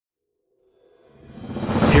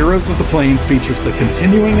Heroes of the Plains features the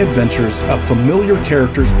continuing adventures of familiar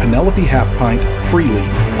characters Penelope Halfpint, Freely,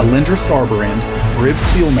 Alindra Sarberand, Briv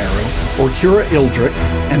Steelmarrow, Orkura Ildrix,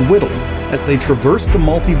 and Whittle as they traverse the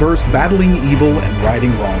multiverse battling evil and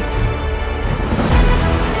righting wrongs.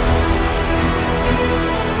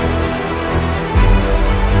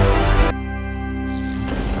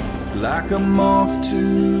 Like a moth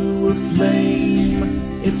to a flame,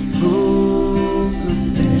 it pulls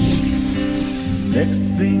us in. Next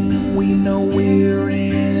thing we know, we're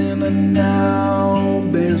in a now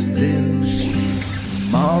bursting.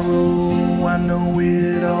 Tomorrow, I know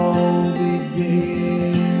it all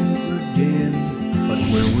begins again. But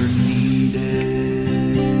where we're needed,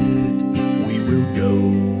 we will go.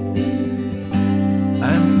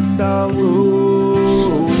 And I'll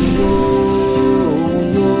roll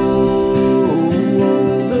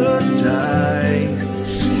the dice.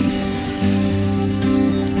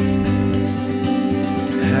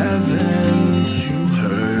 Haven't you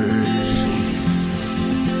heard?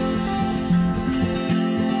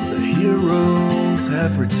 The heroes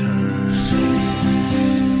have returned.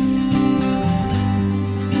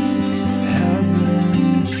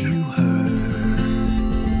 Haven't you heard?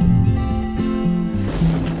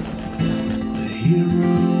 The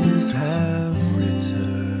heroes have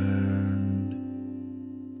returned.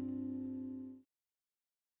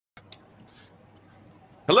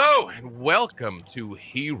 Hello and welcome to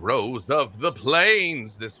Heroes of the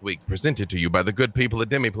Plains this week, presented to you by the good people at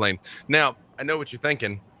Demiplane. Now, I know what you're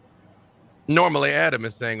thinking. Normally, Adam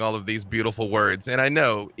is saying all of these beautiful words, and I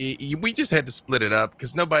know we just had to split it up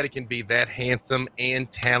because nobody can be that handsome and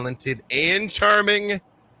talented and charming,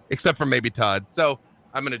 except for maybe Todd. So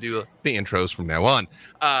I'm going to do the intros from now on.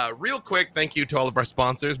 Real quick, thank you to all of our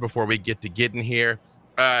sponsors before we get to getting here.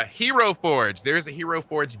 Hero Forge. There's a Hero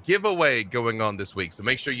Forge giveaway going on this week, so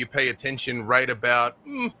make sure you pay attention right about,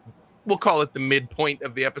 we'll call it the midpoint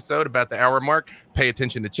of the episode, about the hour mark. Pay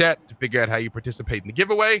attention to chat to figure out how you participate in the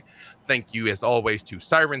giveaway. Thank you, as always, to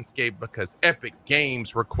Sirenscape, because epic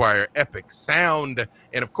games require epic sound.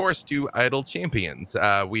 And, of course, to Idle Champions.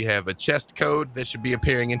 We have a chest code that should be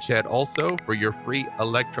appearing in chat also for your free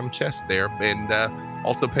Electrum chest there. And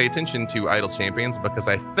also pay attention to Idle Champions, because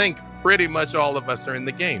I think pretty much all of us are in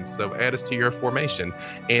the game, so add us to your formation.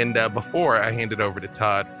 And before I hand it over to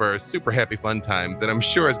Todd for a super happy fun time that I'm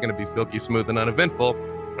sure is going to be silky smooth and uneventful,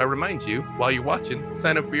 I remind you, while you're watching,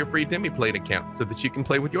 sign up for your free Demiplane account so that you can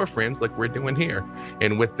play with your friends like we're doing here.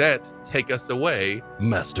 And with that, take us away,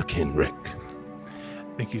 Master Kenrick.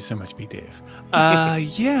 Thank you so much, B. Dave.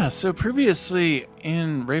 So previously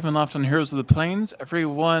in Ravenloft on Heroes of the Plains,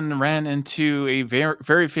 everyone ran into a very,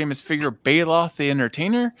 very famous figure, Baloth the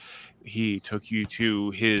Entertainer. He took you to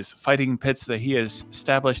his fighting pits that he has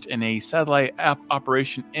established in a satellite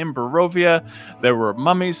operation in Barovia. There were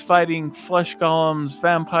mummies fighting, flesh golems,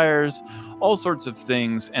 vampires, all sorts of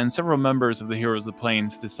things, and several members of the Heroes of the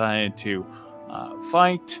Plains decided to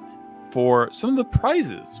fight for some of the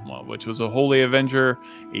prizes, which was a Holy Avenger,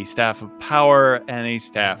 a Staff of Power, and a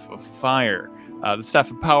Staff of Fire. The Staff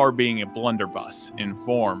of Power being a blunderbuss in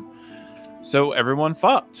form. So everyone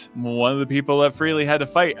fought. One of the people that Freely had to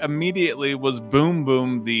fight immediately was Boom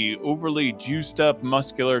Boom, the overly juiced up,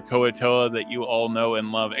 muscular Koatoa that you all know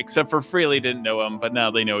and love, except for Freely didn't know him, but now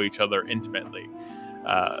they know each other intimately.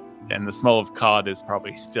 And the smell of cod is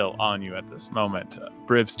probably still on you at this moment.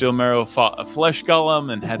 Briv Steelmarrow fought a flesh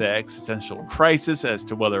golem and had an existential crisis as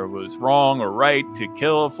to whether it was wrong or right to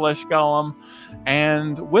kill a flesh golem.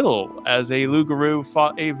 And Whittle, as a Lugaroo,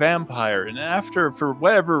 fought a vampire. And after, for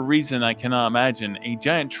whatever reason I cannot imagine, a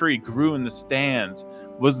giant tree grew in the stands,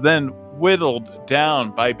 was then whittled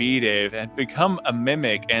down by B-Dave and become a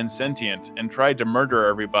mimic and sentient and tried to murder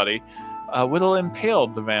everybody. Whittle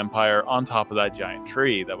impaled the vampire on top of that giant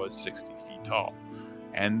tree that was 60 feet tall,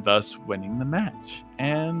 and thus winning the match.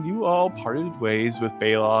 And you all parted ways with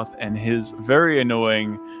Baloth and his very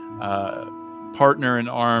annoying partner in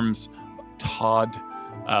arms, Todd.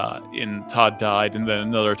 Todd died, and then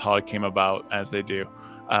another Todd came about, as they do.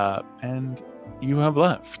 And you have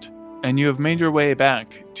left. And you have made your way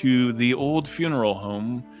back to the old funeral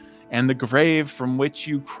home and the grave from which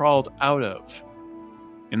you crawled out of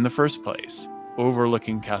in the first place,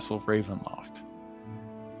 overlooking Castle Ravenloft.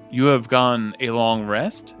 You have gone a long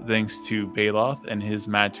rest, thanks to Baloth and his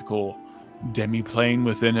magical demiplane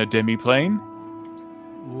within a demiplane.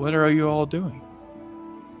 What are you all doing?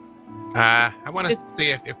 I want to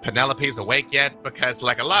see if Penelope's awake yet, because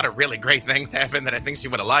like a lot of really great things happened that I think she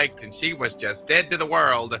would have liked, and she was just dead to the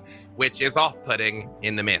world, which is off-putting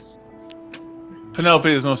in the mist. Penelope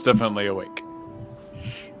is most definitely awake.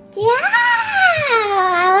 Yeah!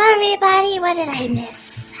 Hello, everybody. What did I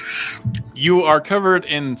miss? You are covered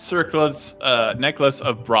in Circlet's necklace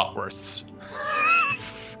of bratwursts.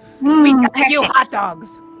 We got Perfect. you hot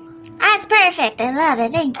dogs. That's perfect. I love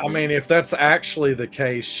it. Thank you. I mean, if that's actually the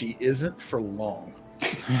case, she isn't for long.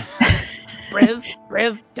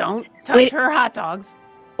 Briv, don't touch Wait. her hot dogs.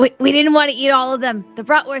 We didn't want to eat all of them. The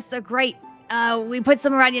bratwursts are great. We put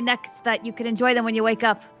some around your neck so that you can enjoy them when you wake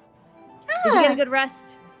up. Did you get a good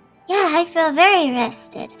rest? Yeah, I feel very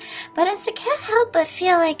rested. But I can't help but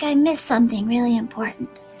feel like I missed something really important.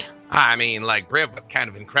 I mean, like, Briv was kind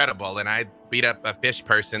of incredible, and I beat up a fish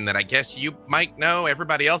person that I guess you might know,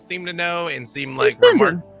 everybody else seemed to know, and seemed like Boom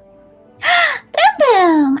remarkable. Boom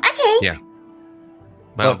boom. Okay. Yeah.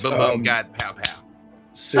 Well, But, boom, boom, got pow, pow.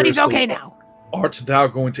 But Seriously, he's okay now. Aren't thou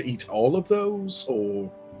going to eat all of those, or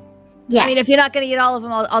Yeah. I mean, if you're not going to eat all of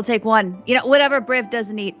them, I'll take one. You know, whatever Briv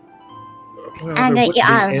doesn't eat. well, I'm there gonna wouldn't eat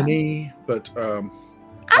all be of them. any? But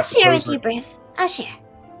I'll share with suppose you, Briv. I'll share.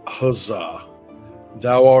 huzzah!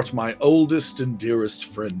 Thou art my oldest and dearest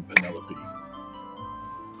friend, Penelope.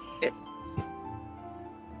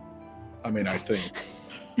 I mean, I think.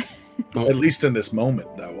 At least in this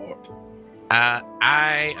moment, thou art.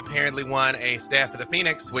 I apparently won a Staff of the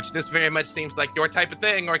Phoenix, which this very much seems like your type of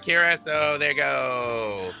thing, Orkira, so there you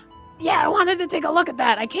go. Yeah, I wanted to take a look at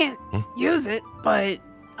that. I can't use it, but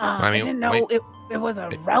I mean, didn't know wait. it was a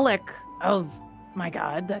relic of my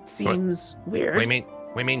god. That seems weird. What do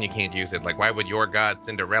you mean you can't use it? Like, why would your god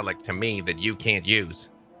send a relic to me that you can't use?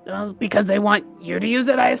 Because they want you to use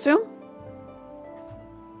it, I assume.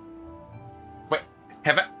 What?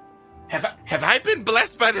 Have I been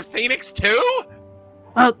blessed by the Phoenix too?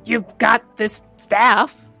 Well, you've got this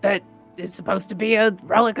staff that is supposed to be a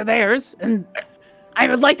relic of theirs, and I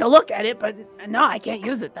would like to look at it, but no, I can't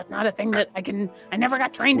use it. That's not a thing that I can. I never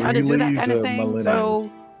got trained how to do that Freely kind of the thing. millennium.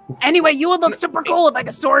 So, anyway, you would look super cool with like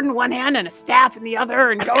a sword in one hand and a staff in the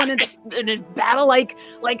other, and going into battle like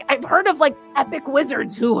I've heard of like epic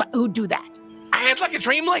wizards who do that. I had like a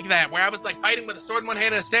dream like that where I was like fighting with a sword in one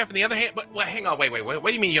hand and a staff in the other hand. But hang on, wait. What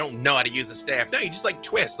do you mean you don't know how to use a staff? No, you just like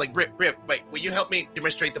twist, like Briv. Wait, will you help me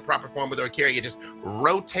demonstrate the proper form with Orkira? You just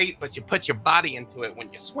rotate, but you put your body into it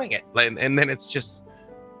when you swing it, and then it's just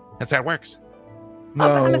that's how it works. I'm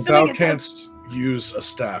No, assuming thou it canst use a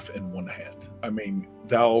staff in one hand. I mean,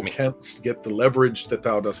 thou canst get the leverage that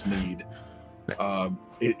thou dost need.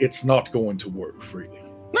 It's not going to work freely.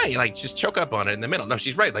 No, you like just choke up on it in the middle. No,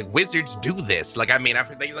 she's right. Like wizards do this. Like, I mean,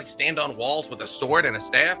 after they like stand on walls with a sword and a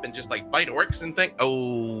staff and just like fight orcs and things.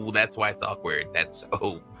 Oh, that's why it's awkward. That's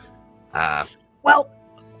Well,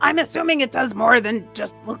 I'm assuming it does more than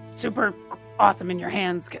just look super awesome in your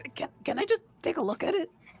hands. Can I just take a look at it?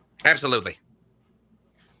 absolutely.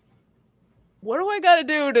 What do I got to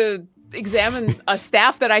do to examine a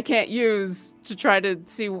staff that I can't use to try to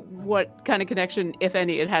see what kind of connection, if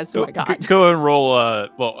any, it has to my god? Go and roll.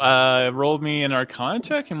 Roll me an Arcana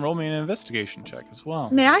check and roll me an Investigation check as well.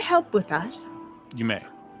 May I help with that? You may.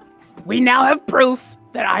 We now have proof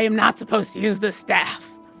that I am not supposed to use this staff.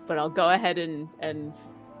 But I'll go ahead and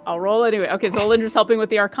I'll roll anyway. Okay, so Olindra's helping with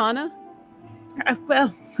the Arcana.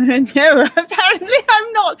 Well, no, apparently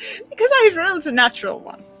I'm not, because I rolled a natural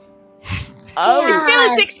one. Oh, It's still a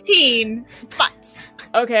 16, but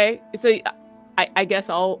okay. So I guess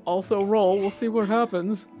I'll also roll. We'll see what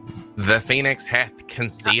happens. The Phoenix hath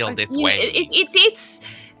concealed its way. It's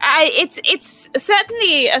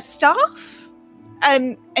certainly a staff,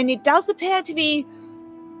 and it does appear to be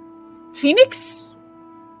Phoenix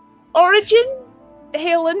origin.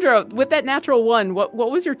 Hey, Olindra, with that natural one, what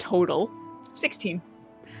was your total? 16.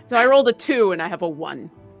 So I rolled a 2 and I have a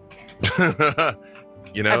 1.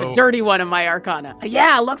 You I have know, a dirty one in my Arcana.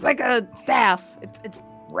 Yeah, it looks like a staff. It's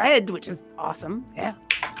red, which is awesome. Yeah.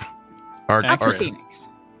 After Phoenix.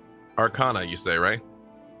 Arcana, you say, right?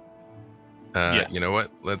 Yes. You know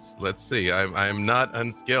what? Let's see. I'm not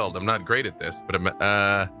unskilled. I'm not great at this, but I'm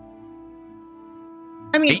I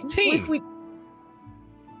mean, 18.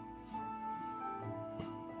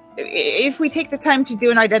 If we take the time to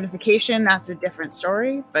do an identification, that's a different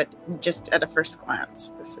story. But just at a first glance,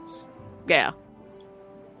 this is Yeah.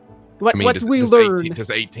 What I mean, what does, do we does learn? 18, does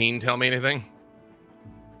 18 tell me anything?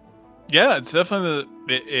 Yeah, it's definitely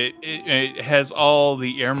it has all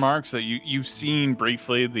the earmarks that you've seen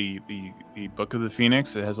briefly. The Book of the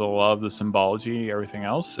Phoenix. It has a lot of the symbology. Everything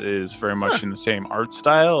else is very much in the same art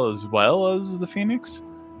style as well as the Phoenix.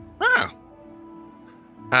 Oh.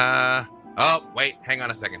 Oh, wait. Hang on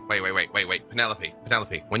a second. Wait. Penelope.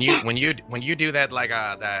 When you do that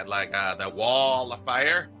the wall of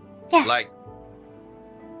fire. Yeah. Like.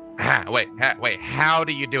 Wait. How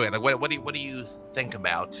do you do it? Like, what do you think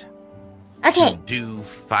about? Okay, To do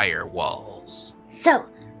firewalls. so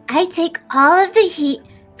I take all of the heat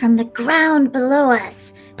from the ground below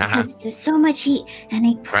us because there's so much heat, and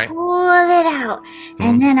I pull it out,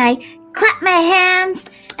 and then I clap my hands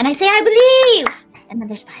and I say, "I believe," and then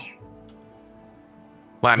there's fire.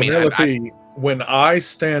 Well, I mean, Penelope, when I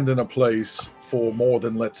stand in a place for more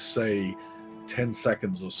than, let's say, 10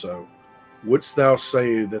 seconds or so, wouldst thou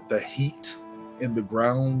say that the heat in the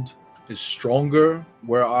ground is stronger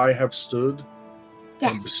where I have stood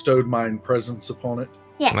and bestowed mine presence upon it?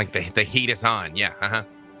 Yes. Like the heat is on. Yeah.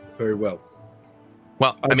 Very well.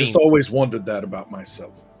 Well, I just always wondered that about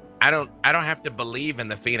myself. I don't have to believe in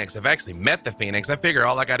the Phoenix. I've actually met the Phoenix. I figure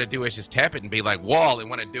all I got to do is just tap it and be like, "Wall," and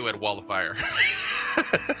when I do it, wall of fire.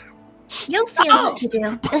 You'll feel what to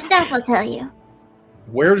do. The staff will tell you.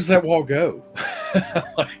 Where does that wall go?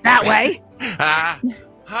 That way.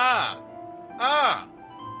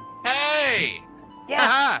 Hey.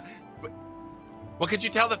 Yeah. Well, could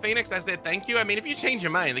you tell the Phoenix I said thank you? I mean, if you change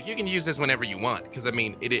your mind, like you can use this whenever you want. Because I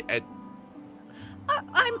mean,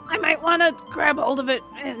 I might want to grab hold of it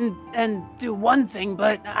and do one thing,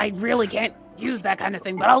 but I really can't use that kind of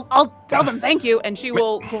thing. But I'll tell them thank you, And she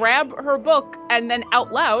will grab her book and then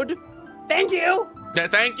out loud, "Thank you."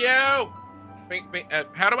 Thank you.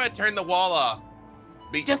 How do I turn the wall off?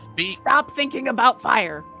 Stop thinking about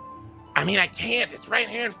fire. I mean, I can't. It's right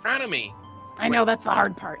here in front of me. I know that's the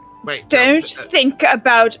hard part. Wait. Don't think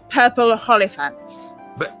about purple Hollyphants.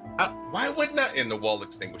 But why wouldn't I? And the wall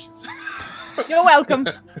extinguishes. You're welcome.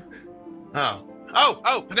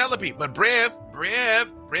 Oh, Penelope, but Briv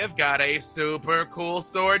got a super cool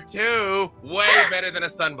sword too. Way better than a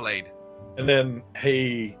Sunblade. And then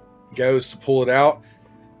he goes to pull it out,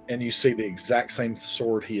 and you see the exact same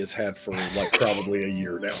sword he has had for like probably a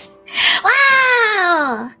year now.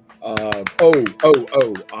 Wow!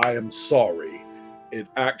 I am sorry. It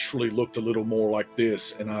actually looked a little more like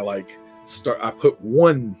this, and I put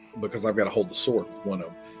one, because I've got to hold the sword with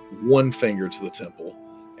one finger to the temple,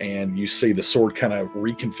 and you see the sword kind of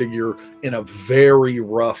reconfigure in a very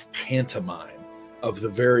rough pantomime of the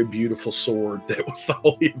very beautiful sword that was the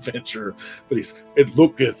Holy Adventure. But it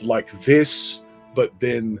looketh like this, but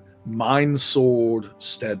then mine sword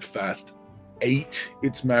Steadfast ate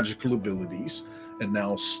its magical abilities, and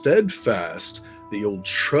now Steadfast, the old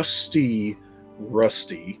trusty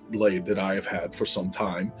rusty blade that I have had for some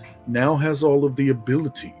time, now has all of the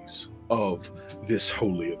abilities of this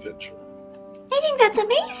Holy Avenger. I think that's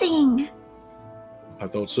amazing. I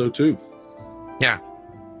thought so too.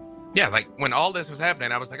 Yeah, like when all this was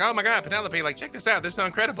happening, I was like, "Oh my God, Penelope, like check this out. This is so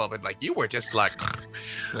incredible." But like you were just like,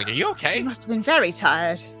 "Are you okay?" You must have been very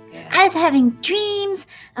tired. I was having dreams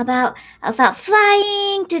about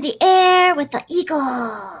flying through the air with the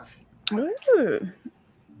eagles. Ooh.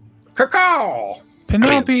 Caw-caw!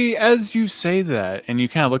 Penelope, as you say that, and you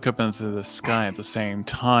kind of look up into the sky at the same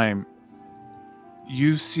time,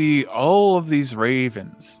 you see all of these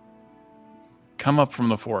ravens come up from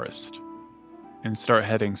the forest and start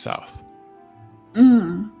heading south.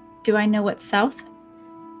 Do I know what's south?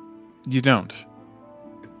 You don't.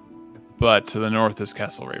 But to the north is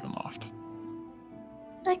Castle Ravenloft.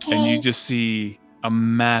 Okay. And you just see a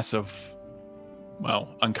massive,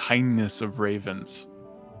 unkindness of ravens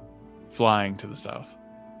flying to the south.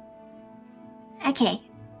 Okay.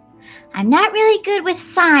 I'm not really good with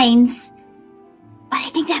signs, but I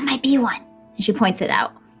think that might be one. And she points it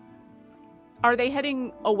out. Are they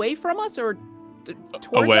heading away from us or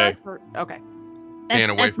towards Away. us? Okay.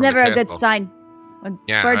 And away That's from the never a good castle. sign. When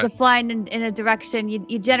Yeah, birds are flying in a direction,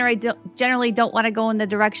 you generally don't want to go in the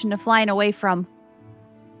direction of flying away from.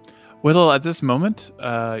 Well, at this moment,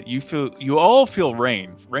 you all feel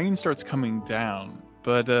rain. Rain starts coming down,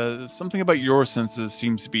 but something about your senses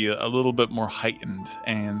seems to be a little bit more heightened,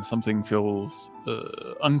 and something feels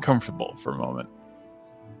uncomfortable for a moment.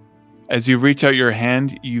 As you reach out your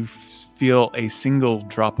hand, you feel a single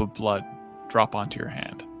drop of blood drop onto your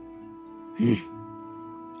hand.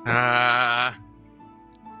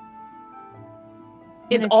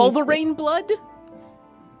 Is all the rain blood?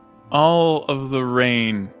 All of the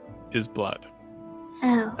rain is blood.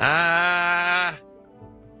 Oh.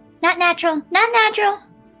 Not natural. Not natural.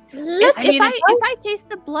 If I taste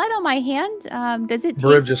the blood on my hand, does it taste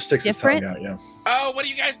Briv just sticks different? his tongue out, yeah. Oh, what are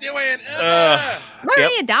you guys doing? I'm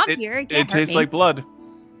already a dom here. It can't It tastes hurt me. like blood.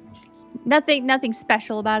 Nothing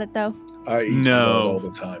special about it though. I eat blood all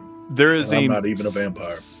the time. There is I'm not even a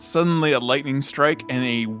vampire. Suddenly a lightning strike and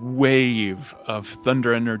a wave of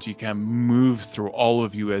thunder energy kind of moves through all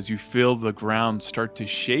of you as you feel the ground start to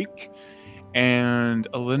shake. And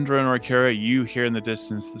Alindra and Orkera, you hear in the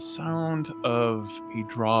distance the sound of a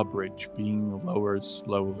drawbridge being lowered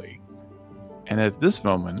slowly. And at this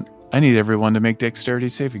moment, I need everyone to make dexterity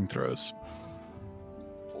saving throws.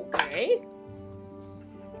 Okay.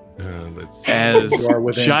 Let's see. As You are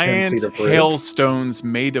within 10 giant feet of Briv. hailstones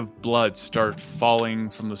made of blood start falling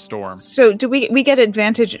from the storm. So do we get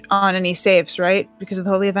advantage on any saves, right? Because of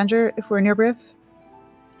the Holy Avenger if we're near Briv?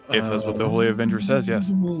 If that's what the Holy Avenger says,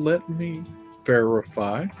 yes. Let me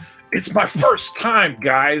verify. It's my first time,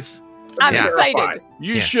 guys. I'm Yeah. excited.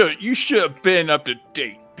 You should have been up to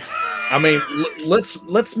date. I mean,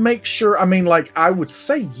 let's make sure. I mean, like, I would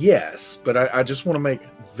say yes, but I just want to make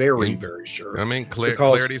very, very sure. I mean, Because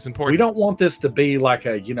clarity is important. We don't want this to be like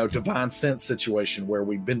a, divine sense situation where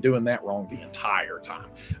we've been doing that wrong the entire time.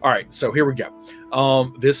 All right, so here we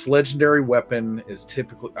go. This legendary weapon is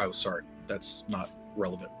typically, oh, sorry, that's not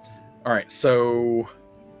relevant. All right, so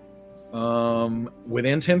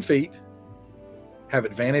within 10 feet, have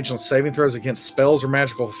advantage on saving throws against spells or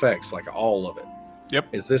magical effects, like all of it. Yep.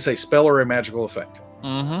 Is this a spell or a magical effect?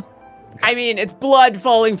 Mm-hmm. I mean, it's blood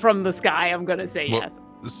falling from the sky. I'm going to say Well, yes.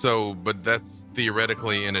 So, but that's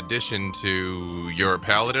theoretically in addition to your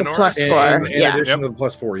paladin The aura? plus In 4. addition Yep. to the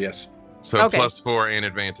 +4, yes. So Okay. +4 and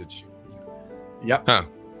advantage. Yep. Huh.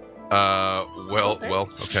 Well,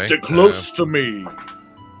 okay. Stick close to me.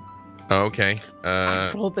 Okay.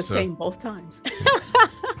 I rolled the so, same both times.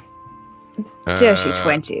 Dirty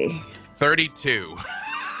 20. 32.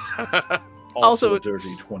 Also- a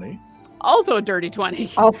dirty 20. Also a dirty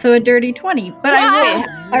 20. Also a dirty 20. But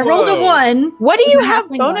I rolled a Whoa. 1. What do you have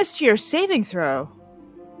Nothing bonus to your saving throw?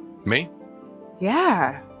 Me?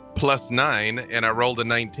 Yeah. +9, and I rolled a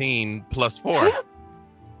 19 +4.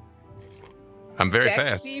 I'm very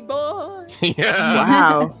fast. Sexy boy. Yeah.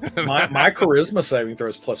 Wow. My charisma saving throw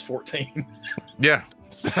is +14. Yeah.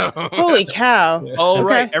 So Holy cow. All Okay.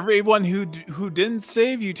 right, everyone who didn't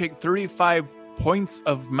save, you take 35 points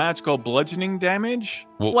of magical bludgeoning damage,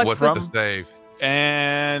 What's What's the the- save?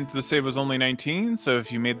 and the save was only 19. So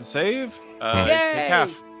if you made the save, Hmm. take Yay!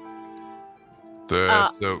 half.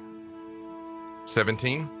 So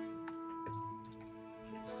 17.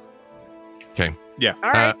 Okay. Yeah.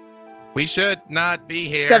 All right. We should not be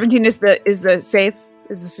here. 17 is the save?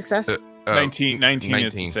 Is the success? 19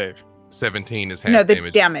 is the save. 17 is half No, the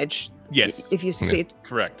damage. damage. Yes, If you succeed.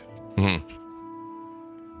 correct. Mhm.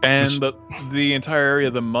 And the entire area,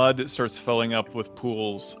 the mud starts filling up with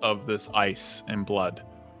pools of this ice and blood.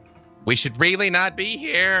 We should really not be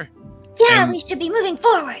here. Yeah, And- we should be moving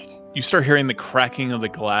forward. You start hearing the cracking of the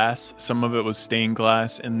glass. Some of it was stained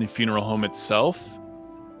glass in the funeral home itself,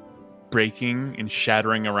 breaking and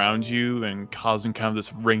shattering around you and causing kind of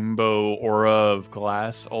this rainbow aura of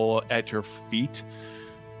glass all at your feet.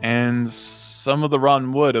 And some of the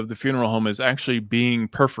rotten wood of the funeral home is actually being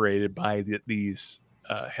perforated by these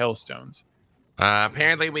hailstones.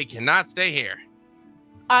 Apparently, we cannot stay here.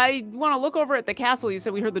 I want to look over at the castle. You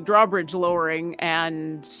said we heard the drawbridge lowering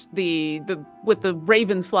and the with the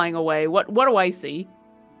ravens flying away. What do I see?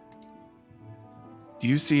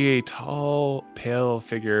 You see a tall, pale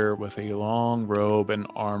figure with a long robe and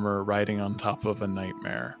armor riding on top of a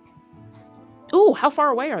nightmare. Ooh, how far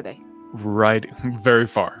away are they? Right, very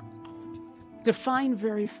far. Define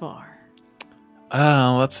very far.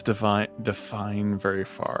 Let's define very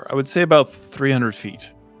far. I would say about 300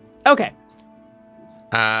 feet. Okay.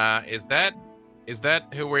 Is that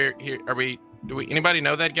who we're here? Anybody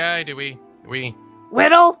know that guy? Do we?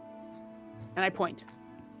 Whittle. And I point.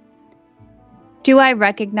 Do I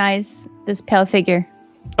recognize this pale figure?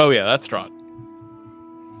 Oh yeah, that's Strahd.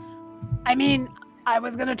 I mean, I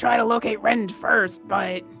was gonna try to locate Rend first,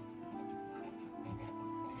 but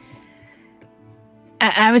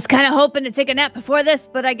I was kind of hoping to take a nap before this,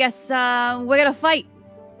 but I guess we're gonna fight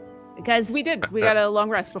because We got a long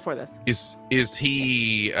rest before this. Is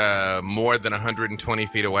he more than 120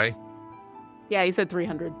 feet away? Yeah, he said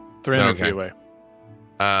 300. 300 Okay. feet away.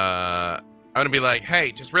 I'm gonna be like,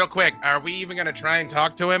 hey, just real quick, are we even gonna try and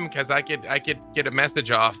talk to him? Because I could get a message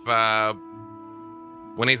off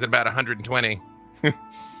when he's at about 120. What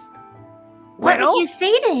Whittle? would you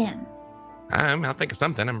say to him? I'll think of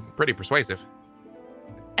something. I'm pretty persuasive.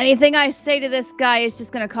 anything I say to this guy is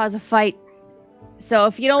just gonna cause a fight. So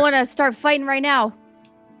if you don't want to start fighting right now,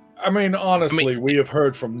 I mean, honestly, we have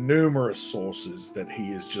heard from numerous sources that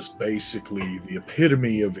he is just basically the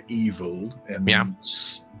epitome of evil and Yeah.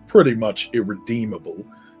 pretty much irredeemable.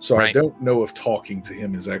 So I Right. don't know if talking to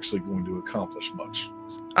him is actually going to accomplish much.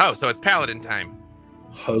 Oh, so it's paladin time.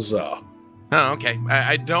 Huzzah. Oh, okay.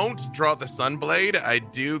 I don't draw the sunblade. I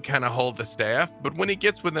do kind of hold the staff, but when he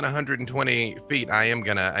gets within 120 feet, I am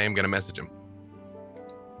gonna message him.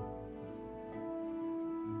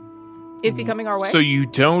 Is he coming our way? So you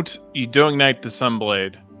don't ignite the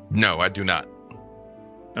sunblade. No, I do not.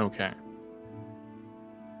 Okay.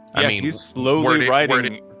 I Yeah, mean, he's slowly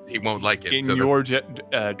riding he won't like it. in so your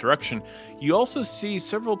direction. You also see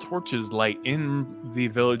several torches light in the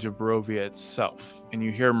village of Barovia itself, and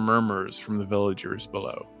you hear murmurs from the villagers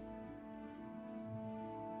below.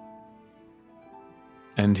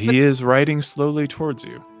 And he is riding slowly towards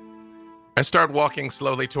you. I start walking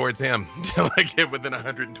slowly towards him until I get within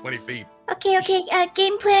 120 feet. Okay,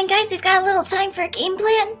 game plan, guys. We've got a little time for a game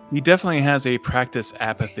plan. He definitely has a practice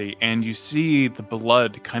apathy, and you see the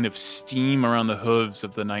blood kind of steam around the hooves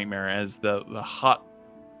of the nightmare as the hot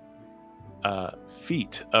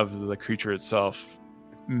feet of the creature itself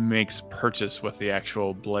makes purchase with the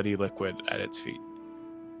actual bloody liquid at its feet.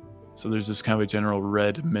 So there's this kind of a general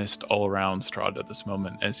red mist all around Strahd at this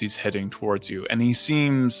moment as he's heading towards you, and he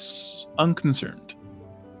seems unconcerned.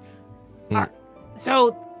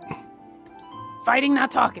 So, fighting, not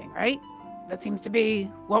talking, right? That seems to be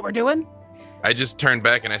what we're doing. I just turn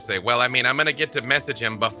back and I say, well, I mean, I'm going to get to message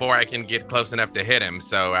him before I can get close enough to hit him.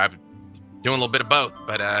 So I'm doing a little bit of both,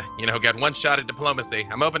 but, got one shot at diplomacy.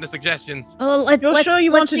 I'm open to suggestions. Well,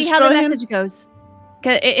 let's see how the message goes.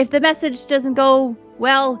 'Cause if the message doesn't go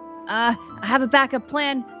well, I have a backup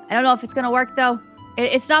plan. I don't know if it's going to work, though.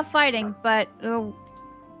 It's not fighting, but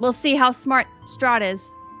we'll see how smart Strahd is.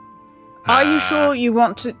 Are you sure you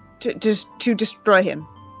want to destroy him?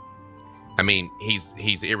 I mean,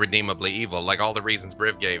 he's irredeemably evil. Like all the reasons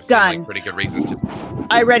Briv gave. Done. Like pretty good reasons to.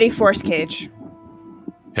 I ready Force Cage.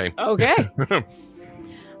 Okay. Okay.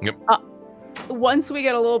 Yep. Once we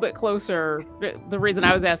get a little bit closer, the reason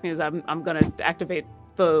I was asking is I'm going to activate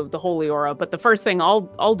the holy aura, but the first thing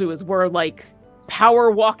I'll do is we're like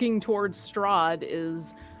power walking towards Strahd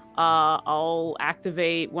is I'll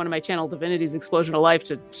activate one of my channel divinities, Explosion of Life,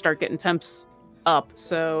 to start getting temps up.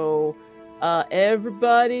 So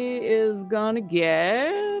everybody is gonna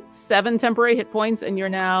get 7 temporary hit points, and you're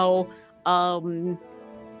now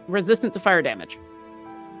resistant to fire damage.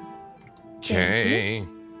 Okay.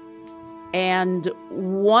 And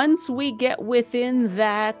once we get within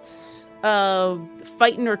that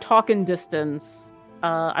fighting or talking distance,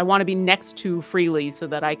 I want to be next to Freely so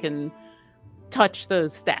that I can touch the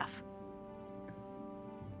staff.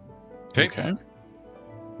 Okay.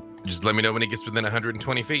 Just let me know when he gets within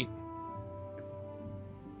 120 feet.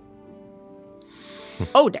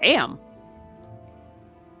 Oh, damn.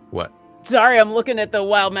 What? Sorry, I'm looking at the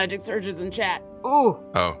wild magic surges in chat. Ooh.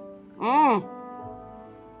 Oh.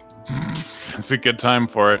 It's a good time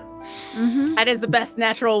for it. Mm-hmm. That is the best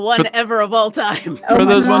natural one ever of all time. For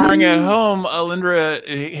those wondering at home,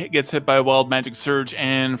 Alindra gets hit by a wild magic surge,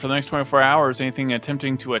 and for the next 24 hours, anything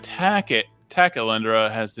attempting to attack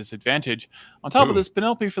Alindra has disadvantage. On top of this,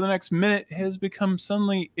 Penelope for the next minute has become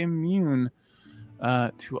suddenly immune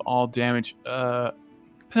to all damage.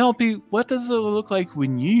 Penelope, what does it look like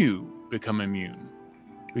when you become immune?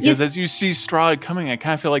 Because as you see Strahd coming, I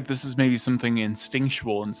kind of feel like this is maybe something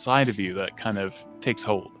instinctual inside of you that kind of takes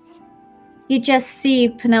hold. You just see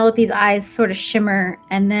Penelope's eyes sort of shimmer,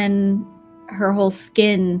 and then her whole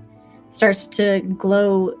skin starts to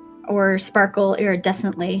glow or sparkle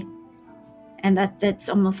iridescently. And that's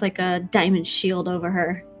almost like a diamond shield over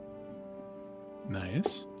her.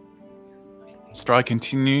 Nice. Strahd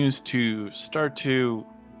continues to start to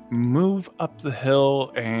move up the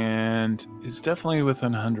hill and is definitely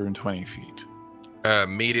within 120 feet.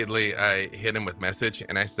 Immediately, I hit him with message,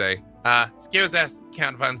 and I say, excuse us,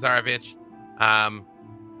 Count von Zarovich.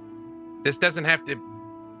 This doesn't have to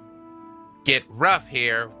get rough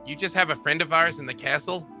here. You just have a friend of ours in the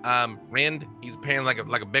castle, Rind. He's apparently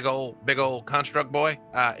like a big old construct boy.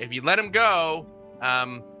 If you let him go,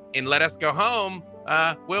 and let us go home,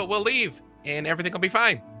 we'll leave, and everything will be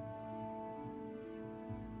fine.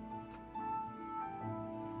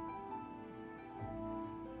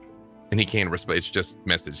 And he can't respond. It's just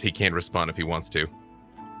message. He can't respond if he wants to.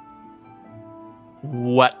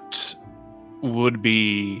 What would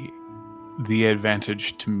be the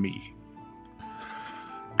advantage to me?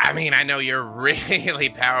 I mean, I know you're really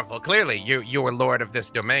powerful. Clearly, you're lord of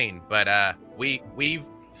this domain, but we've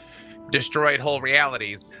destroyed whole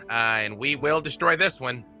realities, and we will destroy this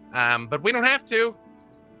one. But we don't have to. You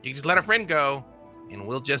can just let a friend go, and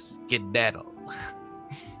we'll just skedaddle.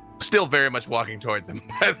 Still very much walking towards him,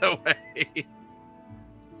 by the way.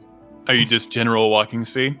 Are you just general walking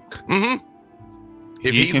speed? Mm-hmm.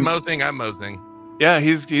 If he's moseying, I'm moseying. Yeah,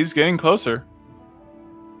 he's getting closer.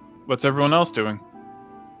 What's everyone else doing?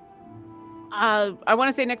 I want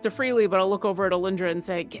to say next to Freely, but I'll look over at Alindra and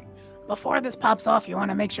say, before this pops off, you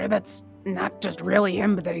want to make sure that's not just really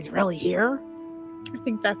him, but that he's really here? I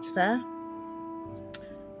think that's fair.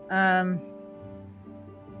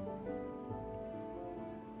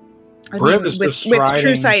 Brib is with just True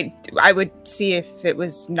striding. Sight, I would see if it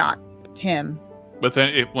was not him.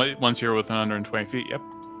 Once you're within 120 feet, yep.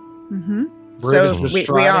 Mm-hmm. Brib is just we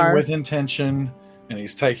striding are. with intention, and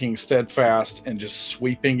he's taking steadfast and just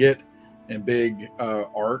sweeping it in big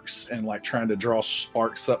arcs and like trying to draw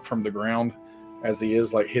sparks up from the ground as he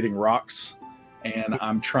is like hitting rocks. And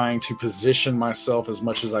I'm trying to position myself as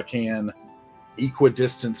much as I can,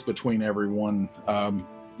 equidistance between everyone,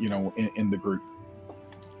 in the group.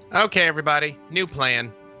 Okay, everybody. New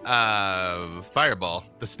plan. Fireball.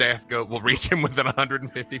 The staff will reach him within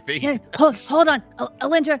 150 feet. Yeah, hold on.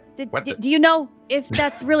 Alindra, do you know if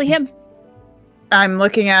that's really him? I'm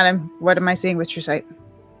looking at him. What am I seeing with True Sight?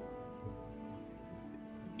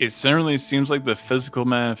 It certainly seems like the physical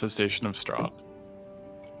manifestation of Strahd.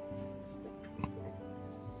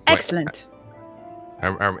 Excellent.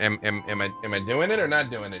 Am I doing it or not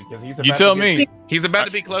doing it? Because he's about You tell me. He's about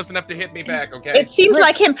to be close enough to hit me back. Okay. It seems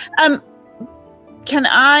like him. Can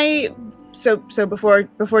I? So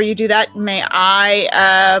before you do that, may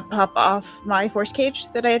I pop off my force cage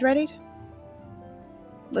that I had readied?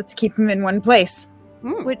 Let's keep him in one place.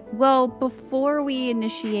 Well, before we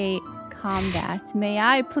initiate combat, may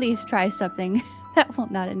I please try something that will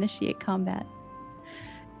not initiate combat?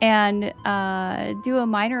 And do a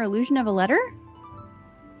minor illusion of a letter?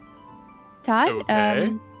 Todd,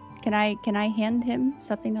 Okay. Can I hand him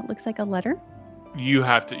something that looks like a letter? You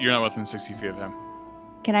have to. You're not within 60 feet of him.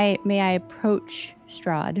 May I approach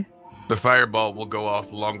Strahd? The fireball will go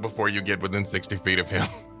off long before you get within 60 feet of him.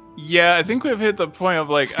 Yeah, I think we've hit the point of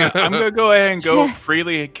like I'm gonna go ahead and go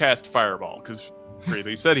freely cast fireball because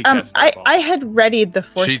Freely said he cast fireball. I had readied the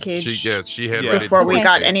force cage. She had readied before the we force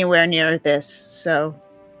got cage. anywhere near this. So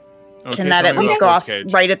Okay, can that tell at me least about go force off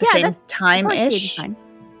cage. right at the Yeah, same time Force cage is ish? fine.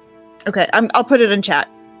 Okay, I'll put it in chat.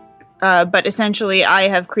 But essentially, I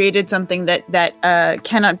have created something that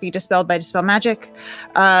cannot be dispelled by dispel magic.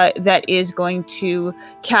 That is going to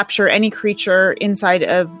capture any creature inside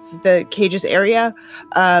of the cage's area,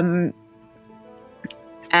 and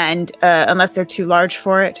unless they're too large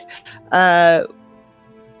for it,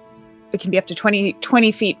 it can be up to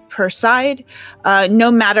 20 feet per side. No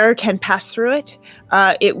matter can pass through it.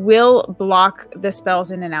 It will block the spells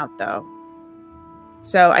in and out, though.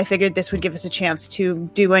 So I figured this would give us a chance to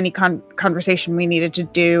do any conversation we needed to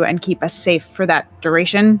do and keep us safe for that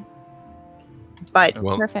duration. But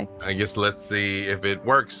Perfect. I guess let's see if it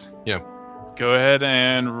works. Yeah. Go ahead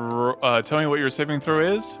and tell me what your saving throw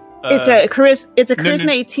is. it's a charisma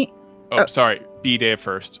 18. Oh, sorry. B Dave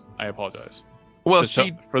first. I apologize. Well,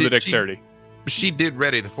 For the dexterity. She did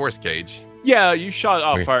ready the force cage. Yeah, you shot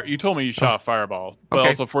off fire. You told me you shot a fireball, but Okay.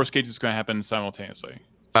 also force cage is going to happen simultaneously.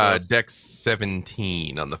 So Dex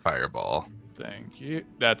 17 on the fireball. thank you.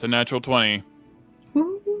 That's a natural 20.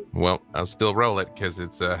 Well, I'll still roll it because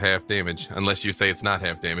it's half damage, unless you say it's not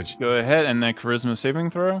half damage. Go ahead and that charisma saving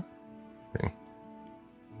throw. Okay.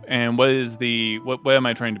 And what is what am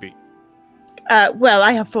I trying to beat? Well,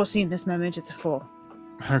 I have foreseen this moment. It's a 4.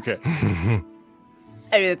 Okay. I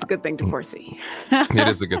mean, it's a good thing to foresee. It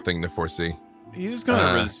is a good thing to foresee. He's going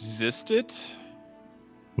to resist it.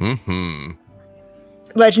 Mm-hmm.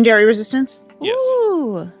 Legendary resistance. Yes.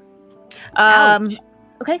 Ooh.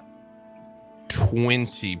 Okay.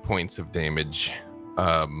 20 points of damage.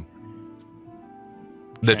 The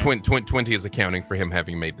Okay. 20 is accounting for him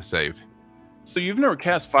having made the save. So you've never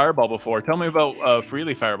cast fireball before. Tell me about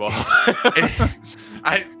freely fireball.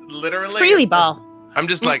 I literally Freely ball. I'm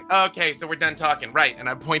just like, oh, okay, so we're done talking, right? And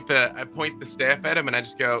I point the staff at him, and I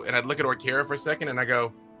just go, and I look at Orkira for a second, and I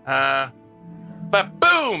go, but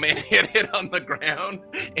boom, and it hit on the ground,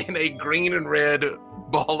 and a green and red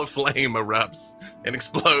ball of flame erupts and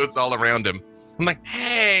explodes all around him. I'm like,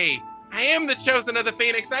 hey, I am the chosen of the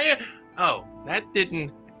Phoenix. I am. Oh, that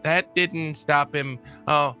didn't stop him.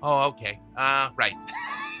 Oh, okay. Right.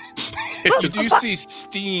 You do see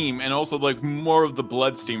steam and also like more of the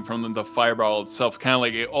blood steam from the fireball itself. Kind of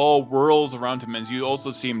like it all whirls around him as you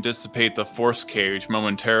also see him dissipate the force cage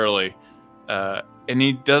momentarily. And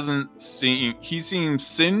he seems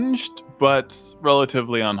singed, but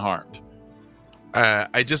relatively unharmed.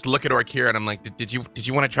 I just look at Orkira and I'm like, did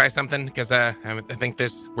you want to try something? Because I think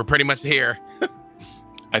we're pretty much here.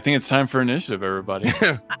 I think it's time for initiative, everybody.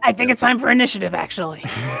 I think it's time for initiative, actually.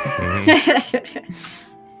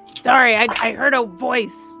 Sorry, I heard a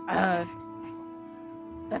voice.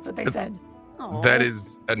 That's what they said. That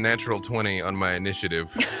is a natural 20 on my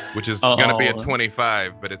initiative, which is going to be a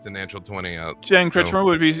 25, but it's a natural 20 out. Jen Kretschmer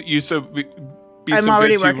would be so I'm so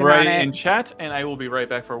already good to working write on it. in chat, and I will be right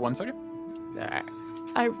back for 1 second.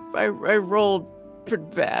 I rolled pretty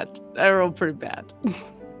bad.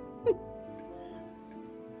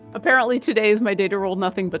 Apparently today is my day to roll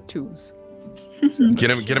nothing but 2s. Get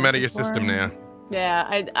him out of your system now.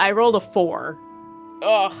 Yeah, I rolled a 4.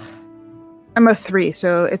 Ugh. I'm a 3,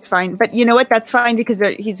 so it's fine. But you know what? That's fine because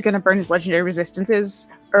he's going to burn his legendary resistances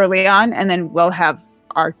early on, and then we'll have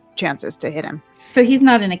our chances to hit him. So he's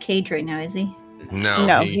not in a cage right now, is he?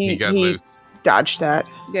 No, he got loose. Dodged that.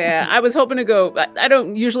 Yeah, I was hoping to go. I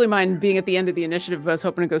don't usually mind being at the end of the initiative, but I was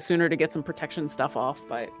hoping to go sooner to get some protection stuff off.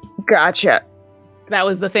 But gotcha. That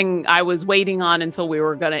was the thing I was waiting on until we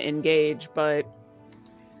were going to engage. But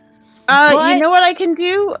you know what I can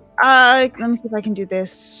do? Let me see if I can do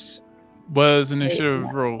this. Was initiative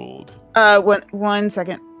rolled? 1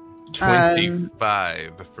 second.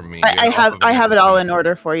 25 for me. I have it all in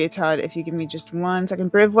order for you, Todd. If you give me just 1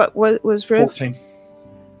 second. Briv, what was Briv? 14.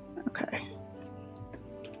 Okay.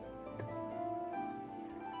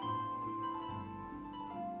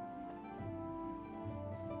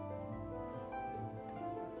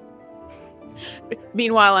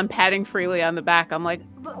 Meanwhile, I'm patting Freely on the back. I'm like,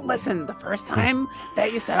 listen, the first time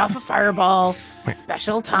that you set off a fireball,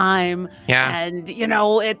 special time. Yeah. And,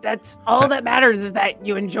 that's all that matters is that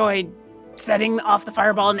you enjoyed setting off the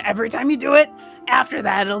fireball. And every time you do it, after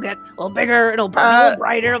that, it'll get a little bigger. It'll burn a little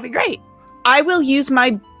brighter. It'll be great. I will use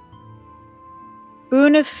my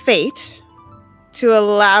Boon of Fate to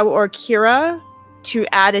allow Orkira to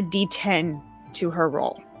add a D10 to her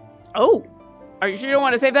roll. Oh. Are you sure you don't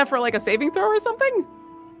want to save that for like a saving throw or something?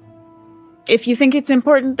 If you think it's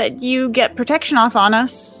important that you get protection off on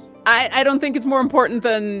us. I don't think it's more important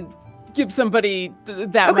than give somebody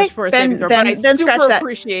that much for a saving throw. Then but I super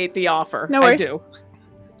appreciate the offer. No worries. I do.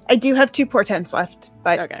 I do have 2 portents left,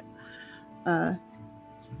 but okay. And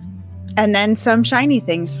then some shiny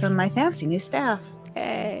things from my fancy new staff.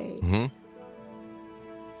 Hey. Mm-hmm.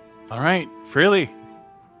 All right, Freely,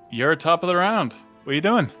 you're top of the round. What are you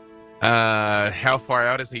doing? How far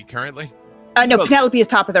out is he currently? No, Penelope is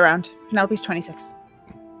top of the round. Penelope's 26.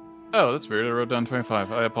 Oh, that's weird. I wrote down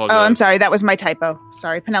 25. I apologize. Oh, I'm sorry. That was my typo.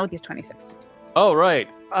 Sorry. Penelope's 26. Oh, right.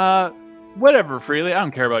 Whatever, Freely. I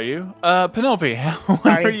don't care about you. Penelope,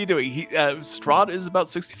 what are you doing? Strahd is about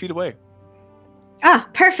 60 feet away. Ah,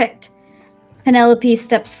 perfect. Penelope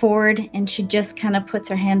steps forward and she just kind of puts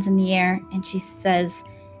her hands in the air and she says,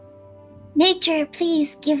 "Nature,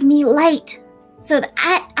 please give me light so that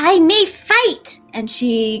I may fight." And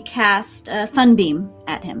she cast a sunbeam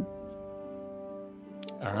at him.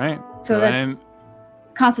 All right. So that's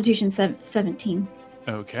Constitution 17.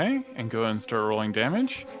 Okay, and go ahead and start rolling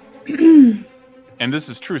damage. And this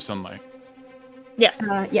is true sunlight. Yes.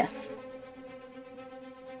 Yes.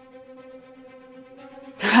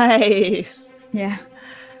 Nice. Yeah.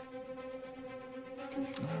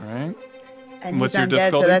 All right. And what's your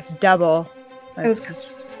difficulty? So that's double. It was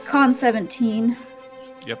Con 17.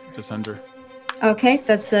 Yep, just under. Okay,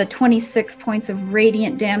 that's 26 points of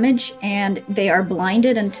radiant damage, and they are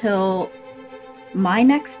blinded until my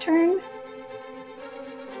next turn.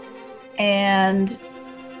 And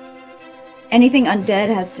anything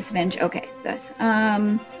undead has disadvantage. Okay, that's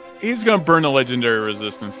He's gonna burn a legendary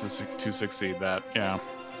resistance to succeed that. Yeah.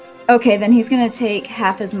 Okay, then he's gonna take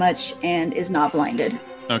half as much and is not blinded.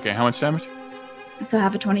 Okay, how much damage? So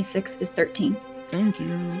half of 26 is 13. Thank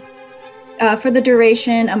you. For the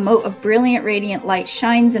duration, a mote of brilliant radiant light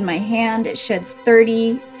shines in my hand. It sheds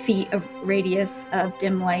 30 feet of radius of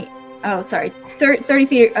dim light. Oh, sorry, 30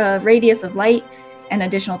 feet radius of light, and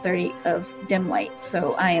additional 30 of dim light.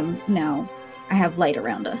 So I have light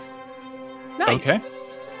around us. Nice. Okay.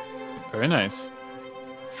 Very nice.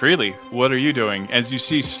 Freely, what are you doing? As you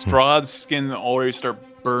see Strahd's skin already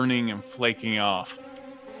start burning and flaking off.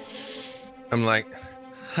 I'm like,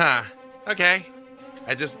 okay.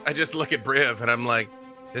 I just look at Briv and I'm like,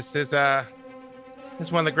 this is one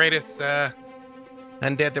of the greatest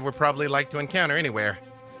undead that we're probably like to encounter anywhere.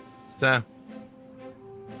 So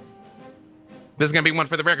this is gonna be one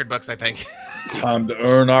for the record books, I think. Time to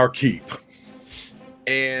earn our keep.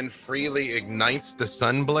 And Freely ignites the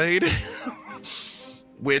Sunblade,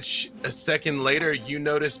 which a second later you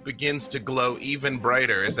notice begins to glow even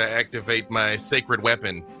brighter as I activate my sacred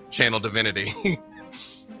weapon, Channel Divinity.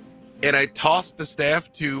 And I toss the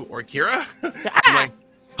staff to Orkira. I'm like,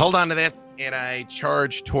 hold on to this. And I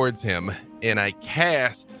charge towards him. And I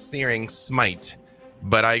cast Searing Smite.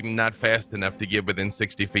 But I'm not fast enough to get within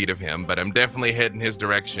 60 feet of him. But I'm definitely heading his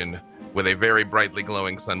direction with a very brightly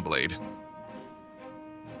glowing Sunblade.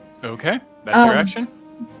 Okay, that's your action?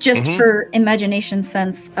 Just for imagination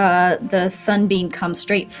sense, the sunbeam comes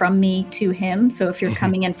straight from me to him. So if you're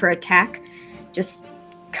coming in for attack, just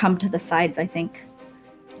come to the sides, I think.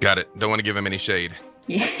 Got it. Don't want to give him any shade.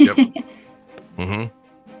 Yeah. Yep.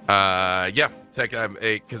 Yeah.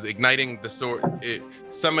 because igniting the sword,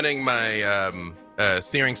 summoning my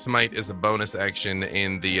Searing Smite is a bonus action,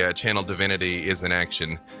 and the Channel Divinity is an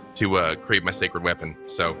action to create my sacred weapon.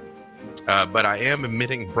 So, but I am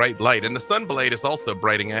emitting bright light, and the Sunblade is also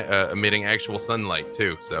emitting actual sunlight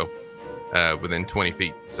too. So, within 20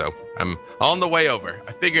 feet. So I'm on the way over.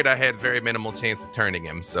 I figured I had very minimal chance of turning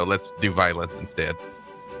him, so let's do violence instead.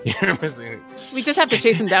 We just have to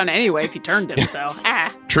chase him down anyway if he turned him. So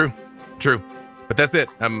True. But that's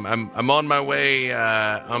it. I'm on my way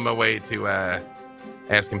to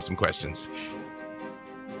ask him some questions.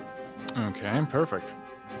 Okay, perfect.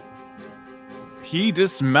 He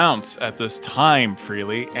dismounts at this time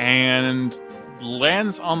freely and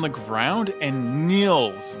lands on the ground and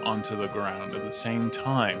kneels onto the ground at the same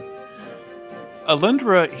time.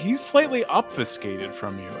 Alindra, he's slightly obfuscated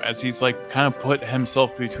from you as he's like kind of put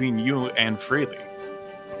himself between you and Freely.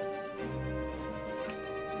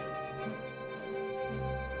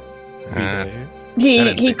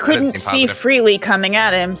 He couldn't see Freely coming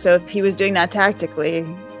at him, so if he was doing that tactically,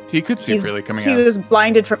 he could see Freely coming at him. He was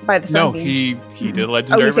blinded by the sunbeam. No, he did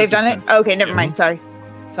legendary. Oh, he saved on it? Okay, never mind.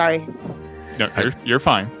 Sorry. No, you're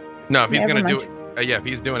fine. No, if he's gonna do it, if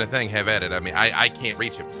he's doing a thing, have at it. I mean, I can't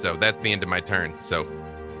reach him, so that's the end of my turn. So,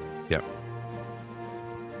 yeah.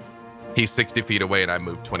 He's 60 feet away, and I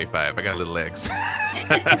moved 25. I got little legs.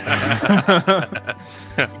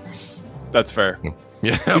 That's fair.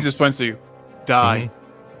 Yeah. He just points to you. Die.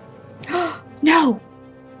 No.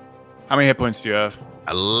 How many hit points do you have?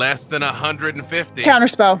 Less than 150.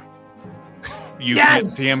 Counterspell. You can't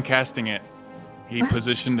see him casting it. He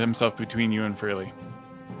positioned himself between you and Freely.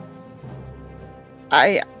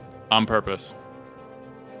 On purpose.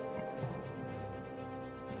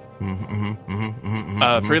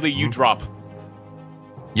 Freely, you drop.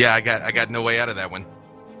 Yeah, I got no way out of that one.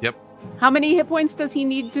 Yep. How many hit points does he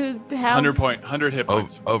need to have? 100 hit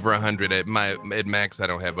points. Over 100. At max, I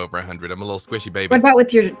don't have over 100. I'm a little squishy baby. What about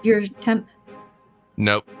with your temp?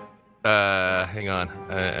 Nope. Hang on.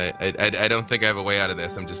 I don't think I have a way out of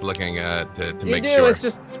this. I'm just looking to make sure. It's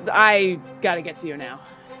just I gotta get to you now.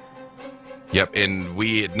 Yep, and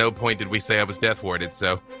at no point did we say I was death warded,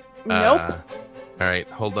 so. Nope. All right,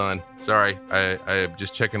 hold on. Sorry, I'm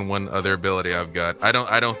just checking one other ability I've got. I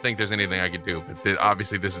don't think there's anything I could do, but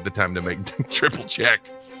obviously this is the time to make triple check.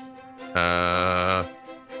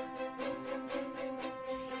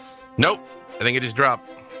 Nope. I think it just dropped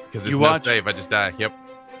because it's no save. I just die. Yep.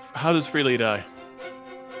 How does Freely die?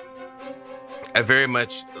 I very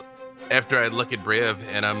much, after I look at Briv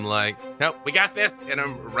and I'm like, nope, we got this. And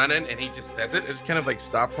I'm running and he just says it. I just kind of like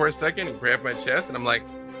stop for a second and grab my chest. And I'm like,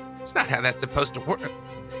 it's not how that's supposed to work.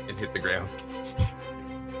 And hit the ground.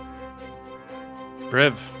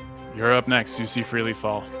 Briv, you're up next. You see Freely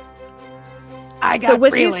fall. I got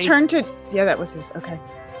was Freely. his turn to... Yeah, that was his. Okay.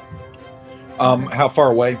 How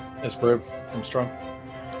far away is Briv from Strong?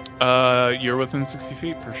 You're within 60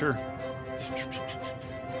 feet for sure.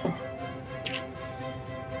 All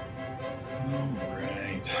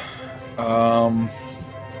right.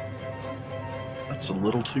 That's a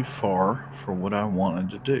little too far for what I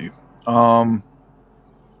wanted to do.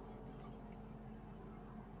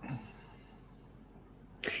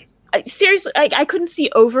 Seriously, I couldn't see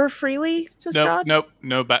over Freely to Strahd? No.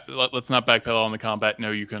 Let's not backpedal on the combat.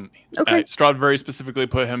 No, you couldn't. Okay. Strahd very specifically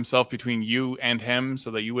put himself between you and him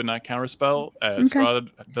so that you would not counterspell. Strahd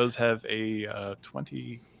does have a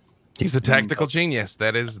 20. He's a tactical genius.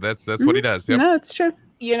 That's what he does. Yep. No, that's true.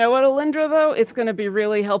 You know what, Alindra, though? It's going to be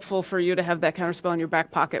really helpful for you to have that counterspell in your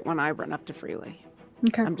back pocket when I run up to Freely.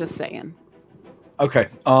 Okay. I'm just saying. Okay.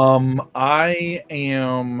 I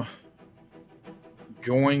am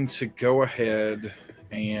going to go ahead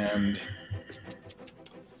and...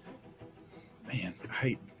 Man, I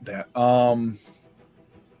hate that.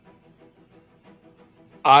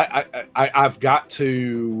 I've got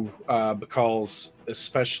to, because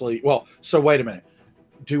especially... Well, so wait a minute.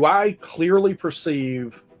 Do I clearly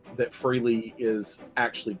perceive that Freely is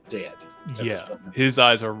actually dead? Yeah, his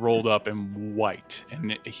eyes are rolled up and white,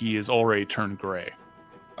 and he is already turned gray.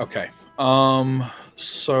 Okay.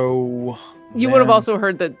 So you would have also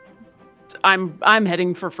heard that I'm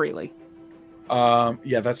heading for Freely.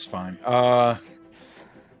 Yeah, that's fine. All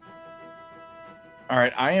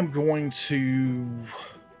right, I am going to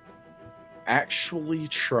actually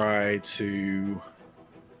try to...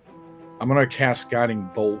 I'm going to cast Guiding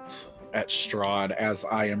Bolt at Strahd as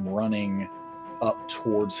I am running up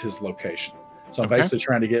towards his location. So I'm basically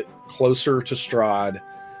trying to get closer to Strahd,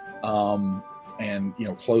 and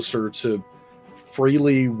closer to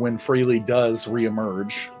Freely, when Freely does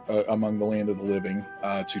reemerge among the land of the living,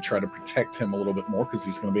 to try to protect him a little bit more, because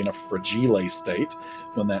he's going to be in a fragile state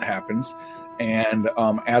when that happens. And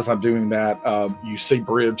as I'm doing that, you see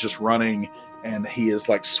Briv just running, and he is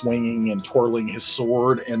like swinging and twirling his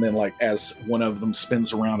sword, and then like as one of them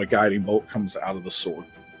spins around, a guiding bolt comes out of the sword.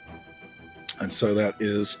 And so that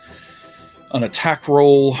is an attack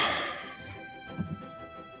roll.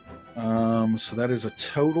 So that is a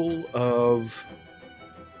total of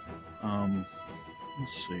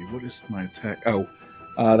let's see, what is my attack?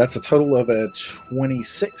 That's a total of a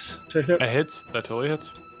 26 to hit. That hits. That totally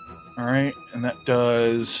hits. All right, and that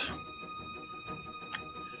does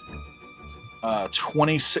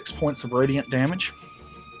 26 points of radiant damage.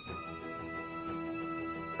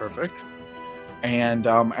 Perfect. And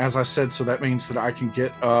as I said, so that means that I can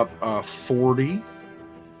get up 40.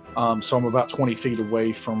 So I'm about 20 feet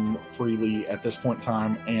away from Freely at this point in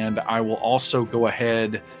time. And I will also go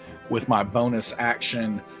ahead with my bonus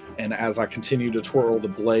action. And as I continue to twirl the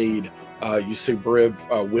blade, you see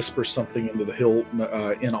Briv whisper something into the hilt,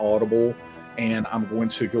 inaudible. And I'm going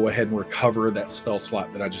to go ahead and recover that spell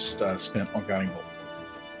slot that I just spent on Guiding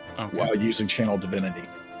Bolt while using Channel Divinity.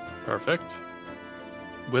 Perfect.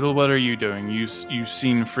 Whittle, what are you doing? You've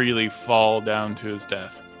seen Freely fall down to his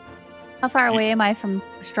death. How far away am I from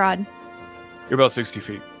Strahd? You're about 60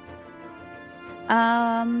 feet. Take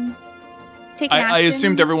an action. I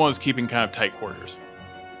assumed everyone was keeping kind of tight quarters.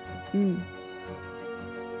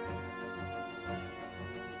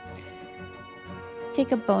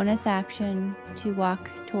 Take a bonus action to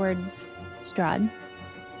walk towards Strahd.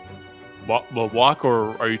 Walk,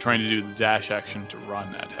 or are you trying to do the dash action to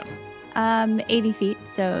run at him? 80 feet,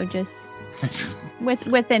 so just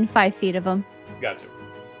within 5 feet of him. Gotcha.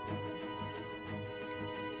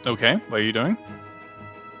 Okay, what are you doing?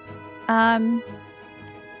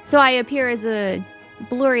 So I appear as a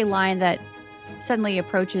blurry line that suddenly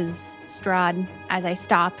approaches Strahd as I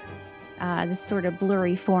stop. This sort of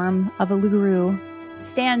blurry form of a Luguru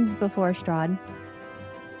stands before Strahd.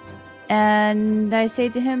 And I say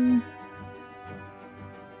to him,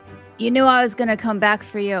 "You knew I was going to come back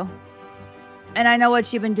for you. And I know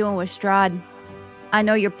what you've been doing with Strahd. I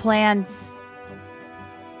know your plans.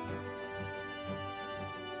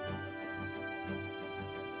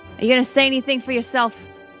 Are you going to say anything for yourself?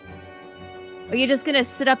 Or are you just going to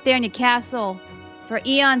sit up there in your castle for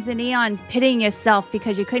eons and eons pitying yourself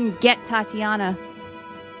because you couldn't get Tatiana?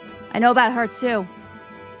 I know about her too."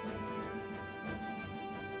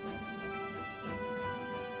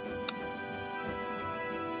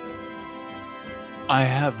 I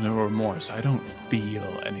have no remorse. I don't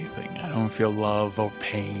feel anything. I don't feel love or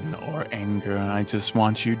pain or anger, and I just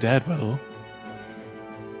want you dead, Whittle.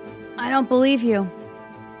 I don't believe you.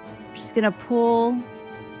 She's gonna pull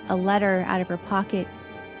a letter out of her pocket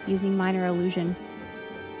using minor illusion.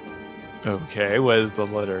 Okay, what is the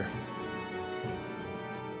letter?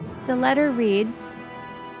 The letter reads,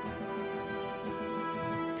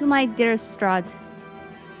 "To my dear Strahd,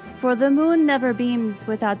 for the moon never beams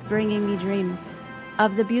without bringing me dreams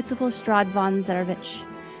of the beautiful Strahd von Zarovich,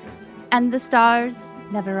 and the stars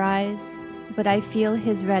never rise, but I feel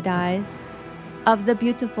his red eyes of the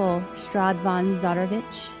beautiful Strahd von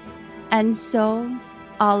Zarovich, and so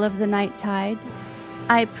all of the night tide,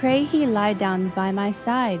 I pray he lie down by my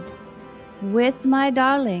side, with my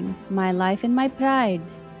darling, my life and my pride,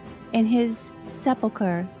 in his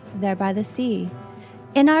sepulchre there by the sea,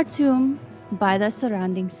 in our tomb by the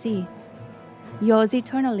surrounding sea. Yours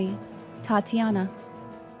eternally, Tatiana."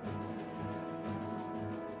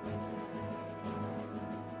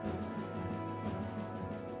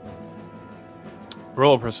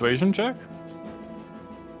 Roll a persuasion check.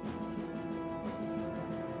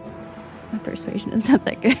 My persuasion is not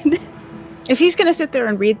that good. If he's going to sit there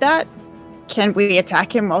and read that, can we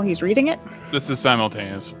attack him while he's reading it? This is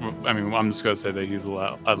simultaneous. I mean, I'm just going to say that he's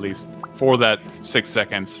allowed, at least for that 6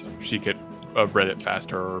 seconds, she could have read it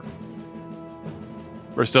faster. Or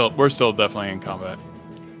we're still definitely in combat.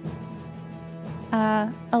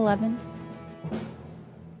 11.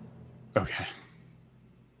 Okay.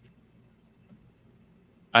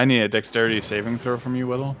 I need a dexterity saving throw from you,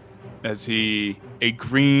 Whittle, as a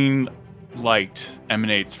green light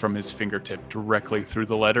emanates from his fingertip directly through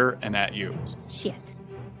the letter and at you. Shit.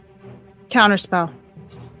 Counterspell.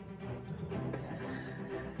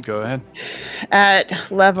 Go ahead. At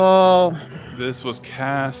level... This was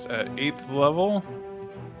cast at 8th level.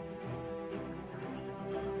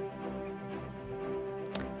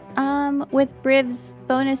 With Briv's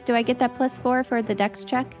bonus, do I get that +4 for the dex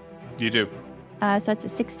check? You do. So that's a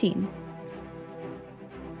 16.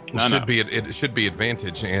 It should be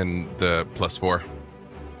advantage and the +4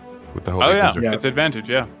 with the whole. Yeah, it's advantage.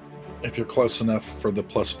 Yeah. If you're close enough for the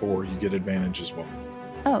 +4, you get advantage as well.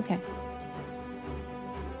 Oh, okay.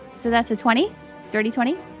 So that's a 20? Dirty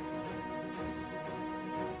 20?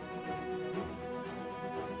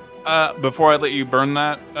 Before I let you burn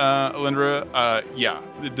that, Alindra, yeah,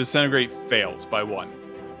 the disintegrate fails by 1.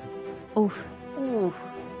 Oof. Ooh.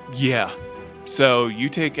 Yeah. So you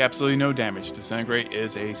take absolutely no damage. Disintegrate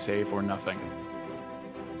is a save or nothing.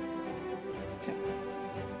 Okay.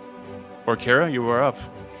 Orkira, you are up.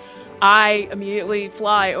 I immediately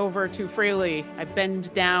fly over to Freely. I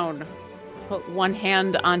bend down, put one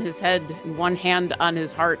hand on his head and one hand on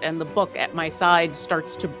his heart, and the book at my side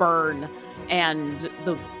starts to burn, and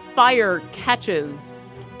the fire catches,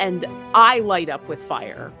 and I light up with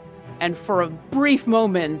fire. And for a brief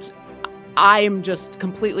moment, I am just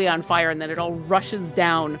completely on fire, and then it all rushes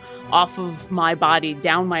down off of my body,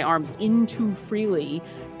 down my arms, into Freely,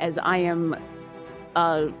 as I am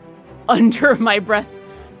under my breath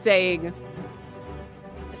saying,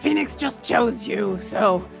 "The Phoenix just chose you,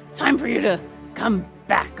 so it's time for you to come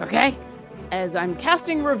back, okay?" As I'm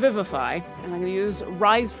casting Revivify, and I'm going to use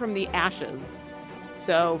Rise from the Ashes.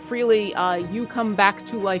 So, Freely, you come back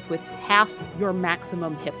to life with half your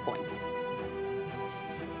maximum hit points.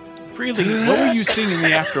 Freely, what were you seeing in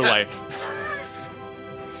the afterlife?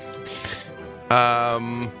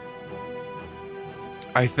 I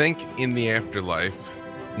think in the afterlife,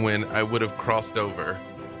 when I would have crossed over,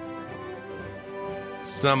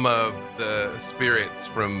 some of the spirits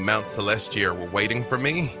from Mount Celestia were waiting for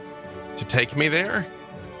me to take me there.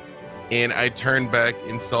 And I turned back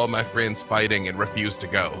and saw my friends fighting and refused to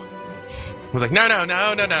go. I was like, no,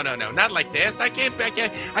 not like this. I can't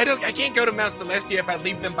go to Mount Celestia if I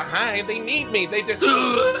leave them behind. They need me. They just.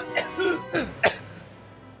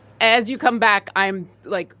 As you come back, I'm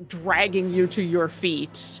like dragging you to your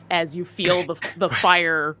feet as you feel the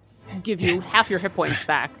fire give you half your hit points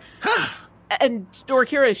back. And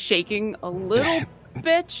Orkira is shaking a little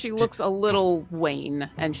bit. She looks a little wane,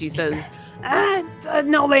 and she says,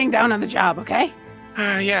 "No laying down on the job, okay?"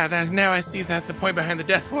 Now I see that the point behind the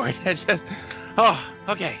death ward. It's just,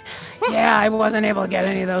 okay. Yeah, I wasn't able to get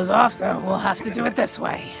any of those off, so we'll have to do it this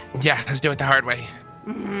way. Yeah, let's do it the hard way.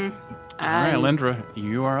 Mm-hmm. All right, Alindra,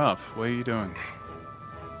 you are up. What are you doing?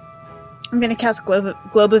 I'm going to cast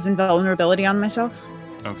Globe of Invulnerability on myself.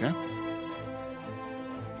 Okay.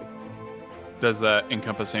 Does that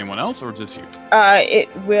encompass anyone else or just you?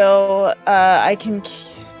 It will. I can.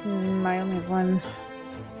 I only have one.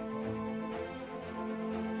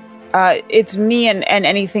 It's me and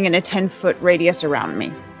anything in a 10-foot radius around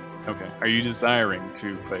me. Okay. Are you desiring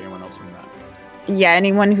to put anyone else in that? Yeah,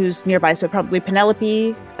 anyone who's nearby. So probably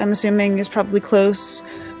Penelope, I'm assuming, is probably close.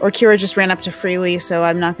 Or Kira just ran up to Freely, so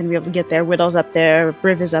I'm not going to be able to get there. Whittle's up there.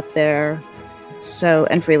 Briv is up there. So,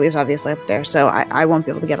 and Freely is obviously up there. So I won't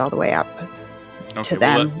be able to get all the way up to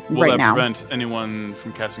them will right that now. Prevent anyone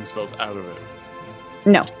from casting spells out of it?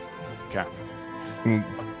 No. Okay.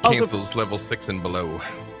 Cancels level 6 and below.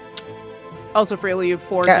 Also, Freely, you have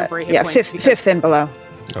 4 temporary hit points. Yeah, fifth and below.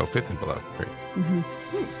 Oh, 5th and below. Great. Mm-hmm.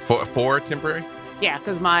 Four temporary? Yeah,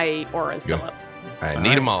 because my aura is still up. I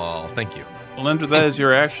need them all. Thank you. Alindra, that is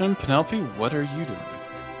your action. Penelope, what are you doing?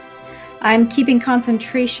 I'm keeping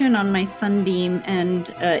concentration on my sunbeam,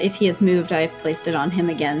 and if he has moved, I've placed it on him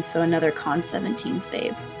again, so another con 17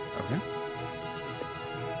 save. Okay.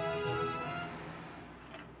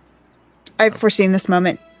 I've foreseen this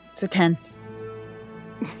moment. It's a 10.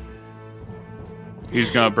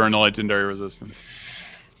 He's going to burn the legendary resistance.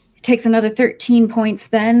 Takes another 13 points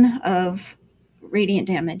then of radiant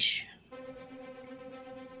damage.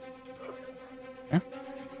 Okay.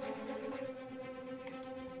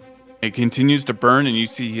 It continues to burn, and you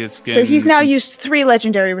see his skin. So he's now used 3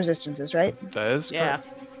 legendary resistances, right? That is correct.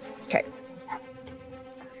 Okay.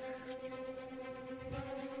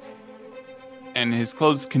 And his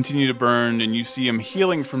clothes continue to burn, and you see him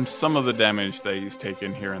healing from some of the damage that he's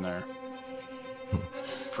taken here and there.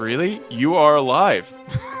 Freely, you are alive.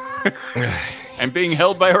 And being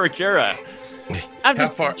held by Orkira. I'm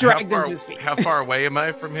just dragged into his feet. How far away am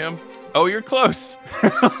I from him? Oh, you're close.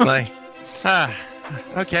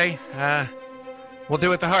 Okay. We'll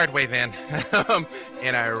do it the hard way then.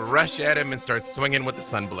 And I rush at him and start swinging with the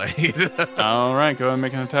Sunblade. All right, go ahead and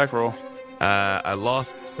make an attack roll. I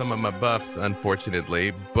lost some of my buffs,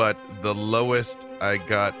 unfortunately, but the lowest I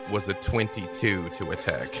got was a 22 to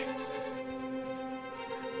attack.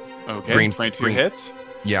 Okay, 22 hits?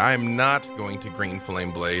 Yeah, I'm not going to Green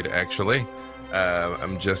Flame Blade, actually.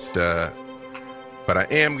 I'm just... but I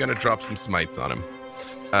am going to drop some smites on him.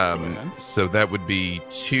 So that would be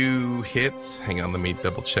 2 hits. Hang on, let me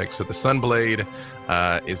double check. So the Sunblade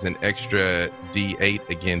is an extra D8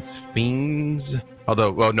 against fiends.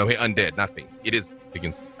 Although, well, no, undead, not fiends. It is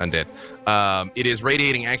against undead. It is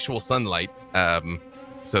radiating actual sunlight.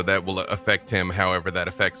 So that will affect him however that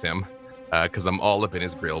affects him. Because I'm all up in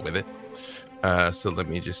his grill with it. So let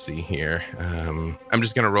me just see here. I'm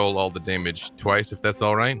just going to roll all the damage twice, if that's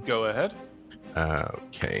all right. Go ahead.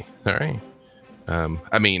 Okay. All right.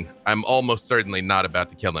 I mean, I'm almost certainly not about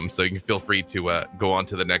to kill him, so you can feel free to go on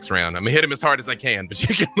to the next round. I'm going to hit him as hard as I can, but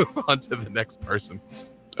you can move on to the next person.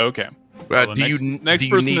 Okay. Well, next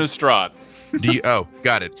person is Strahd.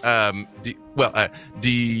 Got it.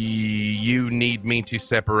 Do you need me to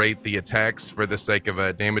separate the attacks for the sake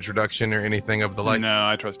of damage reduction or anything of the like? No,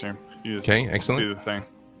 I trust you. Okay, excellent. Do the thing.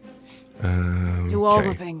 Do all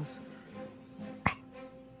the things.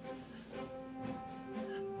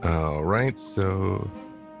 All right, so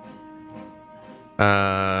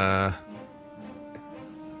I'm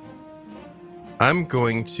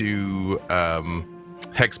going to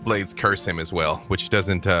Hexblade's curse him as well, which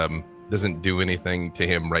doesn't do anything to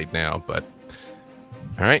him right now, but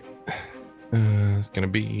all right. It's gonna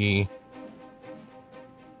be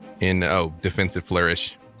in defensive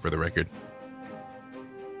flourish for the record.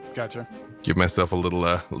 Gotcha. Give myself a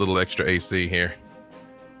little extra AC here.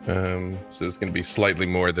 So it's gonna be slightly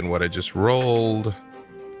more than what I just rolled.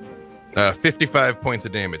 55 points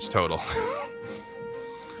of damage total.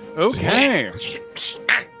 Okay.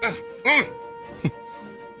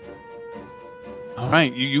 All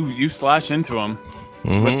right, you slash into him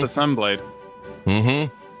with the Sunblade.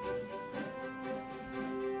 Mm-hmm.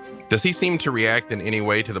 Does he seem to react in any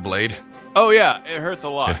way to the blade? Oh yeah, it hurts a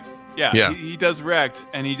lot. Yeah. He does react,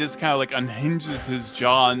 and he just kind of like unhinges his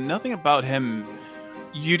jaw. Nothing about him.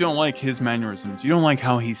 You don't like his mannerisms. You don't like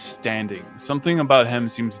how he's standing. Something about him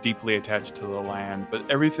seems deeply attached to the land, but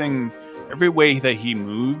every way that he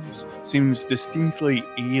moves seems distinctly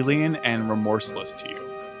alien and remorseless to you.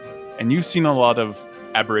 And you've seen a lot of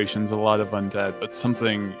aberrations, a lot of undead, but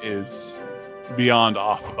something is beyond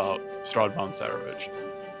off about Strahd von Zarovich.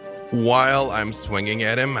 While I'm swinging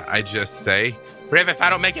at him, I just say, Briv, if I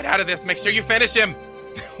don't make it out of this, make sure you finish him.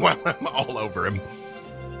 While I'm all over him.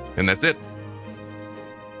 And that's it.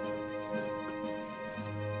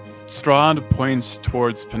 Strahd points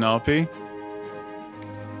towards Penelope.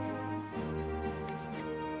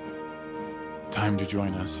 Time to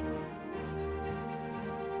join us.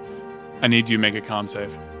 I need you to make a con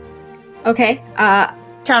save. Okay.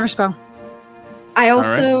 Counterspell. I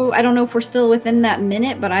also, I don't know if we're still within that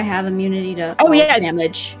minute, but I have immunity to all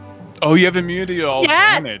damage. Oh, you have immunity to all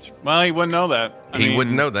damage. Well, he wouldn't know that. I mean,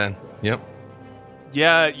 wouldn't know that. Yep.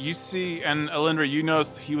 Yeah, you see, and Alindra, you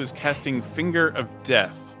noticed he was casting Finger of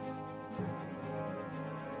Death.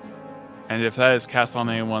 And if that is cast on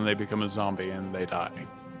anyone, they become a zombie and they die.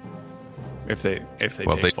 If they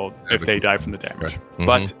die from the damage. Right.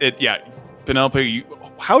 But Penelope,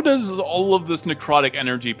 how does all of this necrotic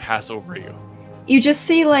energy pass over you? You just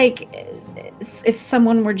see like if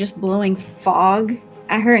someone were just blowing fog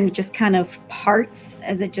at her and it just kind of parts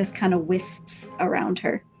as it just kind of wisps around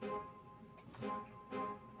her.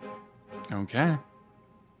 Okay.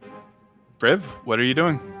 Briv, what are you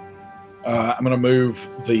doing? I'm going to move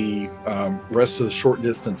the rest of the short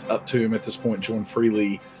distance up to him at this point, join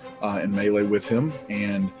freely in melee with him.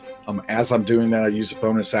 And as I'm doing that, I use a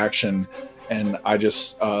bonus action and I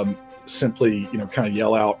just simply, kind of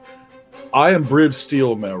yell out, I am Briv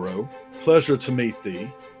Steelmarrow. Pleasure to meet thee.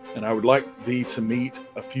 And I would like thee to meet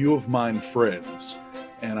a few of mine friends.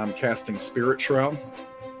 And I'm casting Spirit Shroud.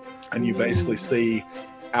 And you basically see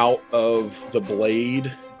out of the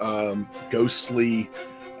blade ghostly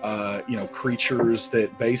creatures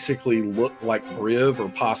that basically look like Briv or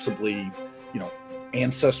possibly,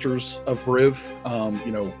 ancestors of Briv,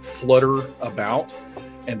 flutter about.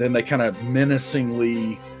 And then they kind of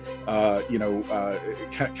menacingly,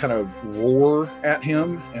 kind of roar at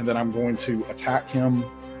him. And then I'm going to attack him.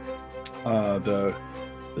 The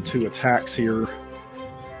two attacks here.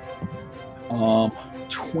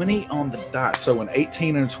 20 on the die. So an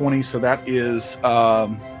 18 and a 20. So that is...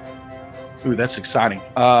 Ooh, that's exciting.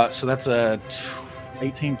 So that's a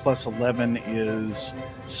 18 plus 11 is,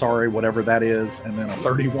 whatever that is, and then a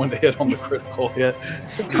 31 to hit on the critical hit.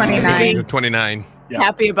 29. 29. Yeah.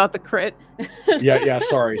 Happy about the crit. Yeah.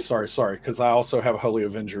 Sorry. Because I also have a Holy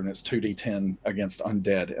Avenger, and it's 2d10 against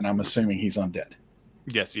undead, and I'm assuming he's undead.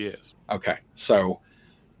 Yes, he is. Okay, so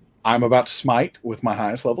I'm about to smite with my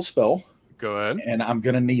highest level spell. Go ahead. And I'm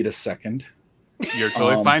going to need a second. You're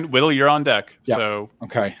totally fine. Whittle, you're on deck. Yeah. So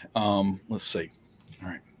okay. Let's see. All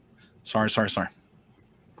right. Sorry.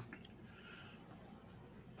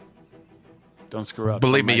 Don't screw up.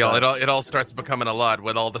 Believe me, y'all, it all starts becoming a lot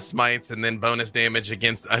with all the smites and then bonus damage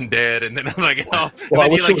against undead, and then I'm like, well, I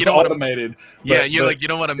wish it was automated. Yeah, you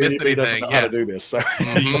don't want to miss anything. Doesn't know how to do this. So.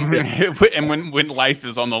 And when life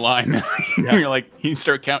is on the line, you're like, you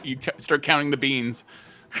start counting the beans.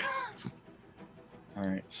 All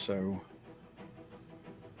right, so.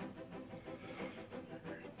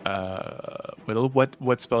 Whittle,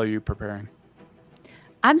 what spell are you preparing?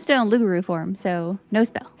 I'm still in Lugaroo form, so no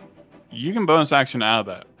spell. You can bonus action out of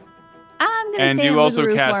that. I'm gonna and stay in you also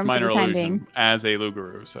Lugaroo cast form minor for the time illusion being. as a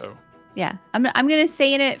Lugaroo, so yeah, I'm gonna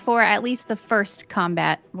stay in it for at least the first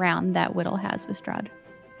combat round that Whittle has with Strahd.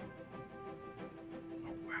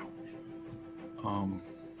 Wow.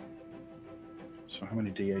 So how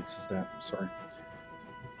many d8s is that? Sorry.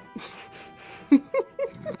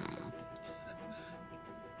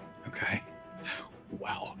 Okay.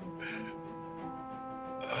 Wow.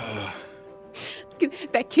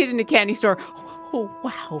 That kid in the candy store. Oh,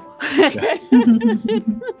 wow.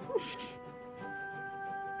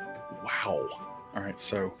 Wow. All right,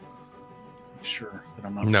 so make sure that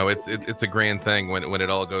I'm not. No, it's a grand thing when it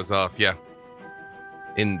all goes off. Yeah.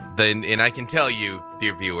 And I can tell you,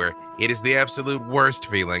 dear viewer, it is the absolute worst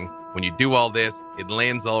feeling when you do all this. It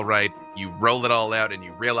lands all right. You roll it all out, and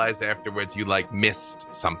you realize afterwards you like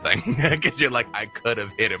missed something because you're like, I could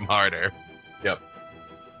have hit him harder. Yep.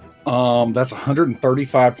 That's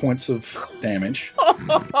 135 points of damage.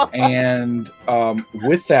 And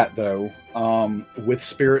with that, though, with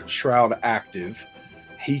Spirit Shroud active,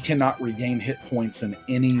 he cannot regain hit points in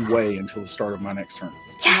any way until the start of my next turn.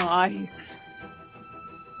 Yes! Nice.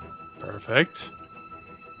 perfect.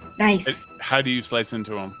 Nice. How do you slice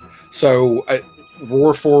into him? So,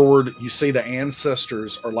 roar forward. You see the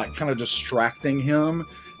ancestors are like kind of distracting him,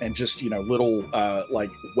 and just little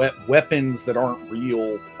like weapons that aren't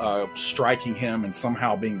real striking him and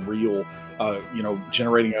somehow being real.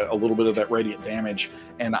 Generating a little bit of that radiant damage.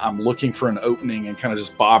 And I'm looking for an opening and kind of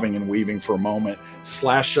just bobbing and weaving for a moment.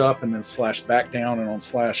 Slash up and then slash back down. And on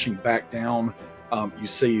slashing back down, you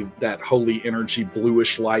see that holy energy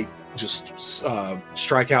bluish light just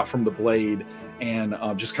strike out from the blade and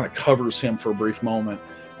just kind of covers him for a brief moment.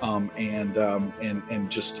 And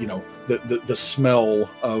just the smell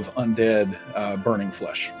of undead burning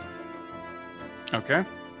flesh. Okay.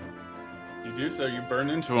 You do so. You burn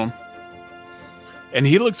into him. And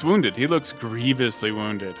he looks wounded. He looks grievously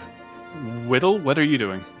wounded. Whittle, what are you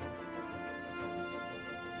doing?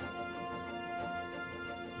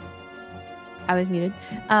 I was muted.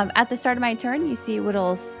 At the start of my turn, you see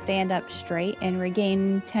Whittle stand up straight and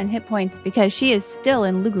regain 10 hit points because she is still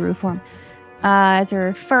in Lugaroo form. As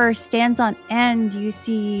her fur stands on end, you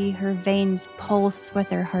see her veins pulse with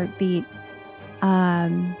her heartbeat.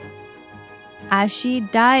 As she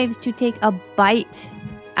dives to take a bite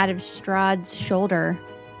out of Strahd's shoulder,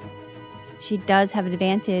 she does have an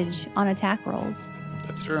advantage on attack rolls.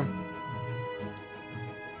 That's true.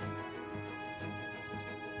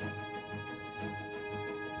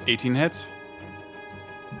 $18 hits.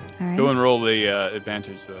 All right. Go and roll the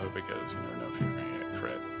advantage, though, because you never know if you're going to get a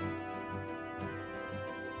crit.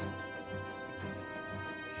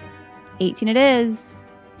 18 it is.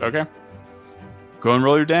 Okay. Go and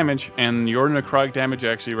roll your damage, and your necrotic damage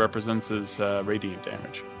actually represents his radiant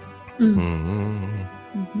damage.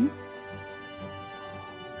 Mm-hmm.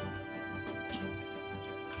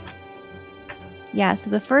 Yeah, so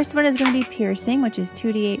the first one is going to be piercing, which is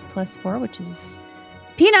 2d8 plus 4, which is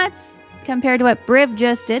peanuts compared to what Briv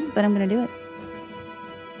just did, but I'm going to do it.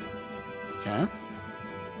 Okay.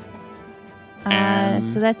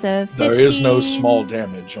 So that's a 15. There is no small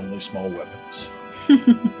damage, only small weapons.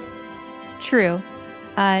 True.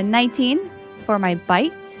 19 for my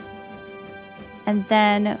bite. And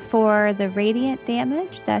then for the radiant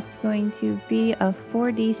damage, that's going to be a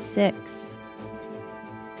 4d6.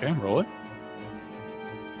 Okay, roll it.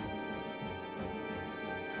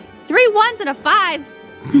 3 1s and a 5.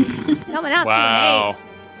 Coming out Wow.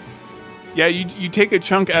 Yeah, you take a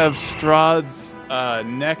chunk out of Strahd's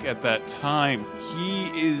neck at that time. He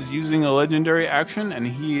is using a legendary action, and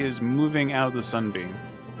he is moving out of the sunbeam.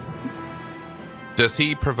 Does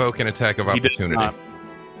he provoke an attack of opportunity? Does not.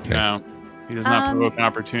 Okay. No, he does not provoke an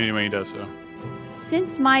opportunity when he does so.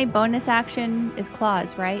 Since my bonus action is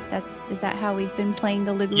claws, right? Is that how we've been playing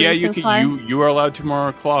the Lugaroo Yeah, so far? you are allowed 2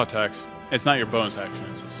 more claw attacks. It's not your bonus action;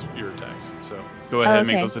 it's just your attacks. So go ahead and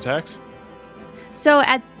make those attacks. So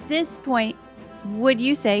at this point, would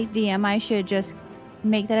you say, DM, I should just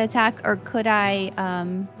make that attack, or could I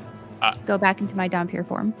go back into my Dhampir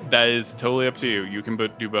form? That is totally up to you. You can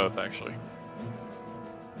do both, actually.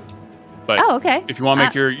 But okay. if you want to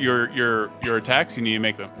make your attacks, you need to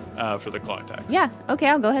make them for the claw attacks. Yeah. Okay,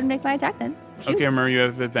 I'll go ahead and make my attack then. Shoot. Okay, remember you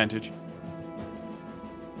have advantage.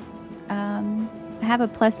 I have a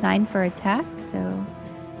 +9 for attack, so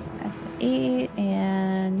that's an 8,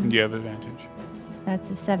 and you have advantage.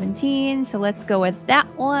 That's a 17. So let's go with that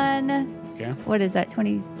one. Okay. What is that?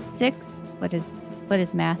 26. What is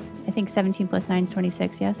math? I think 17 + 9 is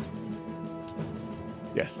 26. Yes.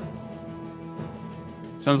 Yes.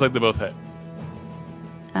 Sounds like they both hit.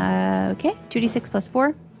 Okay. 2d6 + 4.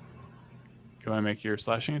 You want to make your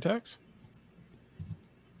slashing attacks?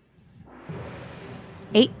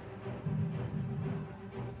 8.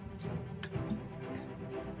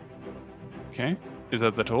 Okay. Is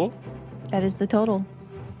that the total? That is the total.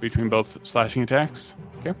 Between both slashing attacks?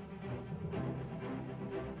 Okay.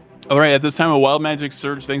 All right. At this time, a wild magic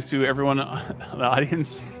surge, thanks to everyone in the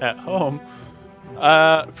audience at home.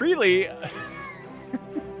 Freely,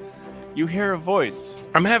 you hear a voice.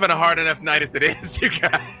 I'm having a hard enough night as it is, you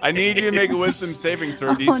guys. I need you to make a wisdom saving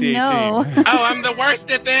throw, DC 18. No. Oh, I'm the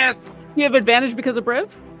worst at this. You have advantage because of Briv?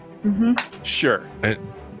 Mm-hmm. Sure.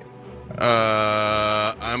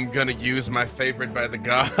 I'm gonna use my favorite by the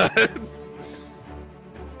gods.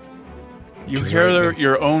 You hear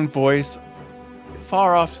your own voice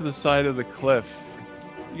far off to the side of the cliff.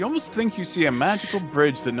 You almost think you see a magical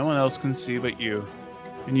bridge that no one else can see but you.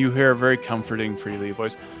 And you hear a very comforting Freely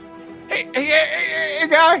voice. Hey,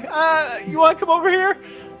 guy, you want to come over here?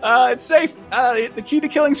 It's safe. The key to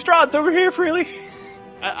killing Strahd's over here, Freely.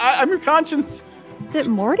 I'm your conscience. Is it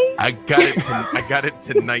Morty? I got it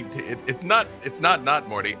to 19. It's not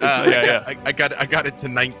Morty. Yeah. I got it to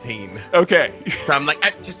 19. Okay. So I'm like,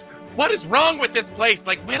 what is wrong with this place?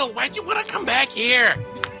 Like, Whittle, why'd you want to come back here?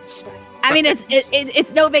 I mean,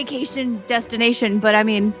 it's no vacation destination, but I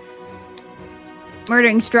mean,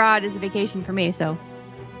 murdering Strahd is a vacation for me, so.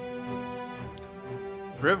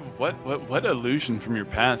 Briv, what illusion from your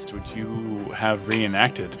past would you have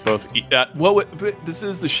reenacted? Both. This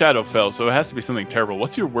is the Shadowfell, so it has to be something terrible.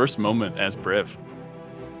 What's your worst moment as Briv?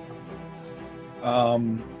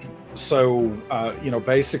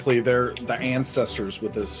 Basically, the ancestors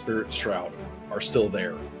with the spirit shroud are still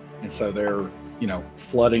there, and so they're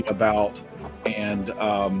flooding about, and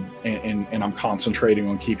I'm concentrating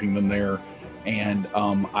on keeping them there, and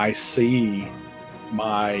I see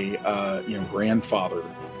my grandfather,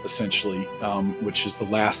 essentially, which is the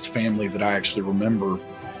last family that I actually remember,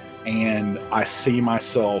 and I see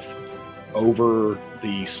myself over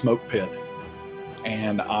the smoke pit,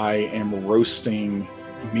 and I am roasting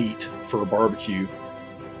meat for a barbecue,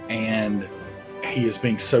 and he is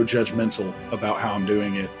being so judgmental about how I'm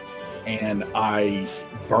doing it, and I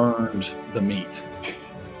burned the meat,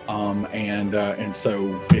 and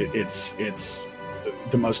so it's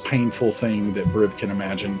the most painful thing that Briv can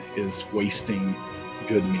imagine is wasting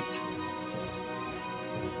good meat.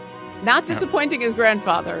 Not disappointing his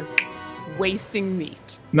grandfather, wasting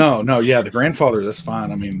meat. No, the grandfather, that's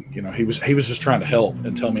fine. I mean, he was just trying to help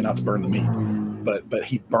and tell me not to burn the meat, but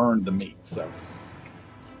he burned the meat. So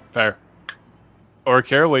fair. Or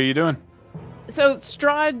Kara, what are you doing? So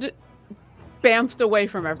Strahd bamfed away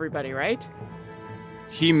from everybody, right?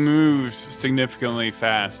 He moved significantly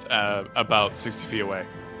fast, about 60 feet away.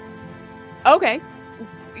 Okay.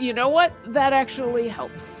 You know what? That actually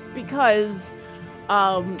helps, because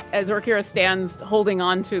as Orkira stands holding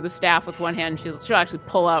on to the staff with one hand, she'll actually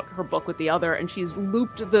pull out her book with the other, and she's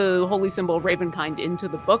looped the holy symbol Ravenkind into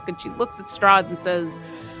the book, and she looks at Strahd and says,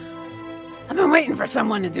 I've been waiting for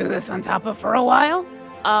someone to do this on top of for a while.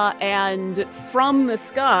 And from the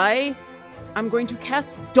sky, I'm going to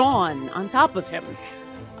cast Dawn on top of him.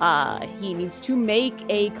 He needs to make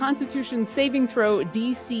a Constitution saving throw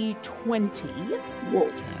DC 20. Whoa.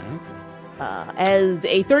 Okay. As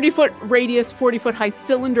a 30-foot radius, 40-foot high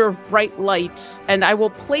cylinder of bright light, and I will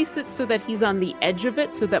place it so that he's on the edge of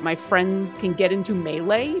it so that my friends can get into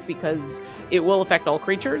melee, because it will affect all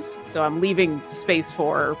creatures. So I'm leaving space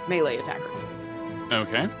for melee attackers.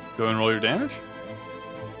 Okay. Go and roll your damage.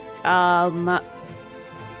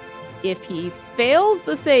 If he fails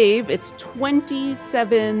the save, it's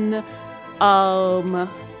 27.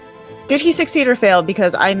 Did he succeed or fail?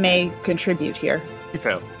 Because I may contribute here. He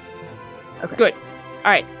failed. Okay. Good. All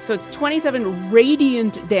right. So it's 27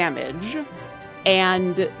 radiant damage.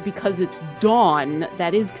 And because it's dawn,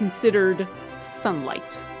 that is considered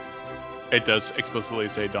sunlight. It does explicitly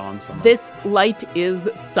say dawn sunlight. This light is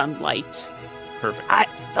sunlight. Perfect.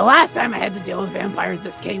 The last time I had to deal with vampires,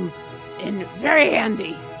 this came in very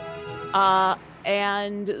handy.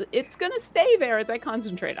 And it's going to stay there as I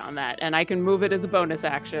concentrate on that. And I can move it as a bonus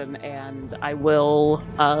action. And I will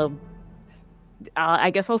I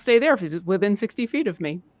guess I'll stay there if he's within 60 feet of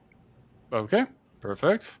me. Okay,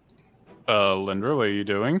 perfect. Lindra, what are you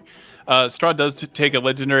doing? Strahd does take a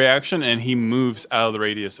legendary action, and he moves out of the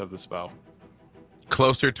radius of the spell.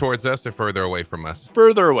 Closer towards us or further away from us?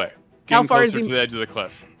 Further away. How far is closer he to the edge of the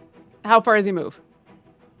cliff? How far does he move?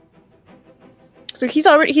 So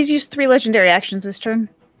he's used 3 legendary actions this turn.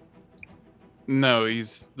 No,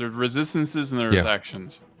 there's resistances and there's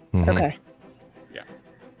actions. Mm-hmm. Okay. Yeah.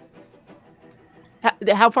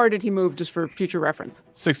 How far did he move, just for future reference?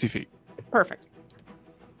 60 feet. Perfect.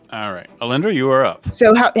 All right, Alindra, you are up.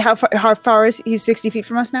 So how far is he's 60 feet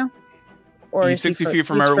from us now? Or He's 60 feet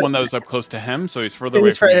from everyone that was up close to him, so he's further so away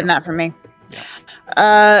he's from further you. than that from me.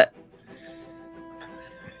 Yeah.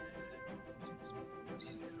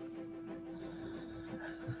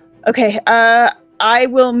 Okay, I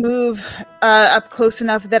will move up close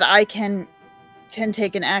enough that I can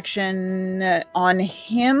take an action on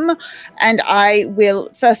him, and I will,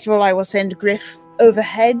 first of all, I will send Griff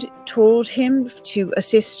overhead toward him to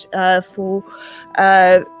assist for,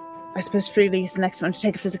 I suppose Freely is the next one to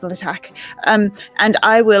take a physical attack. And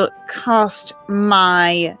I will cast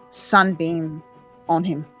my Sunbeam on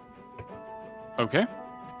him. Okay.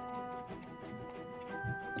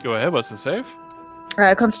 Go ahead, what's the save?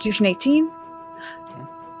 Constitution 18.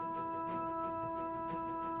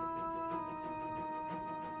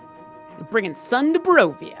 Bringing sun to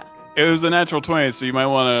Barovia. It was a natural 20, so you might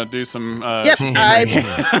want to do some... Yep,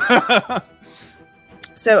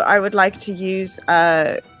 so I would like to use...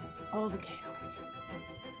 all the chaos.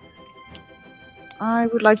 I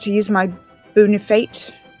would like to use my Boon of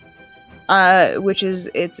Fate, which is...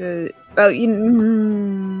 It's a... Oh,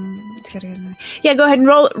 yeah, go ahead and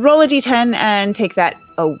roll a d10 and take that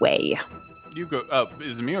away. You go...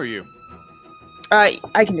 is it me or you? I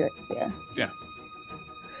can do it, yeah. Yeah.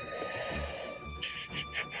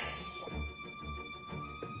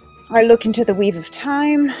 I look into the Weave of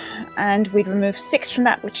Time, and we'd remove 6 from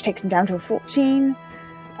that, which takes him down to a 14.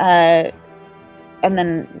 And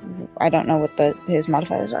then I don't know what his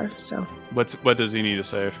modifiers are, so... What does he need to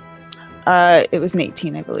save? It was an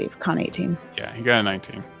 18, I believe. Con 18. Yeah, he got a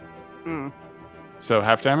 19. So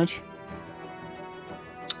half damage?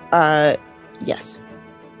 Yes.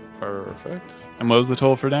 Perfect. And what was the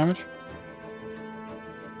total for damage?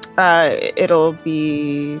 It'll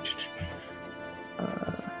be...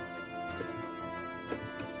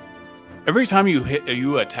 Every time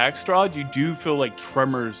you attack Strahd, you do feel like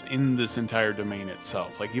tremors in this entire domain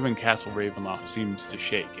itself. Like even Castle Ravenloft seems to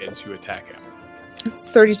shake as you attack him. It's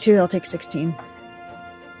 32, I'll take 16.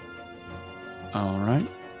 All right.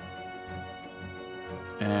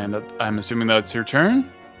 And I'm assuming that's your turn?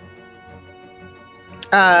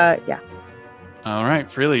 Yeah. All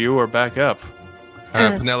right, Freely, you are back up.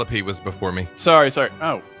 Penelope was before me. Sorry.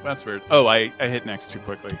 Oh, that's weird. Oh, I hit next too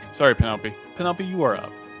quickly. Sorry, Penelope. Penelope, you are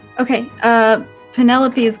up. Okay,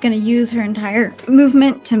 Penelope is going to use her entire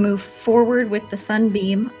movement to move forward with the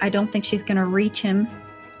sunbeam. I don't think she's going to reach him.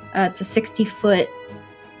 It's a 60-foot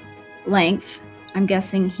length. I'm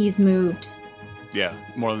guessing he's moved. Yeah,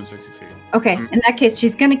 more than 60 feet. Okay, in that case,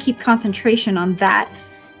 she's going to keep concentration on that.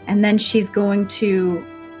 And then she's going to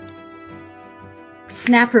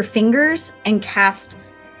snap her fingers and cast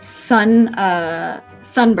Sunburst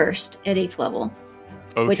at 8th level.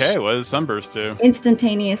 Okay, what does Sunburst do?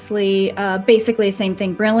 Instantaneously, basically the same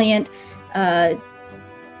thing. Brilliant.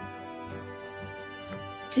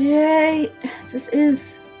 This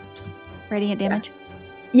is... Radiant damage?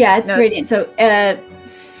 Yeah, it's radiant. So,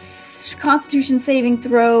 Constitution saving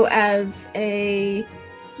throw as a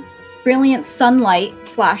brilliant sunlight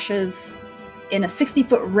flashes in a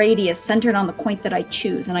 60-foot radius centered on the point that I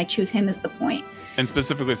choose, and I choose him as the point. And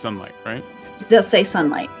specifically sunlight, right? They'll say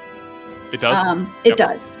sunlight. It does? It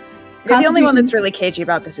does. The only one that's really cagey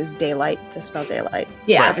about this is daylight, the spell daylight.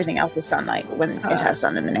 Yeah. Everything else is sunlight when it has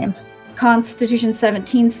sun in the name. Constitution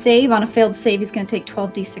 17 save. On a failed save, he's going to take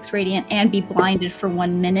 12d6 radiant and be blinded for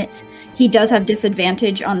 1 minute. He does have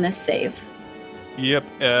disadvantage on this save. Yep.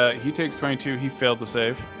 He takes 22. He failed to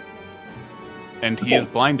save. And he is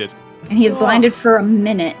blinded. And he is blinded for a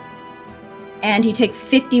minute. And he takes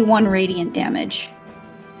 51 radiant damage.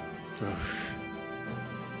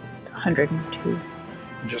 102.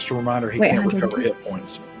 Just a reminder, he Wait, can't 102? recover hit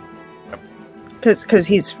points. Because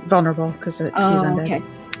he's vulnerable, because he's undead. Okay.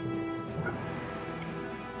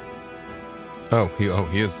 He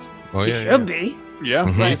is. Oh, He yeah. should be. Yeah,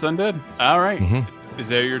 he's undead. All right. Mm-hmm. Is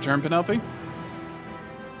that your turn, Penelope?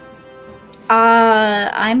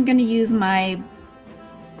 I'm going to use my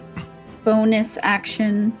bonus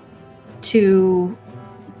action to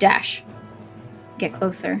dash. Get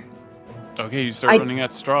closer. Okay, you start running at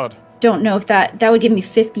Strahd. don't know if that would give me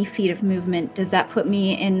 50 feet of movement. Does that put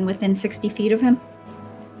me in within 60 feet of him?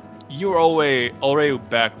 You are already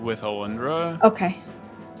back with Alindra. Okay.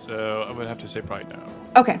 So I would have to say probably no.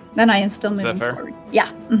 Okay, then I am still moving Is that fair? forward.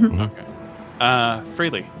 Yeah. Mm-hmm. Okay.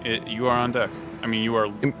 Freely, you are on deck. I mean, you are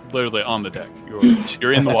literally on the deck.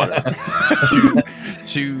 You're in the water.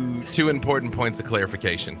 Two important points of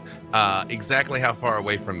clarification. Exactly how far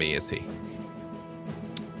away from me is he?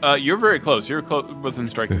 You're very close. You're within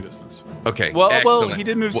striking distance. Okay. Well, he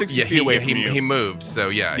did move 60 feet away from you. He moved, so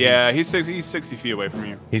yeah. Yeah, he's 60 feet away from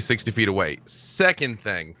you. He's 60 feet away. Second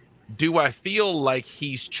thing, do I feel like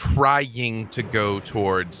he's trying to go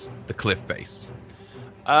towards the cliff face?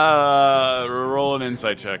 Roll an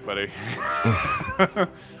insight check, buddy.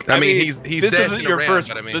 I mean, he's this isn't your around, first.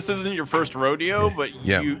 but I mean, this isn't your first rodeo, but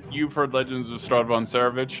you've heard legends of Strahd von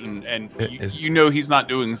Sarovich, and you know he's not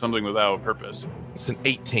doing something without a purpose. It's an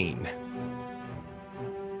 18.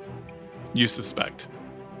 You suspect.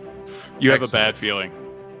 You have a bad feeling.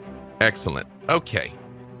 Excellent. Okay.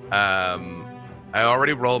 I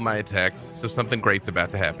already rolled my attacks, so something great's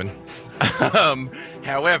about to happen.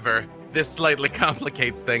 However, this slightly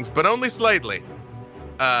complicates things, but only slightly.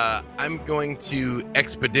 I'm going to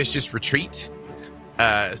expeditious retreat,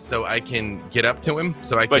 so I can get up to him.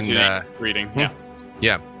 So I can reading.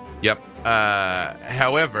 Yep.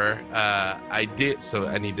 However, I did. So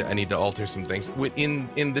I need to alter some things. In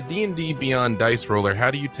the D&D Beyond dice roller,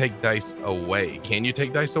 how do you take dice away? Can you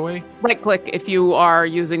take dice away? Right click if you are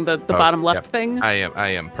using the bottom left thing. I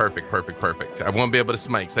am. Perfect. I won't be able to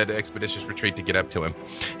smite because I had to expeditious retreat to get up to him.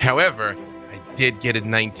 However, I did get a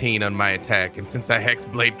 19 on my attack, and since I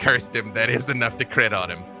Hexblade cursed him, that is enough to crit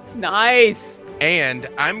on him. Nice. And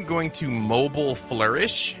I'm going to mobile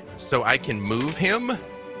flourish so I can move him.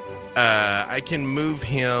 I can move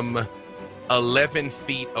him 11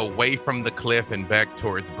 feet away from the cliff and back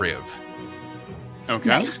towards Briv. Okay.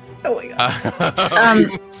 Nice. Oh my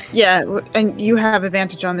god. Yeah, and you have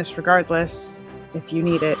advantage on this regardless if you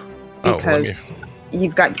need it, because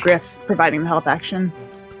you've got Griff providing the help action.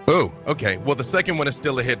 Oh, okay. Well, the second one is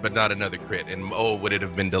still a hit, but not another crit. And would it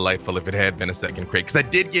have been delightful if it had been a second crit? Because I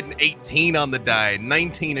did get an 18 on the die.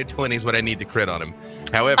 19 or 20 is what I need to crit on him.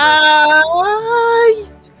 However...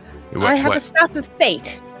 I have a Staff of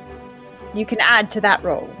Fate. You can add to that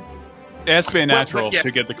roll. It has to be a natural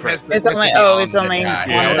to get the crit. It's only on the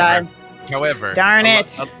die. However, darn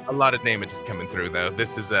it. A lot of damage is coming through, though.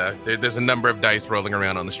 This is there's a number of dice rolling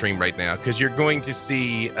around on the stream right now, because you're going to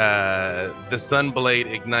see the Sunblade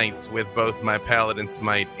ignites with both my Paladin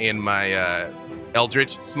Smite and my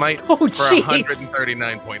Eldritch Smite for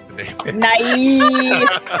 139 points of damage.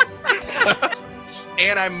 Nice.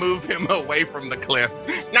 And I move him away from the cliff.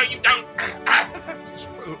 No, you don't.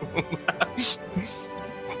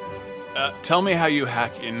 Tell me how you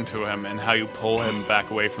hack into him and how you pull him back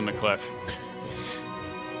away from the cliff.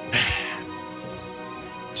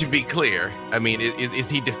 To be clear, I mean, is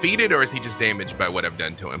he defeated or is he just damaged by what I've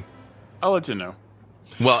done to him? I'll let you know.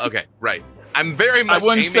 Well, okay, right. I'm very much. I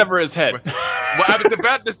wouldn't sever his head. Well, I was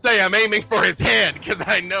about to say I'm aiming for his head because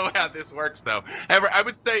I know how this works, though. However, I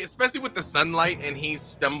would say, especially with the sunlight and he's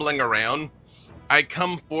stumbling around, I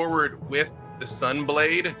come forward with the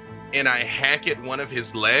Sunblade and I hack at one of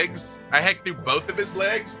his legs. I hack through both of his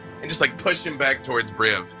legs and just like push him back towards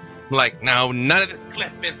Briv. I'm like, no, none of this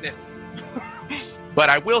cliff business. But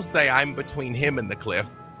I will say I'm between him and the cliff.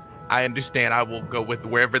 I understand I will go with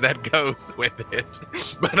wherever that goes with it.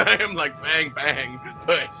 But I am like bang, bang,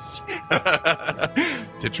 push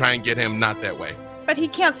to try and get him not that way. But he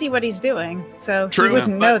can't see what he's doing, so True, he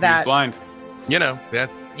wouldn't know that. He's blind. You know,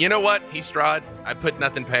 you know what? He's Strahd. I put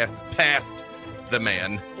nothing past the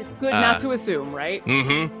man. It's good not to assume, right?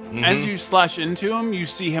 Mm-hmm. As you slash into him, you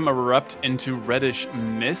see him erupt into reddish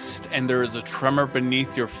mist, and there is a tremor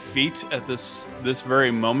beneath your feet at this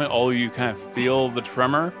very moment. All you kind of feel the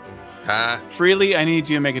tremor. Freely, I need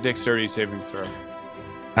you to make a dexterity saving throw.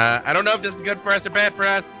 I don't know if this is good for us or bad for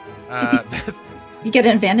us. You get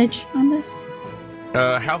an advantage on this?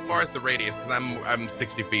 How far is the radius? Because I'm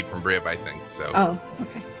 60 feet from Briv, I think. So. Oh,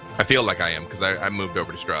 okay. I feel like I am because I moved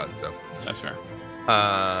over to Strahd. So that's fair.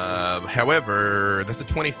 However, that's a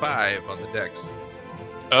 25 on the dex.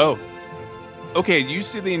 Oh. Okay, you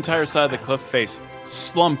see the entire side of the cliff face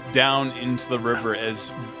slump down into the river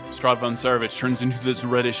as Strahd von Sarovich turns into this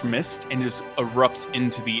reddish mist and just erupts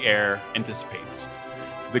into the air and dissipates.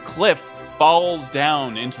 The cliff falls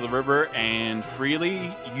down into the river, and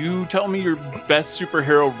Freely, you tell me your best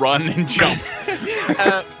superhero run and jump.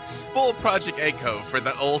 full Project Echo for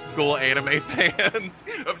the old school anime fans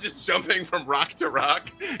of just jumping from rock to rock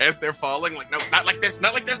as they're falling. Like, no, not like this,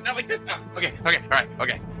 not like this, not like this. Oh, okay, all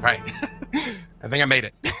right. I think I made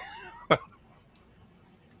it.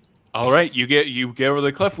 All right, you get over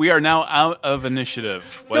the cliff. We are now out of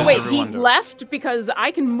initiative. So wait, he left because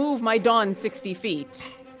I can move my Dawn 60 feet.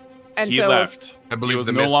 And he left. I believe he was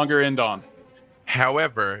the no mist. longer in Dawn.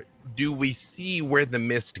 However, do we see where the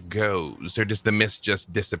mist goes, or does the mist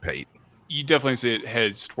just dissipate? You definitely see it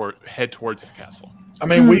head towards the castle. I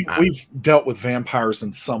mean, we've dealt with vampires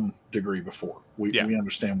in some degree before. We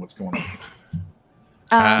understand what's going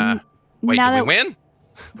on. Wait, did we win?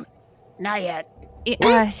 Not yet.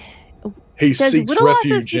 He seeks Whittle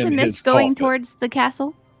refuge also see in the mist his going coffin. towards the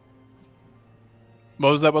castle? What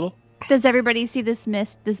was that, Whittle? Does everybody see this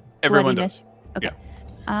mist? This Everyone bloody does. mist? Okay.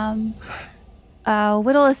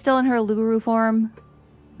 Whittle is still in her Luguru form.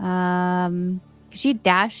 Could she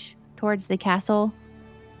dash towards the castle?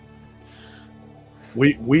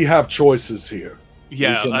 We have choices here.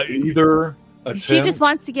 Yeah. We can either attempt, She just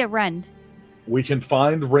wants to get Rend. We can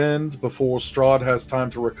find Rend before Strahd has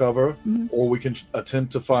time to recover, or we can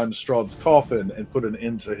attempt to find Strahd's coffin and put an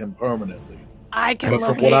end to him permanently. I can But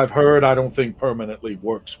from what I've heard, I don't think permanently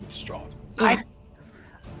works with Strahd.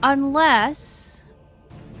 Unless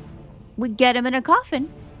we get him in a coffin,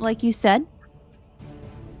 like you said.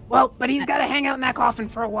 Well, but he's got to hang out in that coffin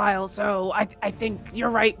for a while, so I think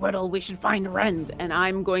you're right, Whittle. We should find Rend. And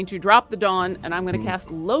I'm going to drop the Dawn, and I'm going to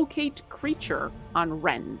cast Locate Creature on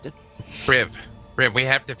Rend. Briv, we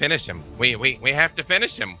have to finish him. We have to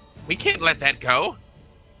finish him. We can't let that go.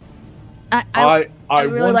 I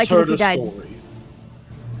really once like it heard if he a died. story.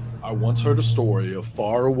 I once heard a story of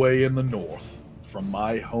far away in the north, from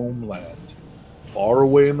my homeland. Far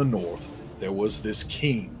away in the north, there was this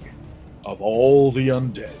king of all the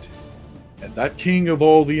undead. And that king of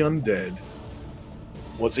all the undead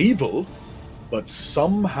was evil, but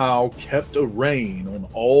somehow kept a reign on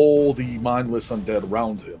all the mindless undead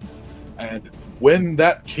around him. And when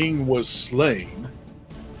that king was slain,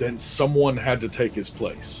 then someone had to take his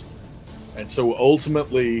place. And so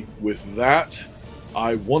ultimately, with that,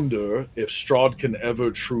 I wonder if Strahd can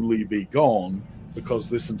ever truly be gone,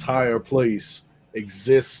 because this entire place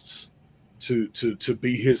exists to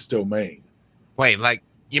be his domain. Wait, like,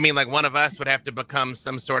 you mean like one of us would have to become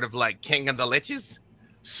some sort of like king of the liches?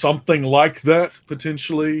 Something like that,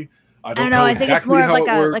 potentially. I don't know. I think exactly it's more how of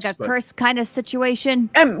it works, like a but curse kind of situation.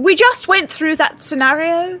 We just went through that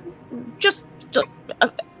scenario just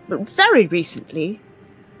very recently,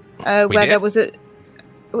 where there was a.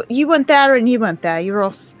 You weren't there, and you weren't there. You were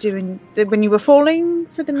off doing when you were falling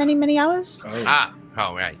for the many hours.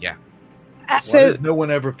 Oh right, yeah. Why So does no one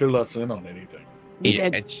ever fill us in on anything? We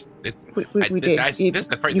did. We did. This You is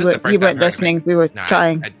the first weren't I've heard of listening. it. We were No,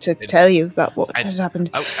 trying to tell you about what had happened.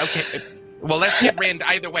 Oh, okay. Well, let's get Rend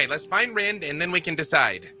either way. Let's find Rend, and then we can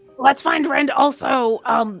decide. Let's find Rend. Also,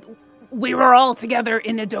 we were all together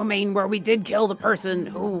in a domain where we did kill the person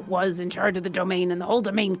who was in charge of the domain, and the whole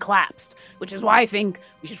domain collapsed, which is why I think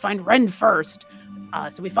we should find Rend first.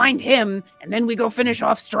 So we find him, and then we go finish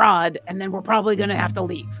off Strahd, and then we're probably going to have to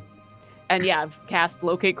leave. And yeah, I've cast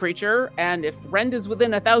Locate Creature, and if Rend is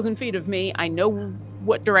within 1,000 feet of me, I know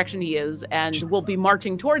what direction he is, and we'll be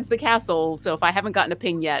marching towards the castle. So if I haven't gotten a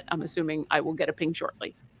ping yet, I'm assuming I will get a ping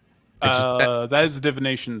shortly. That is a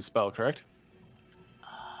divination spell, correct?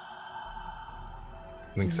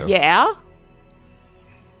 I think so. Yeah?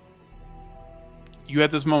 You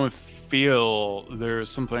at this moment feel there's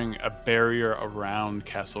something, a barrier around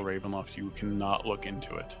Castle Ravenloft. You cannot look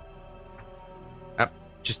into it.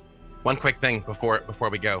 Just one quick thing before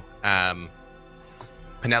we go.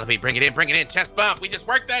 Penelope, bring it in, chest bump. We just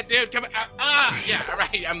worked that, dude. Come on. Yeah, all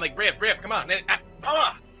right. I'm like, Briv, come on.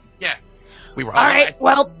 Yeah. We were all right.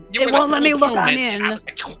 Well, it won't let me look on in.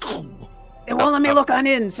 It won't let me look on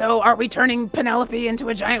in. So are we turning Penelope into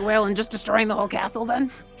a giant whale and just destroying the whole castle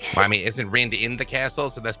then? Well, I mean, isn't Rend in the castle,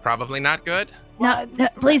 so that's probably not good? No,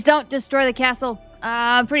 please don't destroy the castle.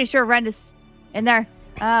 I'm pretty sure Rend is in there.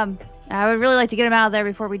 I would really like to get him out of there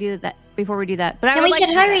before we do that. But Then we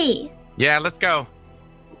should hurry. Yeah, let's go.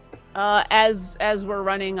 As we're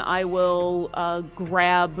running, I will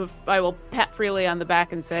pat Freely on the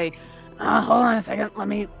back and say, hold on a second. Let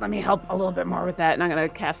me help a little bit more with that. and I'm gonna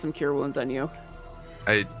cast some Cure Wounds on you.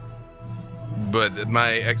 But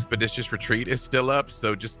my expeditious retreat is still up,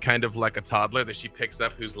 so just kind of like a toddler that she picks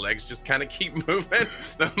up whose legs just kind of keep moving.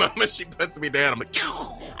 The moment she puts me down, I'm like,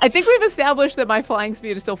 I think we've established that my flying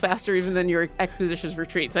speed is still faster even than your expeditious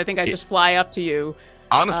retreat. So I think I just fly up to you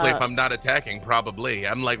Honestly, if I'm not attacking, probably.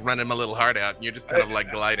 I'm like running my little heart out, and you're just kind of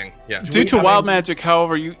like gliding. Yeah. Due to wild magic,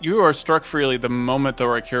 however, you are struck freely the moment the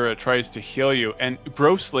Orkira tries to heal you. And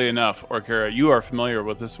grossly enough, Orkira, you are familiar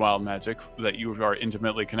with this wild magic that you are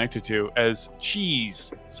intimately connected to, as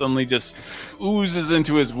cheese suddenly just oozes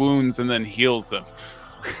into his wounds and then heals them.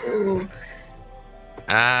 You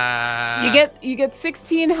get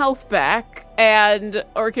 16 health back, and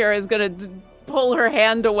Orkira is gonna pull her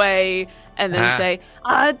hand away and then say,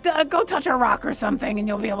 go touch a rock or something, and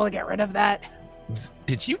you'll be able to get rid of that.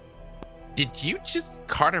 Did you just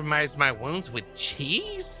cauterize my wounds with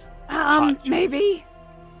cheese? Maybe.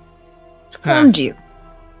 Fond you.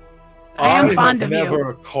 I am fond of you. I have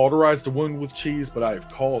never cauterized a wound with cheese, but I have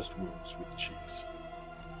caused wounds with cheese.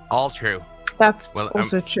 All true. That's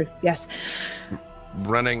also true, yes.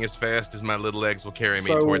 Running as fast as my little legs will carry me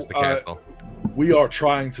towards the castle. We are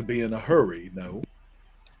trying to be in a hurry, no?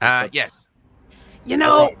 Yes.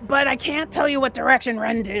 But I can't tell you what direction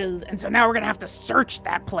Rend is, and so now we're going to have to search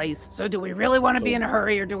that place. So do we really want to be in a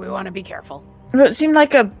hurry, or do we want to be careful? Well, it seemed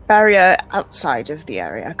like a barrier outside of the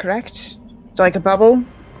area, correct? Like a bubble?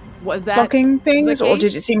 Was that blocking things, or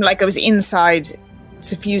did it seem like it was inside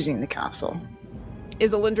suffusing the castle?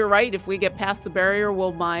 Is Alindra right? If we get past the barrier,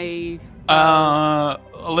 will my...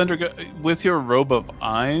 Alindra, with your robe of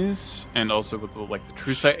eyes, and also with the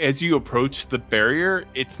true sight, as you approach the barrier,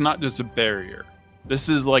 it's not just a barrier. This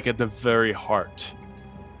is like at the very heart.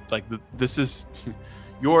 This is...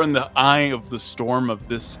 You're in the eye of the storm of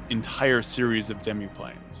this entire series of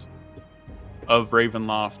demiplanes. Of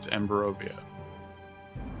Ravenloft and Barovia.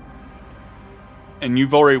 And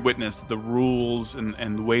you've already witnessed the rules and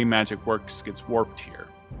the way magic works gets warped here.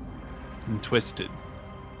 And twisted.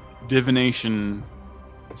 Divination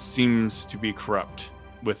seems to be corrupt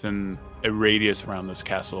within a radius around this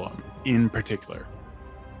castle in particular.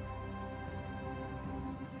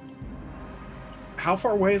 How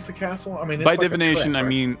far away is the castle? I mean, it's by like divination, right? I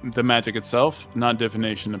mean the magic itself, not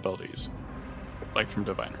divination abilities, like from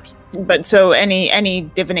diviners. But so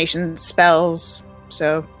any divination spells,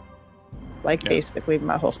 so basically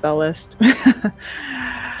my whole spell list.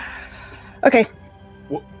 Okay.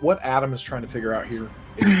 What Adam is trying to figure out here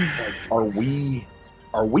is are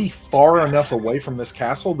we far enough away from this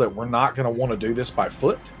castle that we're not going to want to do this by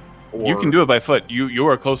foot? Or... You can do it by foot. You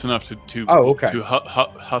are close enough to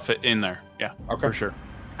huff it in there. Yeah, okay, for sure.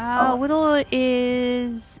 Whittle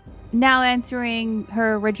is now entering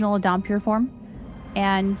her original Dhampir form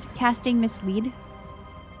and casting Mislead.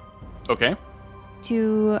 Okay.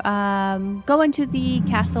 To go into the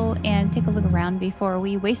castle and take a look around before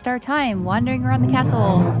we waste our time wandering around the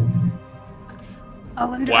castle.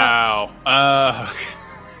 Alindra. Wow.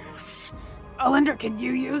 Alindra, can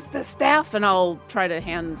you use the staff? And I'll try to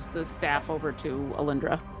hand the staff over to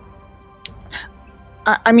Alindra.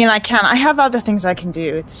 I mean, I can. I have other things I can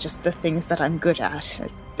do. It's just the things that I'm good at.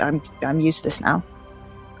 I'm useless now.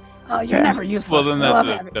 Oh, you're never useless. Well, then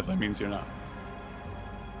that definitely means you're not.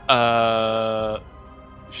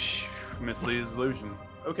 Mislead is illusion.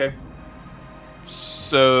 Okay.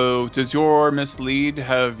 So, does your Mislead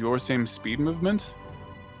have your same speed movement?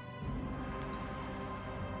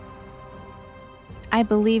 I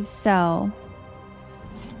believe so.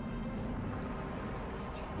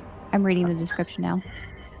 I'm reading the description now.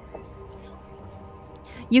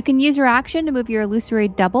 You can use your action to move your illusory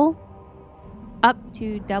double up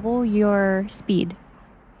to double your speed.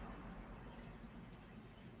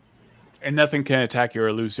 And nothing can attack your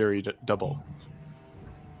illusory double.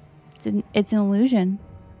 It's an illusion.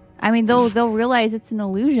 I mean, they'll realize it's an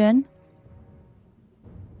illusion.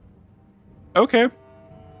 Okay.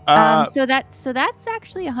 So that's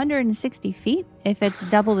actually 160 feet if it's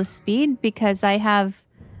double the speed, because I have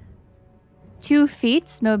 2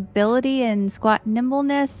 feats, mobility and squat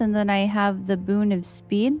nimbleness, and then I have the boon of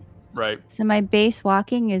speed. Right. So my base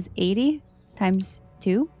walking is 80 times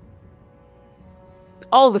 2.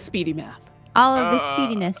 All the speedy math. All of the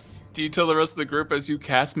speediness. Do you tell the rest of the group as you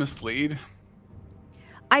cast Mislead?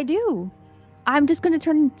 I do. I'm just going to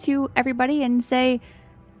turn to everybody and say,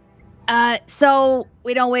 so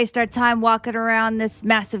we don't waste our time walking around this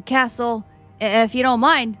massive castle. If you don't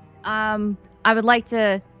mind, I would like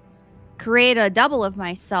to create a double of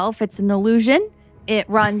myself. It's an illusion. It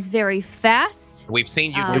runs very fast. We've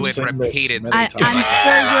seen you do it repeatedly. I'm sure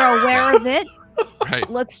you're aware of it. Right.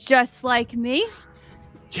 Looks just like me.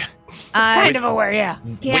 Yeah. Kind of aware, yeah.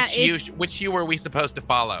 Which you were we supposed to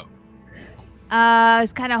follow? I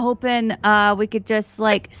was kind of hoping we could just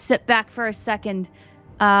sit back for a second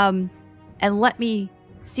and let me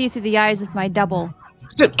see through the eyes of my double.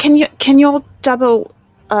 So can your double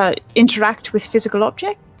interact with physical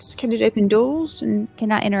objects? interact? Can it open doors? And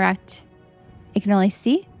cannot interact. It can only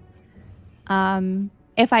see.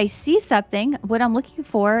 If I see something, what I'm looking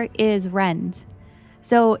for is Rend.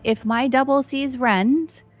 So if my double sees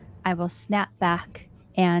Rend, I will snap back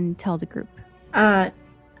and tell the group.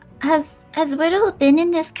 Has Whittle been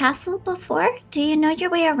in this castle before? Do you know your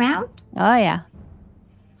way around? Oh yeah.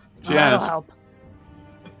 She That'll has. help.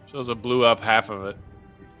 She also blew up half of it.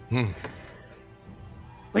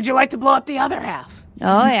 Would you like to blow up the other half?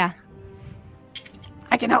 Oh yeah.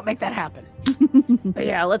 I can help make that happen. But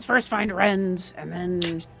yeah, let's first find Rend, and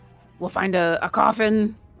then we'll find a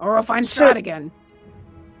coffin, or we'll find Strahd again.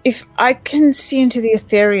 If I can see into the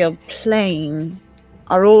ethereal plane,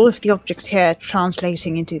 are all of the objects here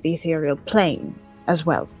translating into the ethereal plane as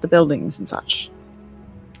well? The buildings and such?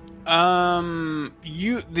 The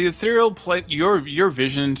ethereal plane, your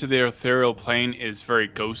vision to the ethereal plane is very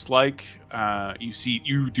ghost-like.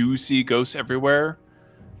 You do see ghosts everywhere.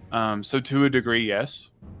 So to a degree, yes.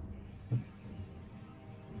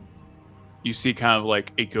 You see kind of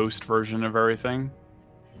like a ghost version of everything.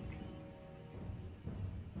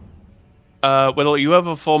 Well, you have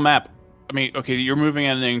a full map. I mean, okay, you're moving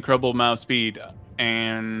at an incredible amount of speed,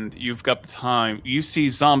 and you've got the time. You see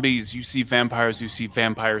zombies, you see vampires, you see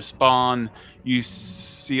vampire spawn, you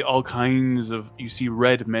see all kinds of... You see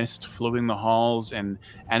red mist floating the halls and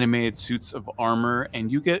animated suits of armor,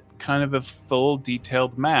 and you get kind of a full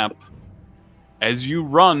detailed map as you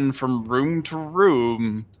run from room to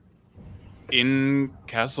room in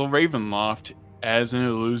Castle Ravenloft as an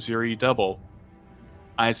illusory double.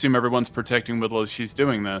 I assume everyone's protecting Whittle as she's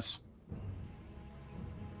doing this.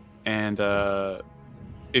 And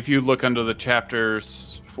if you look under the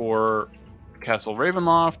chapters for Castle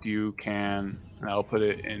Ravenloft, you can, and I'll put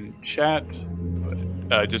it in chat,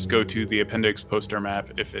 just go to the appendix poster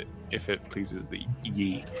map if it pleases the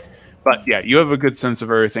ye. But yeah, you have a good sense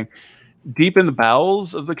of everything. Deep in the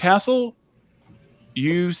bowels of the castle,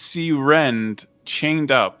 you see Rend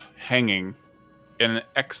chained up, hanging in an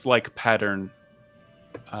X-like pattern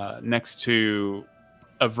next to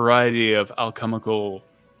a variety of alchemical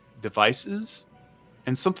devices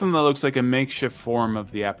and something that looks like a makeshift form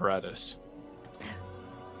of the apparatus.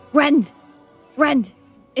 Rend,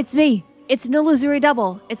 it's me. It's an illusory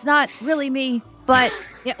double. It's not really me, but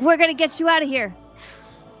yeah, we're gonna get you out of here.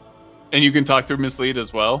 And you can talk through Mislead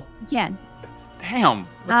as well? You can. Damn.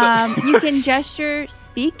 You can gesture,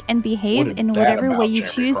 speak, and behave in whatever way you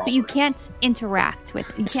choose, but you can't interact with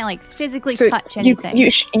it. You can't like physically touch anything.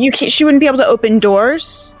 She wouldn't be able to open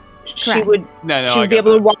doors. Correct. She would be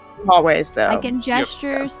able to walk the hallways, though. I can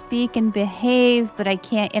gesture, speak, and behave, but I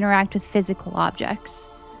can't interact with physical objects.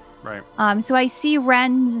 Right. So I see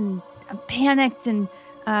Rend, and I'm panicked, and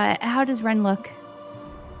how does Rend look?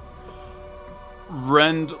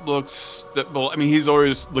 Rend looks... he's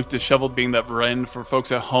always looked disheveled, being that Rend, for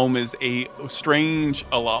folks at home, is a strange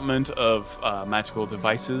allotment of magical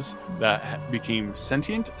devices that became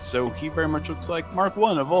sentient. So he very much looks like Mark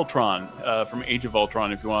I of Ultron, from Age of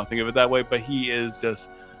Ultron, if you want to think of it that way. But he is just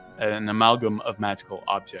an amalgam of magical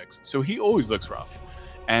objects. So he always looks rough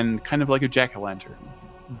and kind of like a jack-o'-lantern.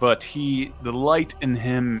 But the light in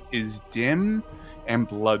him is dim and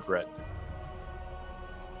blood red.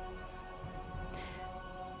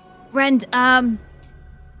 Rend,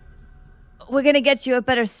 we're gonna get you a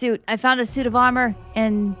better suit. I found a suit of armor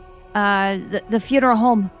in the funeral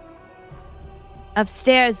home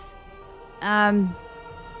upstairs. Can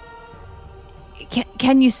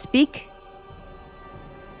you speak?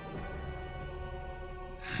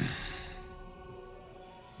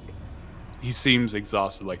 He seems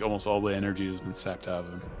exhausted, like almost all the energy has been sapped out of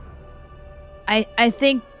him. I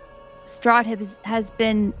think Strahd has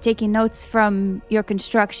been taking notes from your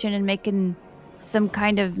construction and making some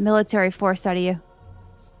kind of military force out of you.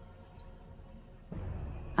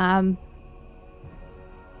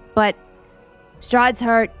 But Strahd's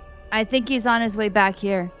hurt. I think he's on his way back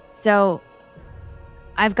here. So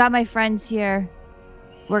I've got my friends here.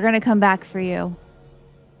 We're gonna come back for you.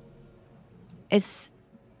 It's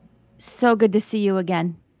so good to see you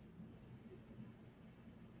again.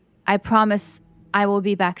 I promise I will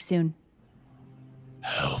be back soon.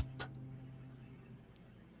 Help.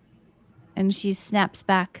 And she snaps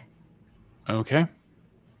back. Okay.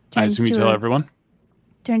 I assume you tell everyone?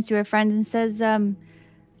 Turns to her friends and says,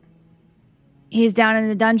 he's down in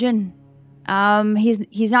the dungeon.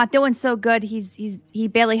 He's not doing so good. He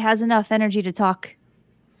barely has enough energy to talk.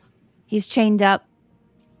 He's chained up.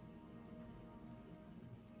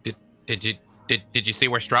 Did you see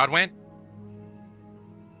where Strahd went?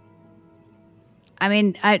 I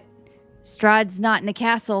mean, Strahd's not in the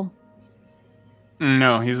castle.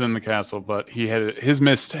 No, he's in the castle, but his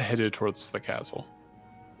mist headed towards the castle.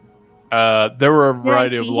 There were a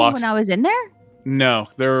variety of locked. When I was in there? No,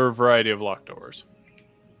 there were a variety of locked doors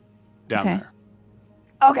down there.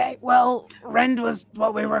 Okay, well, Rend was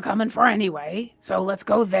what we were coming for anyway, so let's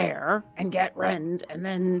go there and get Rend, and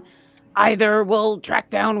then either we'll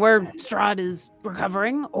track down where Strahd is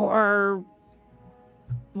recovering, or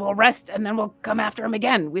we'll rest and then we'll come after him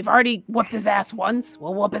again. We've already whooped his ass once.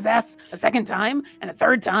 We'll whoop his ass a second time, and a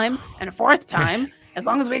third time, and a fourth time. As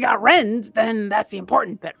long as we got Rend, then that's the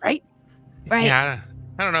important bit, right? Right. Yeah,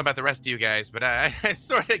 I don't know about the rest of you guys, but I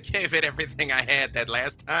sort of gave it everything I had that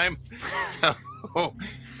last time. So,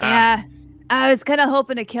 yeah, I was kind of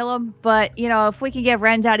hoping to kill him, but if we can get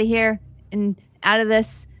Rend out of here and out of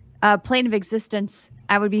this plane of existence,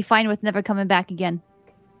 I would be fine with never coming back again.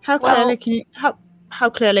 How clearly can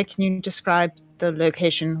you describe the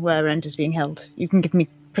location where Rend is being held? You can give me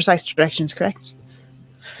precise directions, correct?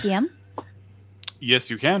 DM? Yes,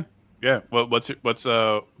 you can. Yeah. What's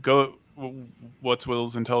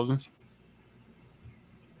Will's intelligence?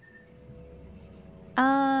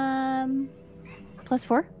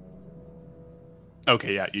 +4.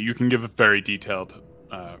 Okay, yeah, you can give very detailed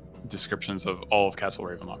descriptions of all of Castle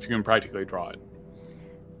Ravenloft. You can practically draw it.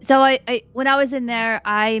 So I when I was in there,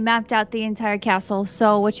 I mapped out the entire castle.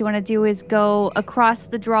 So what you want to do is go across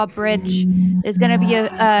the drawbridge. There's going to be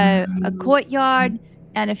a courtyard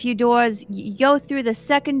and a few doors. You go through the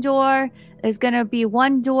second door. There's going to be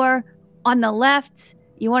one door on the left.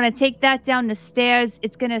 You want to take that down the stairs.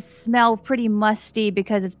 It's going to smell pretty musty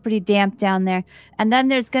because it's pretty damp down there. And then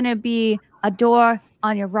there's going to be a door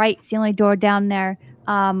on your right. It's the only door down there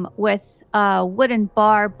with a wooden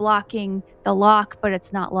bar blocking the lock, but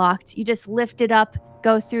it's not locked. You just lift it up,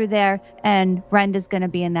 go through there, and Rend is going to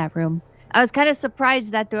be in that room. I was kind of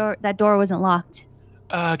surprised that door wasn't locked.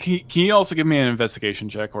 Can you also give me an investigation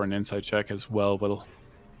check or an insight check as well, Whittle?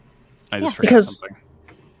 I just forgot because something.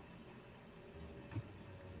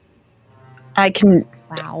 I can.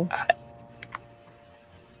 Wow.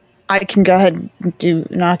 I can go ahead and do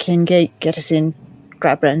an arcane gate, get us in,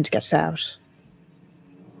 grab Rend, get us out.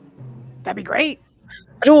 That'd be great.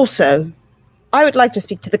 But also, I would like to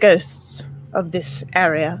speak to the ghosts of this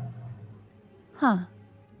area. Huh.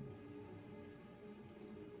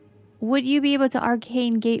 Would you be able to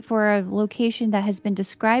arcane gate for a location that has been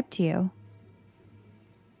described to you?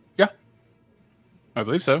 Yeah, I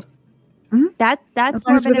believe so. Mm-hmm. That's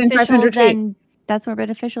more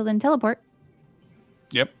beneficial than teleport.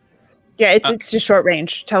 Yep. Yeah, it's just short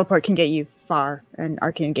range. Teleport can get you far, and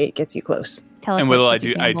arcane gate gets you close. And Whittle, I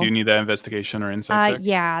do need that investigation or insight check.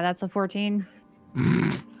 Yeah, that's a 14.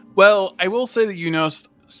 Well, I will say that you noticed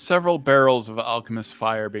several barrels of alchemist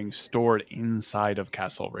fire being stored inside of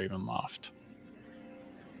Castle Ravenloft.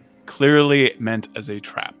 Clearly meant as a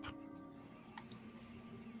trap.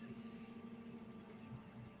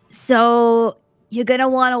 So you're going to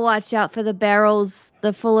want to watch out for the barrels that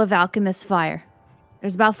are full of alchemist fire.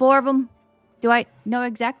 There's about 4 of them. Do I know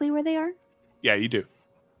exactly where they are? Yeah, you do.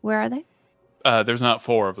 Where are they? There's not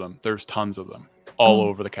 4 of them. There's tons of them all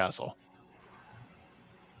over the castle.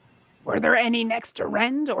 Were there any next to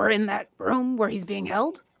Rend or in that room where he's being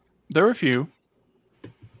held? There are a few.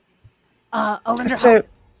 So,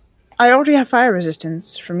 I already have fire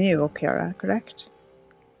resistance from you, Kiara, correct?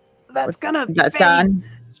 That's gonna be done.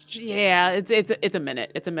 Yeah, it's a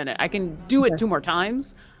minute. It's a minute. I can do it 2 more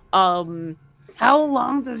times. How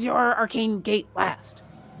long does your arcane gate last?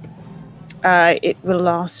 It will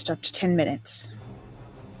last up to 10 minutes.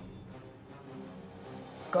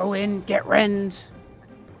 Go in, get Rend,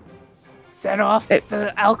 set off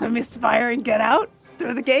the alchemist's fire, and get out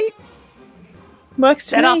through the gate. Works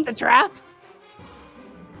set off the trap.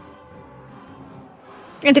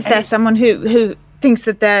 And if there's someone who thinks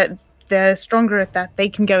that they're stronger at that, they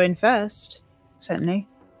can go in first. Certainly.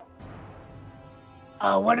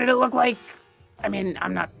 What did it look like? I mean,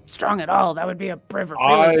 I'm not strong at all. That would be a river.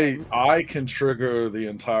 I can trigger the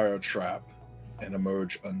entire trap and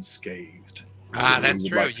emerge unscathed. That's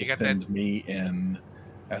true. Like you got send me in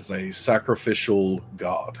as a sacrificial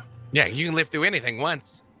god. Yeah, you can live through anything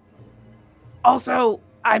once. Also,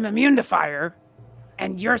 I'm immune to fire,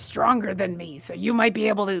 and you're stronger than me, so you might be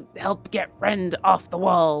able to help get Rend off the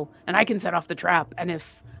wall, and I can set off the trap. And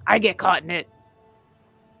if I get caught in it,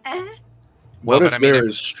 What if there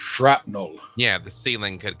is shrapnel? Yeah, the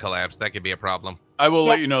ceiling could collapse. That could be a problem. I will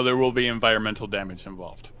let you know there will be environmental damage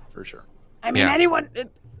involved, for sure. I mean, anyone...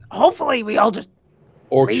 hopefully we all just...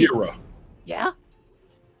 Or Kira. Yeah?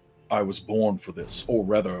 I was born for this. Or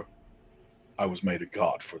rather, I was made a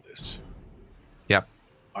god for this. Yep.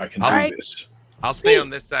 I can do this. I'll stay on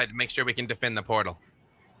this side to make sure we can defend the portal.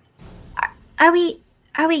 Are we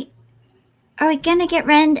gonna get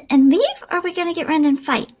Rend and leave, or are we gonna get Rend and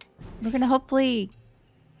fight? We're gonna hopefully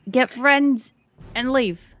get Rend and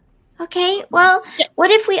leave. Okay, well, what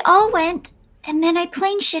if we all went and then I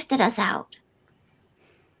plane shifted us out?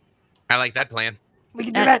 I like that plan. We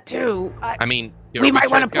can do that too. I mean, we might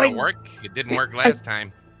want to play. Work. It didn't work last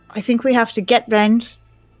time. I think we have to get Rend,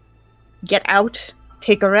 get out,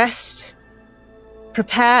 take a rest,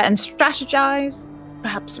 prepare and strategize,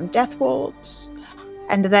 perhaps some death wards,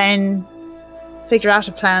 and then figure out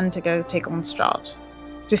a plan to go take on Strahd.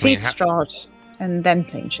 Defeat Strahd, and then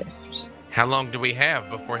plane shift. How long do we have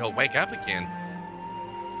before he'll wake up again?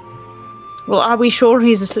 Well, are we sure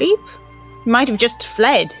he's asleep? He might have just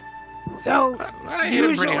fled. So, I hit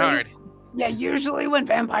him pretty hard. Yeah, usually when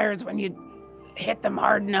vampires, when you hit them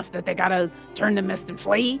hard enough that they gotta turn to mist and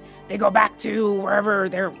flee, they go back to wherever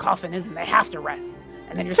their coffin is and they have to rest.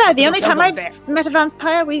 And then you're fair. The to only time I've there. met a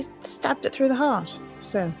vampire, we stabbed it through the heart.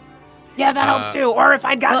 So. Yeah, that helps too. Or if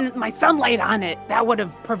I'd gotten my sunlight on it, that would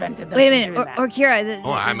have prevented them. Wait a from minute, doing that. or Kira,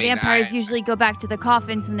 the vampires usually go back to the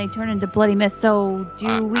coffins when they turn into bloody mist. So,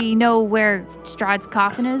 do we know where Strahd's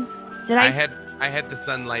coffin is? I had the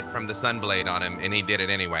sunlight from the sunblade on him, and he did it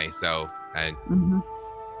anyway. So,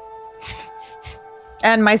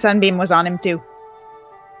 and my sunbeam was on him too.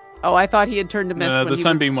 Oh, I thought he had turned to mist. No, the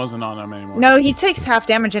sunbeam wasn't on him anymore. No, he takes half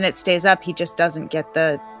damage and it stays up. He just doesn't get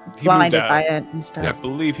blinded by it and stuff. I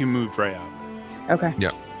believe he moved right out. Okay.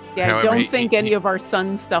 Yeah. Yeah, however, I don't think any of our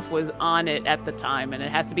sun stuff was on it at the time, and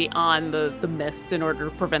it has to be on the mist in order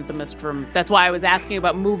to prevent the mist from... That's why I was asking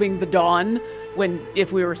about moving the dawn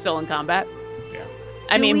if we were still in combat.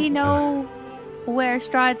 Yeah. Do we know where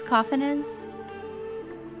Strahd's coffin is?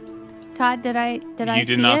 Todd, did I You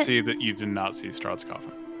did not see that. You did not see Strahd's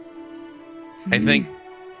coffin. I think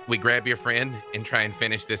we grab your friend and try and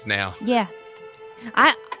finish this now. Yeah.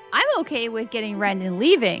 I'm okay with getting Rend and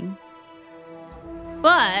leaving.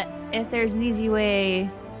 But if there's an easy way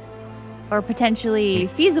or potentially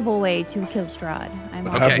feasible way to kill Strahd, I'm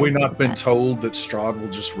okay. Have we not been told that Strahd will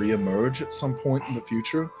just reemerge at some point in the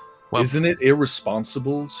future? Well, isn't it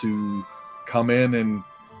irresponsible to come in and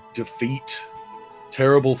defeat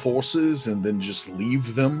terrible forces and then just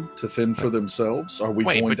leave them to fend for themselves? Are we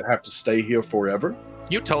going to have to stay here forever?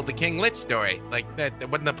 You told the King Lich story. Like, that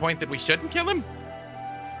wasn't the point that we shouldn't kill him?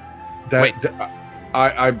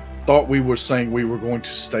 I thought we were saying we were going to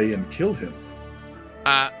stay and kill him.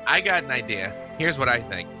 I got an idea. Here's what I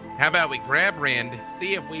think. How about we grab Rend,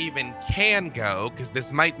 see if we even can go, because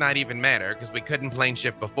this might not even matter, because we couldn't plane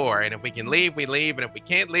shift before, and if we can leave, we leave, and if we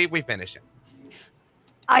can't leave, we finish it.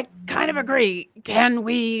 I kind of agree. Can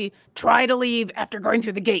we try to leave after going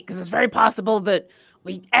through the gate? Because it's very possible that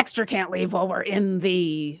we extra can't leave while we're in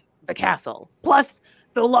the castle. Plus,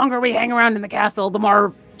 the longer we hang around in the castle, the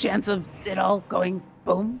more chance of it all going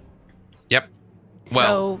boom. Yep.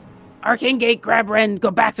 Well, so, Arcane Gate, grab Rend,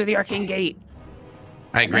 go back through the Arcane Gate.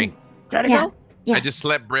 I agree. Try to go? Yeah. I just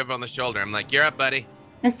slapped Briv on the shoulder. I'm like, you're up, buddy.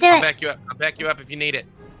 Let's do it. I'll back you up if you need it.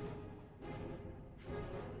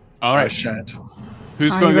 All right. I shan't.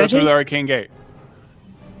 Who's going to go through the Arcane Gate?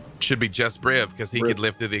 Should be just Briv, because he could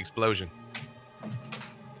live through the explosion.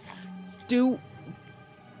 Do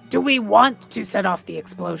we want to set off the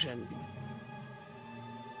explosion?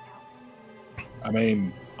 I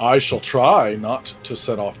mean, I shall try not to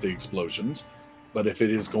set off the explosions, but if it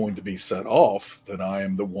is going to be set off, then I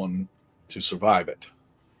am the one to survive it.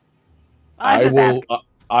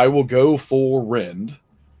 I will go for Rend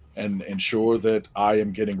and ensure that I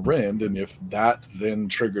am getting Rend, and if that then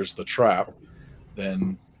triggers the trap,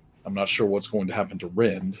 then I'm not sure what's going to happen to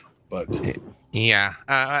Rend, but... Yeah.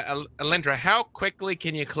 Alindra, how quickly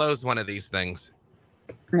can you close one of these things?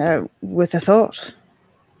 With a thought.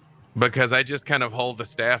 Because I just kind of hold the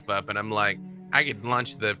staff up, and I'm like, I could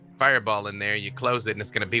launch the fireball in there, you close it, and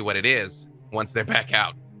it's going to be what it is once they're back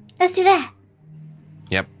out. Let's do that.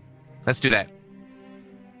 Yep. Let's do that.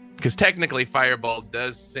 Because technically, fireball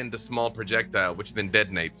does send a small projectile, which then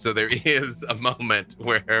detonates. So there is a moment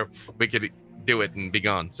where we could do it and be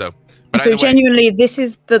gone. So genuinely, this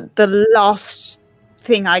is the last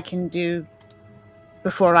thing I can do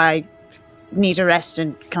before I need a rest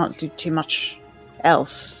and can't do too much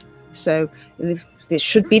else. So this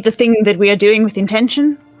should be the thing that we are doing with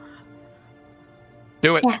intention.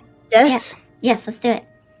 Do it. Yeah. Yes. Yeah. Yes, let's do it.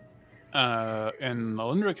 And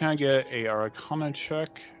Alindra, can I get a Arcana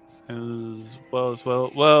check as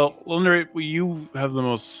well? Well, Alindra, you have the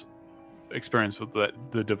most experience with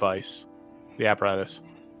the device, the apparatus.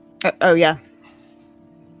 Oh, yeah.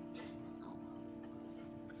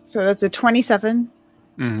 So that's a 27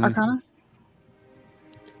 Arcana?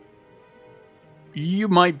 you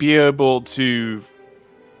might be able to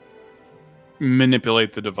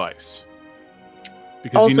manipulate the device.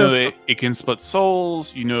 Because Also, you know that it can split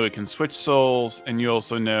souls, you know it can switch souls, and you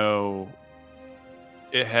also know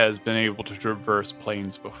it has been able to traverse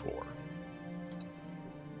planes before.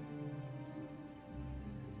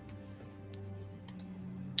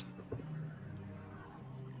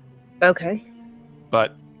 Okay.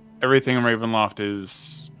 But everything in Ravenloft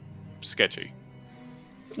is sketchy.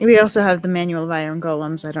 We also have the manual of iron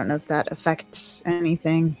golems. I don't know if that affects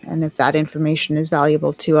anything, and if that information is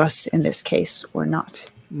valuable to us in this case or not.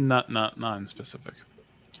 Not in specific.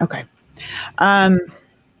 Okay. All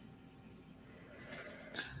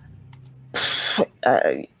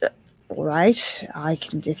right. I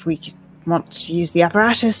can, if we want to use the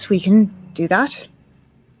apparatus, we can do that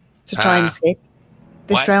to try and escape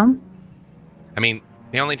this realm. I mean,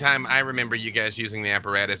 the only time I remember you guys using the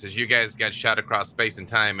apparatus is you guys got shot across space and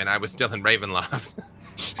time, and I was still in Ravenloft.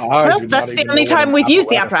 Well, that's the only time we've used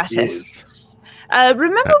the apparatus.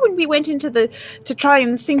 Remember when we went into to try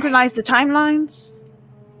and synchronize the timelines?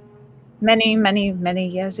 Many, many, many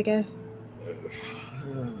years ago.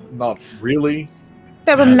 Not really.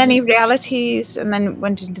 There were many realities, and then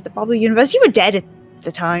went into the bubble universe. You were dead at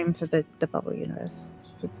the time for the bubble universe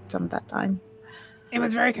for some of that time. It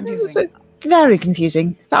was very confusing. Very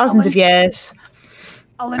confusing. Thousands of years.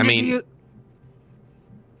 Olinda,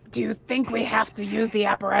 do you think we have to use the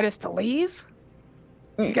apparatus to leave?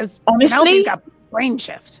 Because honestly, Penelope's got brain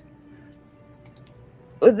shift.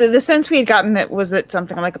 The sense we had gotten was that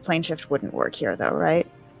something like a plane shift wouldn't work here, though, right?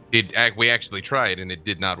 We actually tried, and it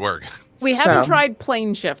did not work. We haven't tried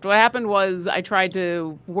plane shift. What happened was I tried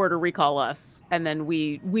to word or recall us, and then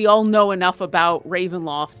we all know enough about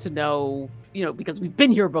Ravenloft to know, because we've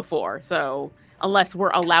been here before. So unless we're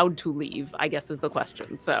allowed to leave, I guess is the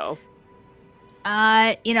question. So,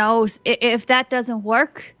 if that doesn't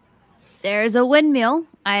work, there's a windmill.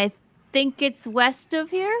 I think it's west of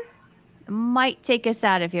here. It might take us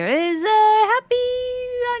out of here. It is a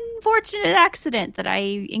unfortunate accident that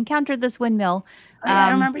I encountered this windmill.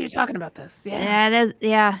 I remember you talking about this.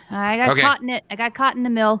 Yeah. I got caught in it. I got caught in the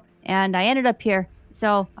mill, and I ended up here.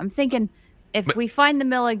 So I'm thinking, if we find the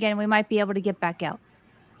mill again, we might be able to get back out.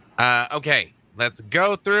 Okay, let's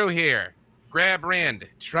go through here. Grab Rand.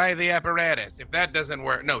 Try the apparatus. If that doesn't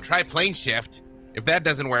work, try plane shift. If that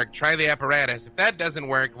doesn't work, try the apparatus. If that doesn't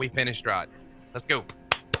work, we finish Strahd. Let's go.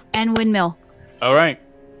 And windmill. All right,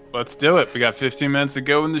 let's do it. We got 15 minutes to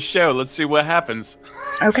go in the show. Let's see what happens.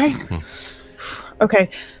 Okay.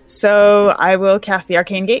 Okay, so I will cast the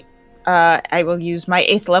Arcane Gate. I will use my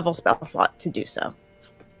 8th level spell slot to do so.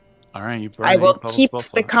 All right, I will keep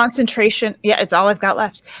the concentration. Yeah, it's all I've got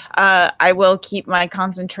left. I will keep my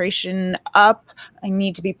concentration up. I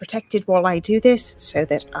need to be protected while I do this so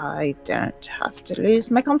that I don't have to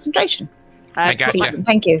lose my concentration. I got you.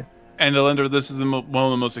 Thank you. And Olinda, this is one of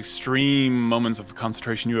the most extreme moments of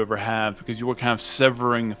concentration you ever have, because you were kind of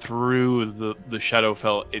severing through the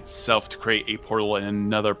Shadowfell itself to create a portal in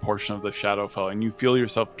another portion of the Shadowfell, and you feel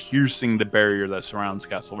yourself piercing the barrier that surrounds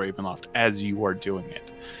Castle Ravenloft as you are doing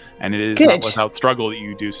it. And it is not without struggle that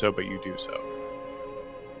you do so, but you do so.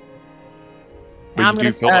 But you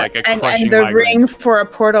do feel like a crushing and the migraine. ring for a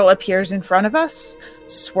portal appears in front of us,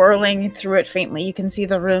 swirling through it faintly. You can see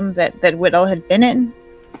the room that Whittle had been in.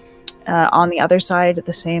 On the other side,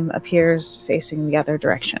 the same appears facing the other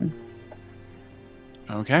direction.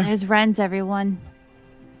 Okay. There's Ren's, everyone.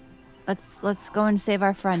 Let's go and save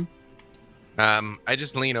our friend. I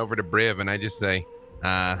just lean over to Briv and I just say,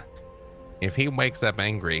 if he wakes up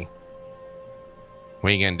angry,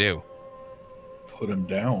 what are you gonna do? Put him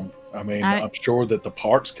down. I mean, I'm sure that the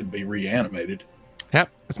parts can be reanimated. Yep,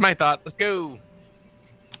 that's my thought. Let's go.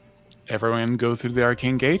 Everyone go through the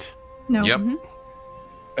Arcane Gate? No. Yep. Mm-hmm.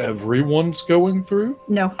 Everyone's going through?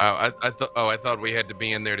 No. I thought we had to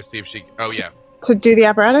be in there to see if she. Oh yeah. To do the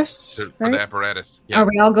apparatus. For the apparatus. Yeah. Are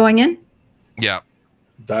we all going in? Yeah.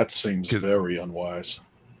 That seems very unwise.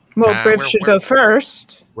 Well, Briv should go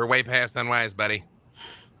first. We're way past unwise, buddy.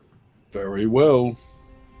 Very well.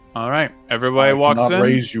 All right, everybody walks in. I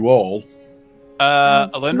raise you all.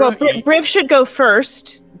 Olinda, well, Briv should go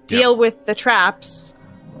first. Deal with the traps.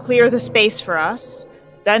 Clear the space for us.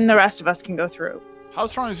 Then the rest of us can go through. How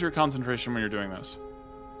strong is your concentration when you're doing this?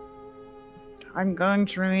 I'm going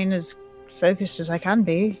to remain as focused as I can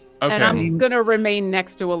be. Okay. And I'm going to remain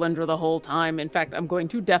next to Alindra the whole time. In fact, I'm going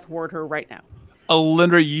to death ward her right now.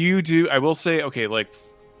 Alindra, you do. I will say, okay,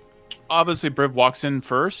 obviously Briv walks in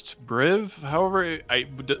first. Briv, however,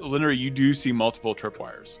 Alindra, you do see multiple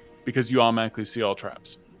tripwires because you automatically see all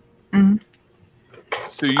traps. Mm-hmm.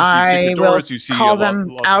 So you see secret doors, you see call a them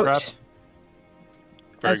lot out. of trap.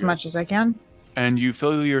 as much as I can. And you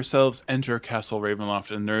feel yourselves enter Castle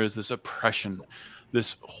Ravenloft, and there is this oppression,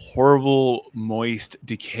 this horrible, moist,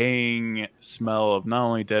 decaying smell of not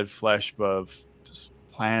only dead flesh, but of just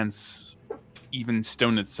plants, even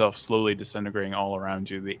stone itself slowly disintegrating all around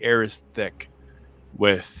you. The air is thick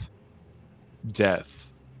with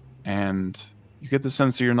death, and you get the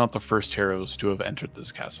sense that you're not the first heroes to have entered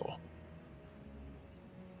this castle.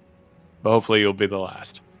 But hopefully you'll be the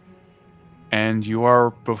last. And you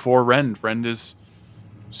are before Rend. Rend is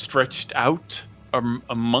stretched out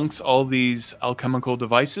amongst all these alchemical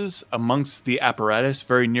devices, amongst the apparatus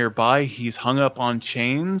very nearby. He's hung up on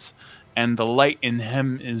chains, and the light in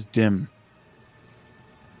him is dim.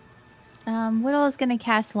 Whittle is going to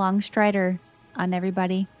cast Longstrider on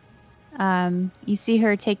everybody. You see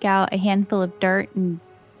her take out a handful of dirt and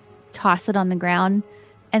toss it on the ground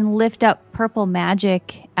and lift up purple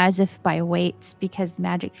magic as if by weights, because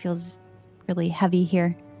magic feels really heavy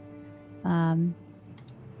here.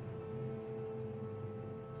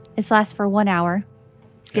 This lasts for 1 hour.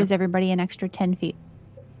 This gives everybody an extra 10 feet.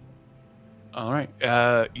 All right.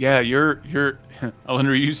 You're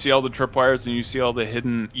Alindra, you see all the tripwires and you see all the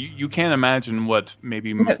hidden. You can't imagine what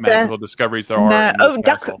maybe magical discoveries there are.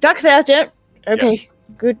 Duck there, Jet. Okay,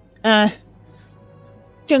 good.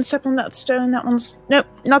 Don't step on that stone. That one's nope,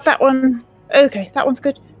 not that one. Okay, that one's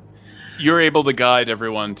good. You're able to guide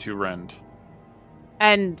everyone to Rend.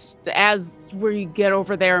 And as we get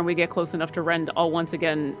over there and we get close enough to Rend, I'll once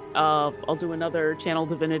again, I'll do another Channel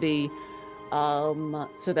Divinity,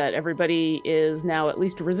 so that everybody is now at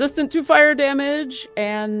least resistant to fire damage,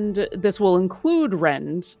 and this will include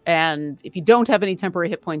Rend. And if you don't have any temporary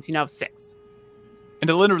hit points, you now have 6. And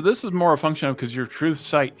Alindra, this is more a function of because your truth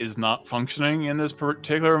sight is not functioning in this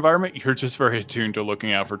particular environment. You're just very attuned to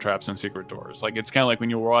looking out for traps and secret doors. Like, it's kind of like when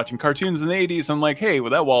you were watching cartoons in the 80s and like, hey, well,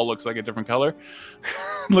 that wall looks like a different color.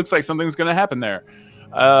 Looks like something's going to happen there.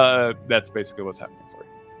 That's basically what's happening for you.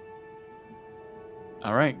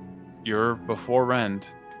 All right. You're before Rend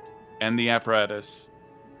and the apparatus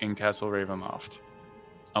in Castle Ravenloft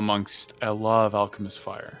amongst a law of alchemist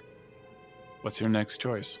fire. What's your next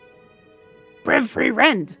choice? Brev free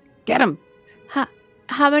Rend. Get him.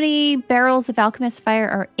 How many barrels of alchemist fire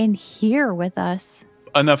are in here with us?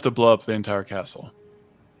 Enough to blow up the entire castle.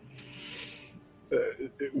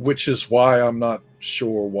 Which is why I'm not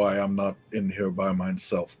sure why I'm not in here by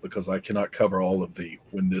myself, because I cannot cover all of the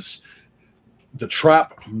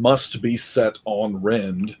trap must be set on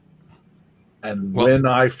Rend, and when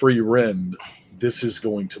I free Rend, this is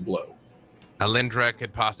going to blow. Alindra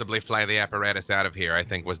could possibly fly the apparatus out of here, I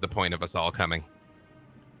think was the point of us all coming.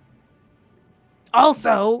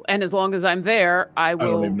 Also, and as long as I'm there, I will... I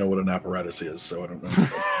don't even know what an apparatus is, so I don't know.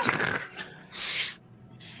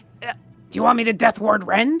 Do you want me to Death Ward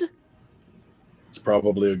Rend? It's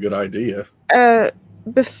probably a good idea.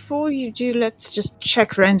 Before you do, let's just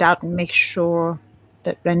check Rend out and make sure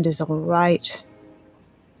that Rend is all right.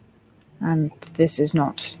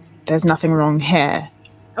 There's nothing wrong here.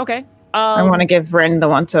 Okay. I want to give Rend the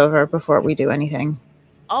once-over before we do anything.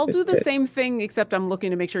 I'll do the same thing, except I'm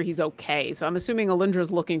looking to make sure he's okay. So I'm assuming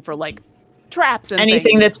Alindra's looking for, like, traps and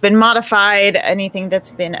anything things. That's been modified, anything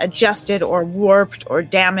that's been adjusted or warped or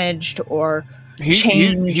damaged or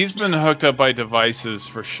changed. He's been hooked up by devices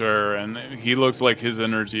for sure, and he looks like his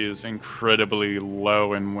energy is incredibly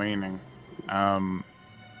low and waning.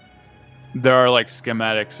 There are, like,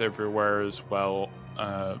 schematics everywhere as well.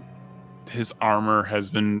 His armor has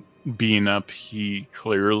been being up. He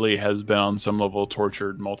clearly has been on some level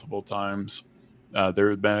tortured multiple times.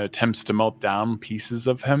 There have been attempts to melt down pieces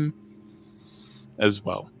of him as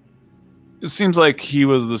well. It seems like he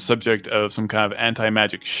was the subject of some kind of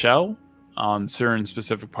anti-magic shell on certain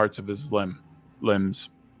specific parts of his limbs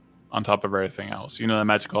on top of everything else. You know that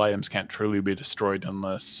magical items can't truly be destroyed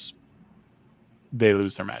unless they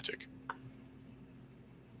lose their magic.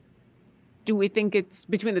 Do we think it's,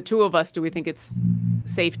 between the two of us, do we think it's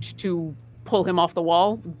safe to pull him off the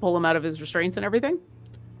wall, pull him out of his restraints and everything?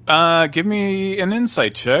 Give me an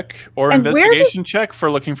insight check or investigation check for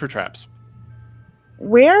looking for traps.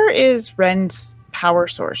 Where is Rend's power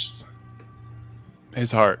source?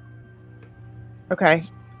 His heart. Okay.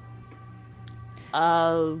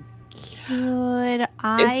 Could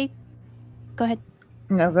I... Go ahead.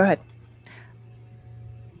 No, go ahead.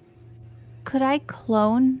 Could I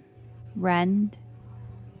clone Rend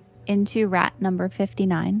into rat number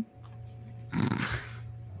 59?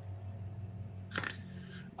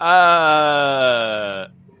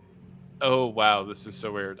 Oh wow, this is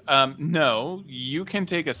so weird. No, you can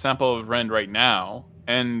take a sample of Rend right now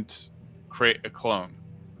and create a clone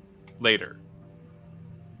later.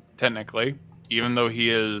 Technically, even though he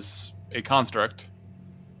is a construct,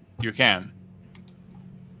 you can.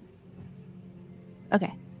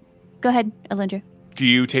 Okay. Go ahead, Alindra. Do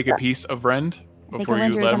you take a piece of Rend before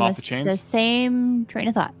you let him off the chains? The same train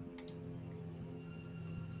of thought.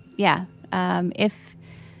 Yeah. If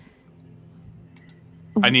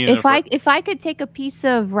I could take a piece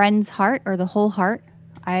of Ren's heart or the whole heart,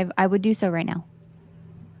 I would do so right now.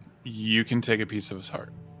 You can take a piece of his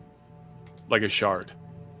heart, like a shard.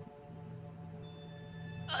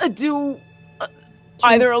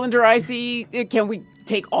 Either Alindra or I see? Can we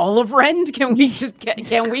take all of Rend? Can we just get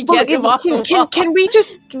him off the wall? Can we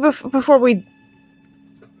just before we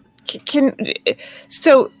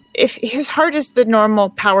so if his heart is the normal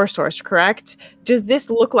power source, correct? Does this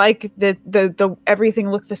look like the everything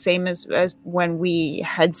look the same as when we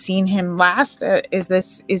had seen him last?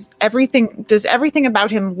 Does everything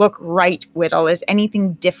about him look right, Whittle? Is there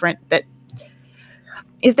anything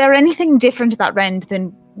different about Rend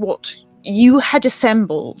than what you had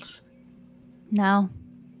assembled? No.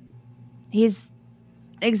 He's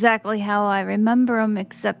exactly how I remember him,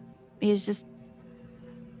 except he's just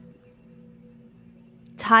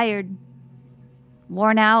tired,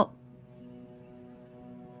 worn out.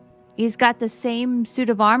 He's got the same suit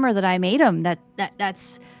of armor that I made him,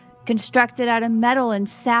 that's constructed out of metal and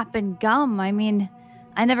sap and gum. I mean,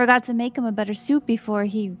 I never got to make him a better suit before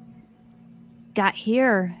he got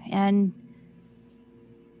here, and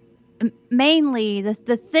mainly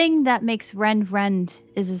the thing that makes Rend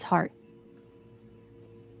is his heart.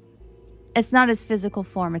 It's not his physical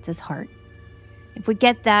form, it's his heart. If we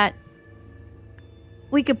get that,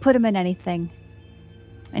 we could put him in anything,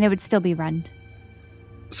 and it would still be Rend.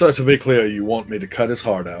 So to be clear, you want me to cut his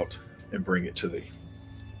heart out and bring it to thee?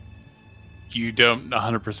 You don't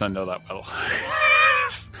 100% know that well.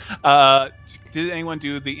 Did anyone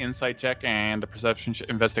do the insight check and the perception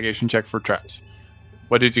investigation check for traps?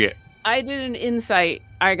 What did you get? I did an insight.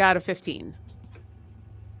 I got a 15.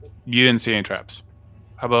 You didn't see any traps.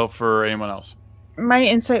 How about for anyone else? My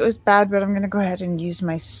insight was bad, but I'm going to go ahead and use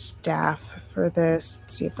my staff for this.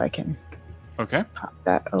 See if I can pop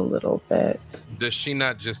that a little bit. Does she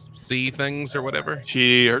not just see things or whatever?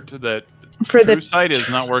 She heard that true sight does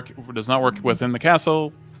not work within the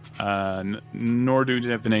castle, nor do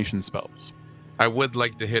divination spells. I would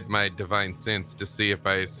like to hit my divine sense to see if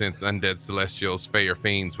I sense undead celestials, fey, or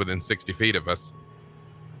fiends within 60 feet of us.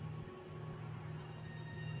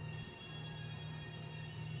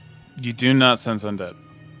 You do not sense undead.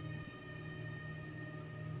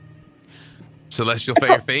 Celestial,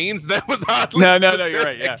 fey, or fiends? That was oddly No, you're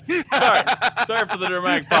right, yeah. Sorry for the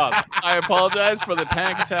dramatic pause. I apologize for the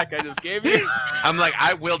panic attack I just gave you. I'm like,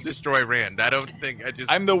 I will destroy Rand.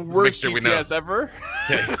 I'm the worst GPS ever.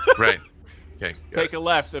 Okay, right. Okay. Take a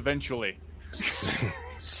left eventually.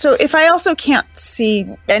 So if I also can't see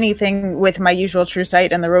anything with my usual true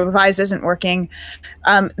sight and the robe of eyes isn't working,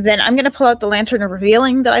 then I'm going to pull out the lantern of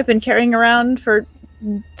revealing that I've been carrying around for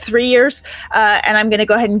 3 years, and I'm going to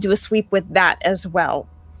go ahead and do a sweep with that as well,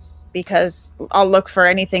 because I'll look for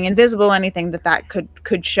anything invisible, anything that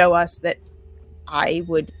could show us that I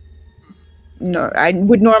would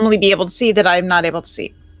normally be able to see that I'm not able to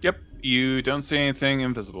see. Yep, you don't see anything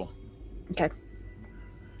invisible. Okay.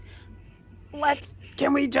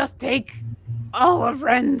 Can we just take all of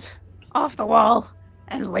Rend off the wall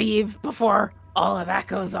and leave before all of that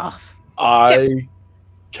goes off? I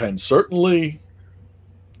can certainly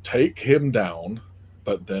take him down,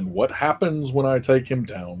 but then what happens when I take him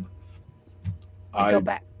down? I go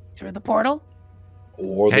back through the portal?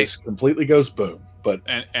 Or this completely goes boom. But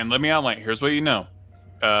and let me outline. Here's what you know.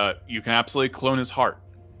 You can absolutely clone his heart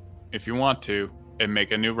if you want to and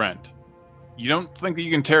make a new Rend. You don't think that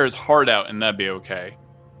you can tear his heart out and that'd be okay.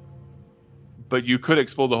 But you could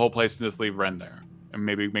explode the whole place and just leave Rend there. And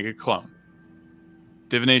maybe make a clone.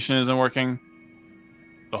 Divination isn't working.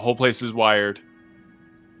 The whole place is wired.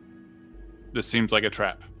 This seems like a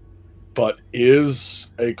trap. But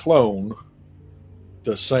is a clone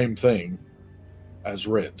the same thing as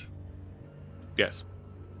Rend? Yes.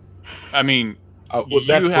 I mean, well,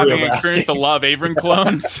 that's you having experienced a lot of Avron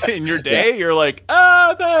clones in your day, you're like,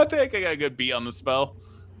 I think I got a good beat on the spell.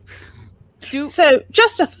 So,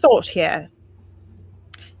 just a thought here.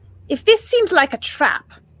 If this seems like a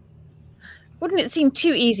trap, wouldn't it seem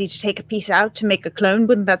too easy to take a piece out to make a clone?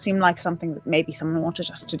 Wouldn't that seem like something that maybe someone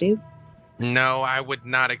wanted us to do? No, I would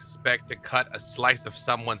not expect to cut a slice of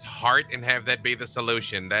someone's heart and have that be the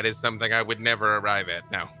solution. That is something I would never arrive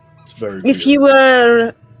at. No. It's very If weird. you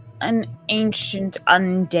were an ancient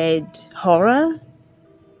undead horror?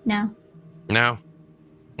 No. No.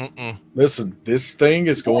 Mm-mm. Listen, this thing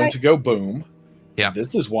is going to go boom, Yeah.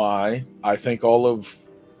 This is why I think all of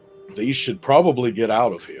these should probably get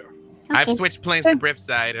out of here. Okay. I've switched planes to Briv's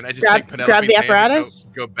side, and I just grab the apparatus.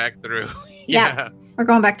 Go back through. Yeah, we're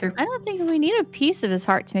going back through. I don't think we need a piece of his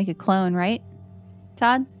heart to make a clone, right,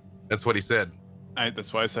 Todd? That's what he said.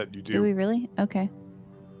 That's why I said you do. Do we really? Okay.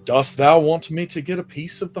 Dost thou want me to get a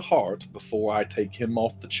piece of the heart before I take him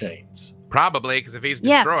off the chains? Probably, because if he's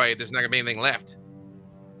destroyed, there's not going to be anything left.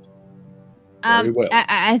 Very well.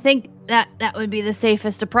 I think that would be the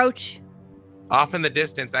safest approach. Off in the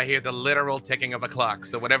distance, I hear the literal ticking of a clock.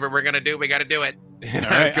 So whatever we're gonna do, we got to do it. All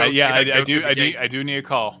right. I do need a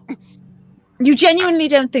call. You genuinely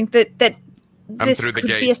don't think that this could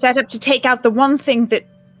be a setup to take out the one thing that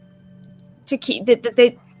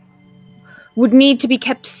they would need to be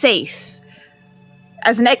kept safe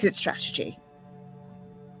as an exit strategy?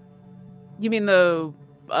 You mean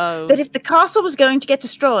that if the castle was going to get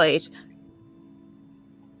destroyed,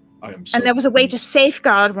 and there was a way to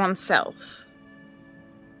safeguard oneself,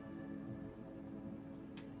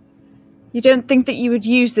 you don't think that you would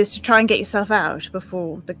use this to try and get yourself out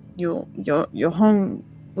before your home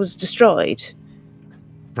was destroyed?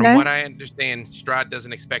 From what I understand, Strahd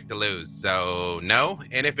doesn't expect to lose, so no.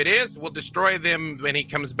 And if it is, we'll destroy them when he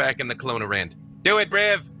comes back in the cloner end. Do it,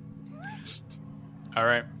 Briv! All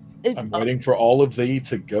right. I'm waiting for all of thee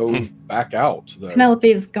to go back out.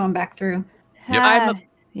 Penelope's going back through. Yep.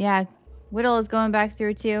 Yeah, Whittle is going back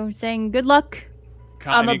through too, saying good luck.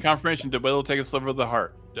 I need confirmation. Did Whittle take a sliver of the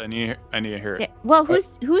heart? I need to hear it. Yeah. Well,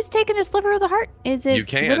 who's taking a sliver of the heart? Is it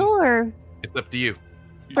Whittle or? It's up to you.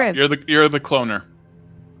 Briv. You're the cloner.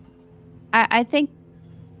 I think.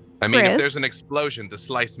 I mean, Briv. if there's an explosion, the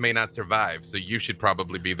slice may not survive, so you should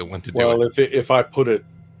probably be the one to do it. Well, if I put it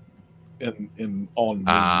in on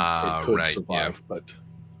me, it could survive, but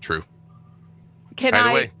true. Can Either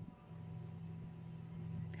I? Way.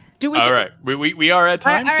 Do we? All right, we are at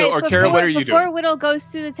time. All right, Kara, what are you doing? Before Whittle goes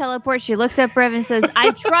through the teleport, she looks at Briv and says,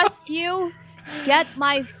 "I trust you. Get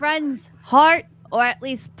my friend's heart, or at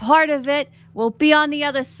least part of it. We'll be on the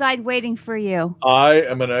other side waiting for you." I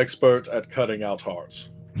am an expert at cutting out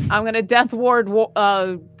hearts. I'm gonna death ward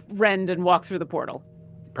Rend and walk through the portal.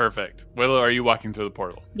 Perfect. Whittle, are you walking through the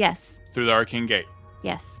portal? Yes. Through the arcane gate?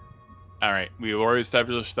 Yes. All right. We've already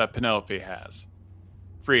established that Penelope has.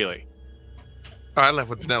 Freely. Oh, I left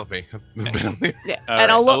with Penelope. Yeah.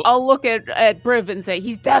 And I'll look at Briv and say,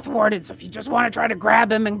 he's death warded, so if you just want to try to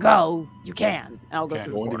grab him and go, you can. And I'll go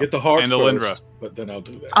through. I'm going to get the heart and first, but then I'll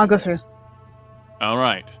do that. I'll go through. All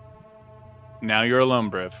right. Now you're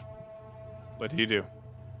alone, Briv. What do?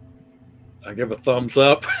 I give a thumbs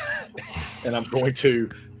up, and I'm going to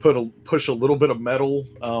push a little bit of metal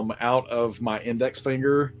out of my index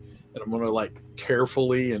finger, and I'm going to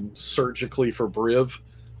carefully and surgically for Briv,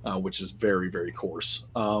 which is very, very coarse,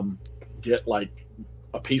 get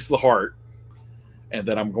a piece of the heart, and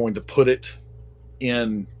then I'm going to put it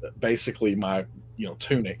in basically my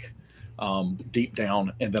tunic deep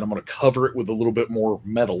down, and then I'm going to cover it with a little bit more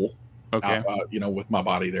metal, with my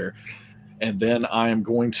body there. And then I am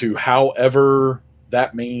going to, however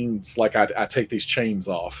that means, I take these chains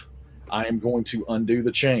off, I am going to undo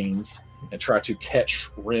the chains and try to catch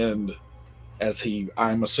Rend as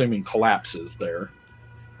I'm assuming, collapses there.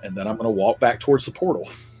 And then I'm going to walk back towards the portal.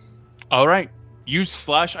 All right. You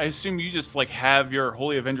slash, I assume you just have your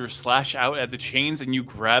Holy Avenger slash out at the chains and you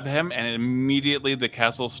grab him, and immediately the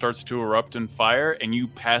castle starts to erupt in fire, and you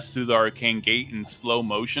pass through the arcane gate in slow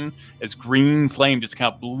motion as green flame just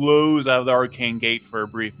kind of blows out of the arcane gate for a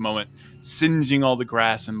brief moment, singeing all the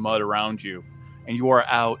grass and mud around you. And you are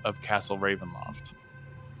out of Castle Ravenloft.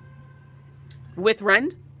 With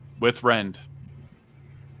Rend? With Rend.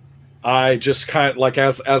 I just kind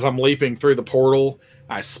of, as I'm leaping through the portal,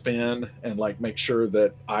 I spin and make sure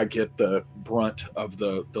that I get the brunt of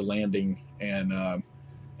the landing, and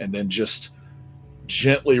then just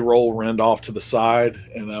gently roll Rend off to the side,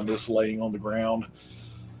 and I'm just laying on the ground.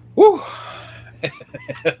 Woo!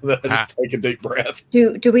 Then I just take a deep breath.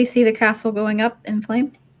 Do we see the castle going up in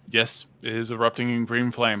flame? Yes, it is erupting in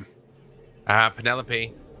green flame.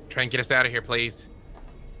 Penelope, try and get us out of here, please.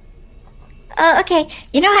 Okay.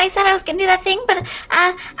 You know how I said I was gonna do that thing, but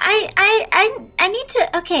I need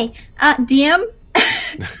to. Okay. DM.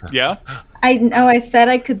 Yeah. I know I said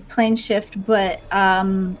I could plane shift, but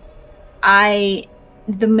the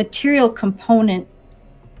material component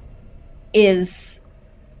is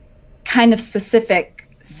kind of specific.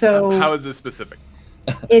 So how is this specific?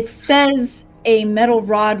 It says a metal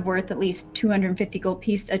rod worth at least 250 gold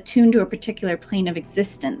piece attuned to a particular plane of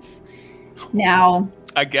existence. Now,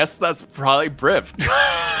 I guess that's probably Briv.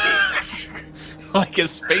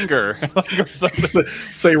 His finger.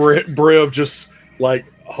 Say Briv just like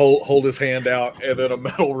hold his hand out, and then a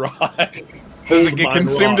metal rod. Does it get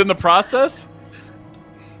consumed in the process?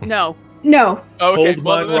 No. No. Okay, Hold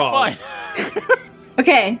well, mine that's fine.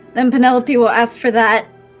 Okay, then Penelope will ask for that.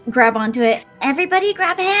 Grab onto it. Everybody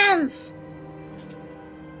grab hands.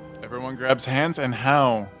 Everyone grabs hands, and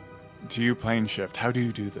how do you plane shift? How do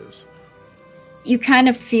you do this? You kind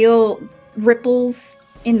of feel ripples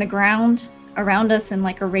in the ground around us in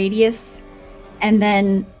like a radius, and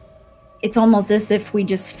then it's almost as if we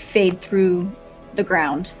just fade through the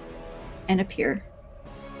ground and appear.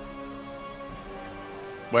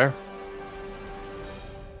 Where?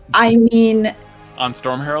 I mean... On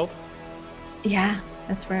Storm Herald? Yeah,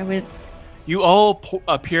 that's where I would... You all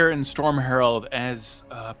appear in Storm Herald as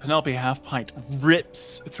Penelope Halfpint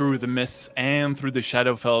rips through the mists and through the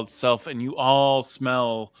Shadowfell itself, and you all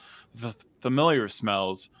smell the familiar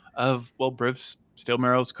smells of, well, Briv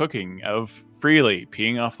Steelmarrow's cooking, of Freely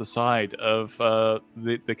peeing off the side of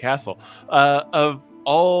the castle, of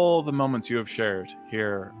all the moments you have shared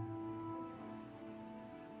here.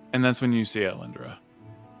 And that's when you see Elendra.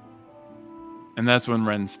 And that's when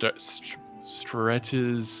Ren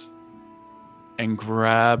stretches and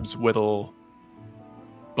grabs Whittle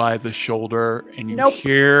by the shoulder, and you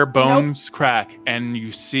hear bones crack, and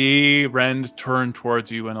you see Ren turn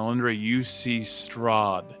towards you, and Elendra, you see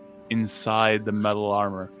Strahd inside the metal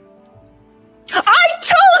armor. I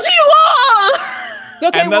told you all!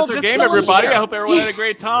 Okay, and that's our game, everybody. Here. I hope everyone had a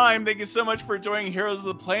great time. Thank you so much for joining Heroes of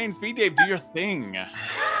the Plains. B-Dave, do your thing.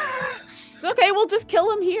 Okay, we'll just kill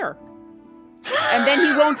him here. And then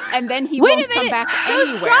he won't. And then he won't come back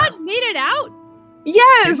anywhere. So Strahd made it out.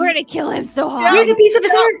 Yes, we're gonna kill him so hard. You're the piece of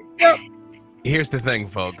his heart. Here's the thing,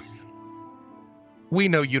 folks. We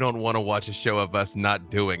know you don't want to watch a show of us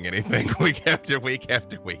not doing anything week after week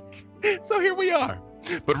after week. So here we are.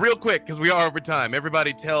 But real quick, because we are over time,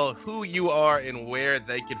 everybody tell who you are and where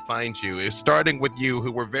they can find you. Starting with you,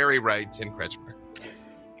 who were very right, Jen Kretschmer.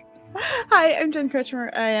 Hi, I'm Jen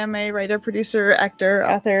Kretschmer. I am a writer, producer, actor,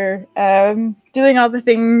 author, doing all the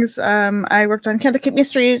things. I worked on Candlekeep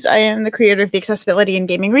Mysteries. I am the creator of the Accessibility and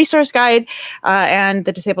Gaming Resource Guide and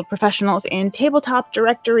the Disabled Professionals in Tabletop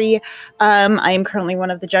Directory. I am currently one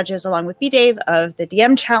of the judges, along with B-Dave, of the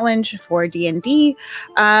DM Challenge for D&D.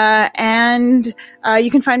 And you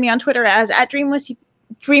can find me on Twitter as @DreamWisp.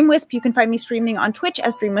 You can find me streaming on Twitch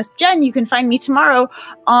as DreamWisp Jen. You can find me tomorrow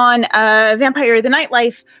on Vampire the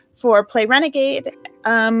Nightlife for Play Renegade.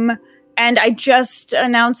 And I just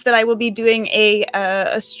announced that I will be doing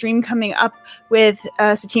a stream coming up with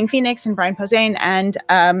Satine Phoenix and Brian Posehn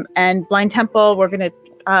and Blind Temple. We're going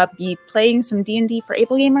to be playing some D&D for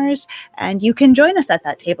able gamers, and you can join us at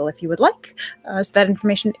that table if you would like. So that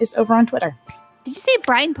information is over on Twitter. Did you say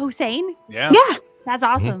Brian Posehn? Yeah. Yeah. That's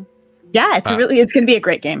awesome. Yeah, it's going to be a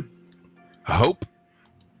great game. Hope.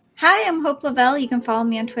 Hi, I'm Hope Lavelle. You can follow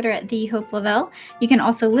me on Twitter at @TheHopeLavelle. You can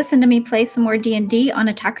also listen to me play some more D&D on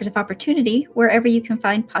Attackers of Opportunity, wherever you can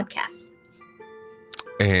find podcasts.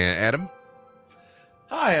 And Adam?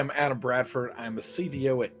 Hi, I'm Adam Bradford. I'm the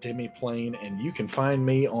CDO at Demiplane, and you can find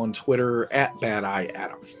me on Twitter at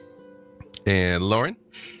BadEyeAdam. And Lauren?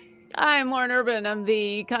 I'm Lauren Urban. I'm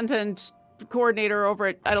the content coordinator over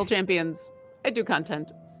at Idle Champions. I do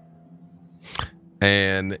content.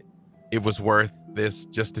 And it was worth this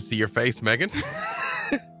just to see your face, Megan.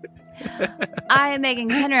 I am Megan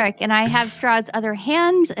Kenrick, and I have Strahd's other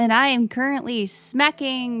hand, and I am currently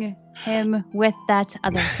smacking him with that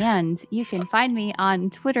other hand. You can find me on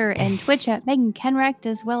Twitter and Twitch at Megan Kenrick,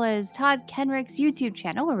 as well as Todd Kenrick's YouTube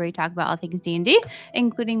channel, where we talk about all things D&D,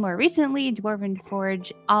 including more recently Dwarven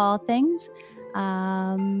Forge, all things.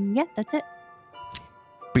 Yeah, that's it.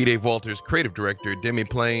 B. Dave Walters, creative director,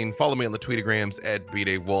 Demiplane. Follow me on the Tweetagrams at B.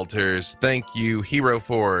 Dave Walters. Thank you, Hero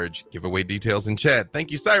Forge. Giveaway details in chat.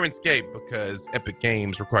 Thank you, Sirenscape, because epic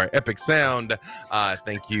games require epic sound.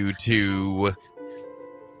 Thank you to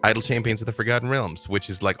Idle Champions of the Forgotten Realms, which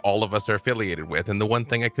is like all of us are affiliated with, and the one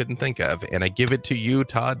thing I couldn't think of. And I give it to you,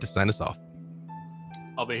 Todd, to sign us off.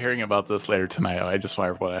 I'll be hearing about this later tonight. I just want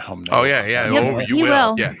everyone at home to know. Oh, yeah. Yep. Oh, you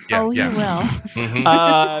will. Yeah. You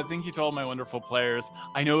will. Thank you to all my wonderful players.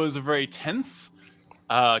 I know it was a very tense,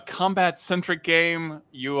 combat-centric game.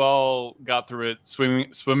 You all got through it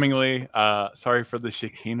swimmingly. Sorry for the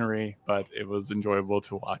chicanery, but it was enjoyable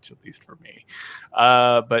to watch, at least for me.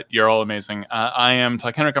 But you're all amazing. I am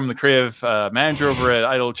Todd Kenrick. I'm the creative manager over at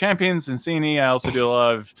Idle Champions in CNE. I also do a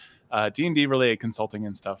lot of D&D related consulting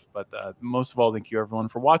and stuff, but most of all, thank you everyone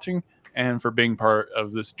for watching and for being part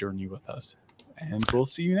of this journey with us, and we'll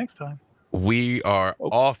see you next time. We are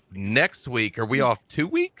off next week. Are we off 2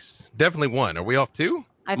 weeks? Definitely one. Are we off 2?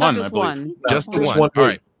 I thought just one. Just one. All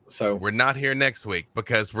right. So we're not here next week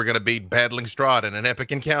because we're going to be battling Strahd in an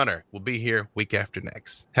epic encounter. We'll be here week after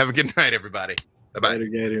next. Have a good night, everybody. Bye-bye. Later,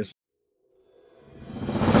 Gators.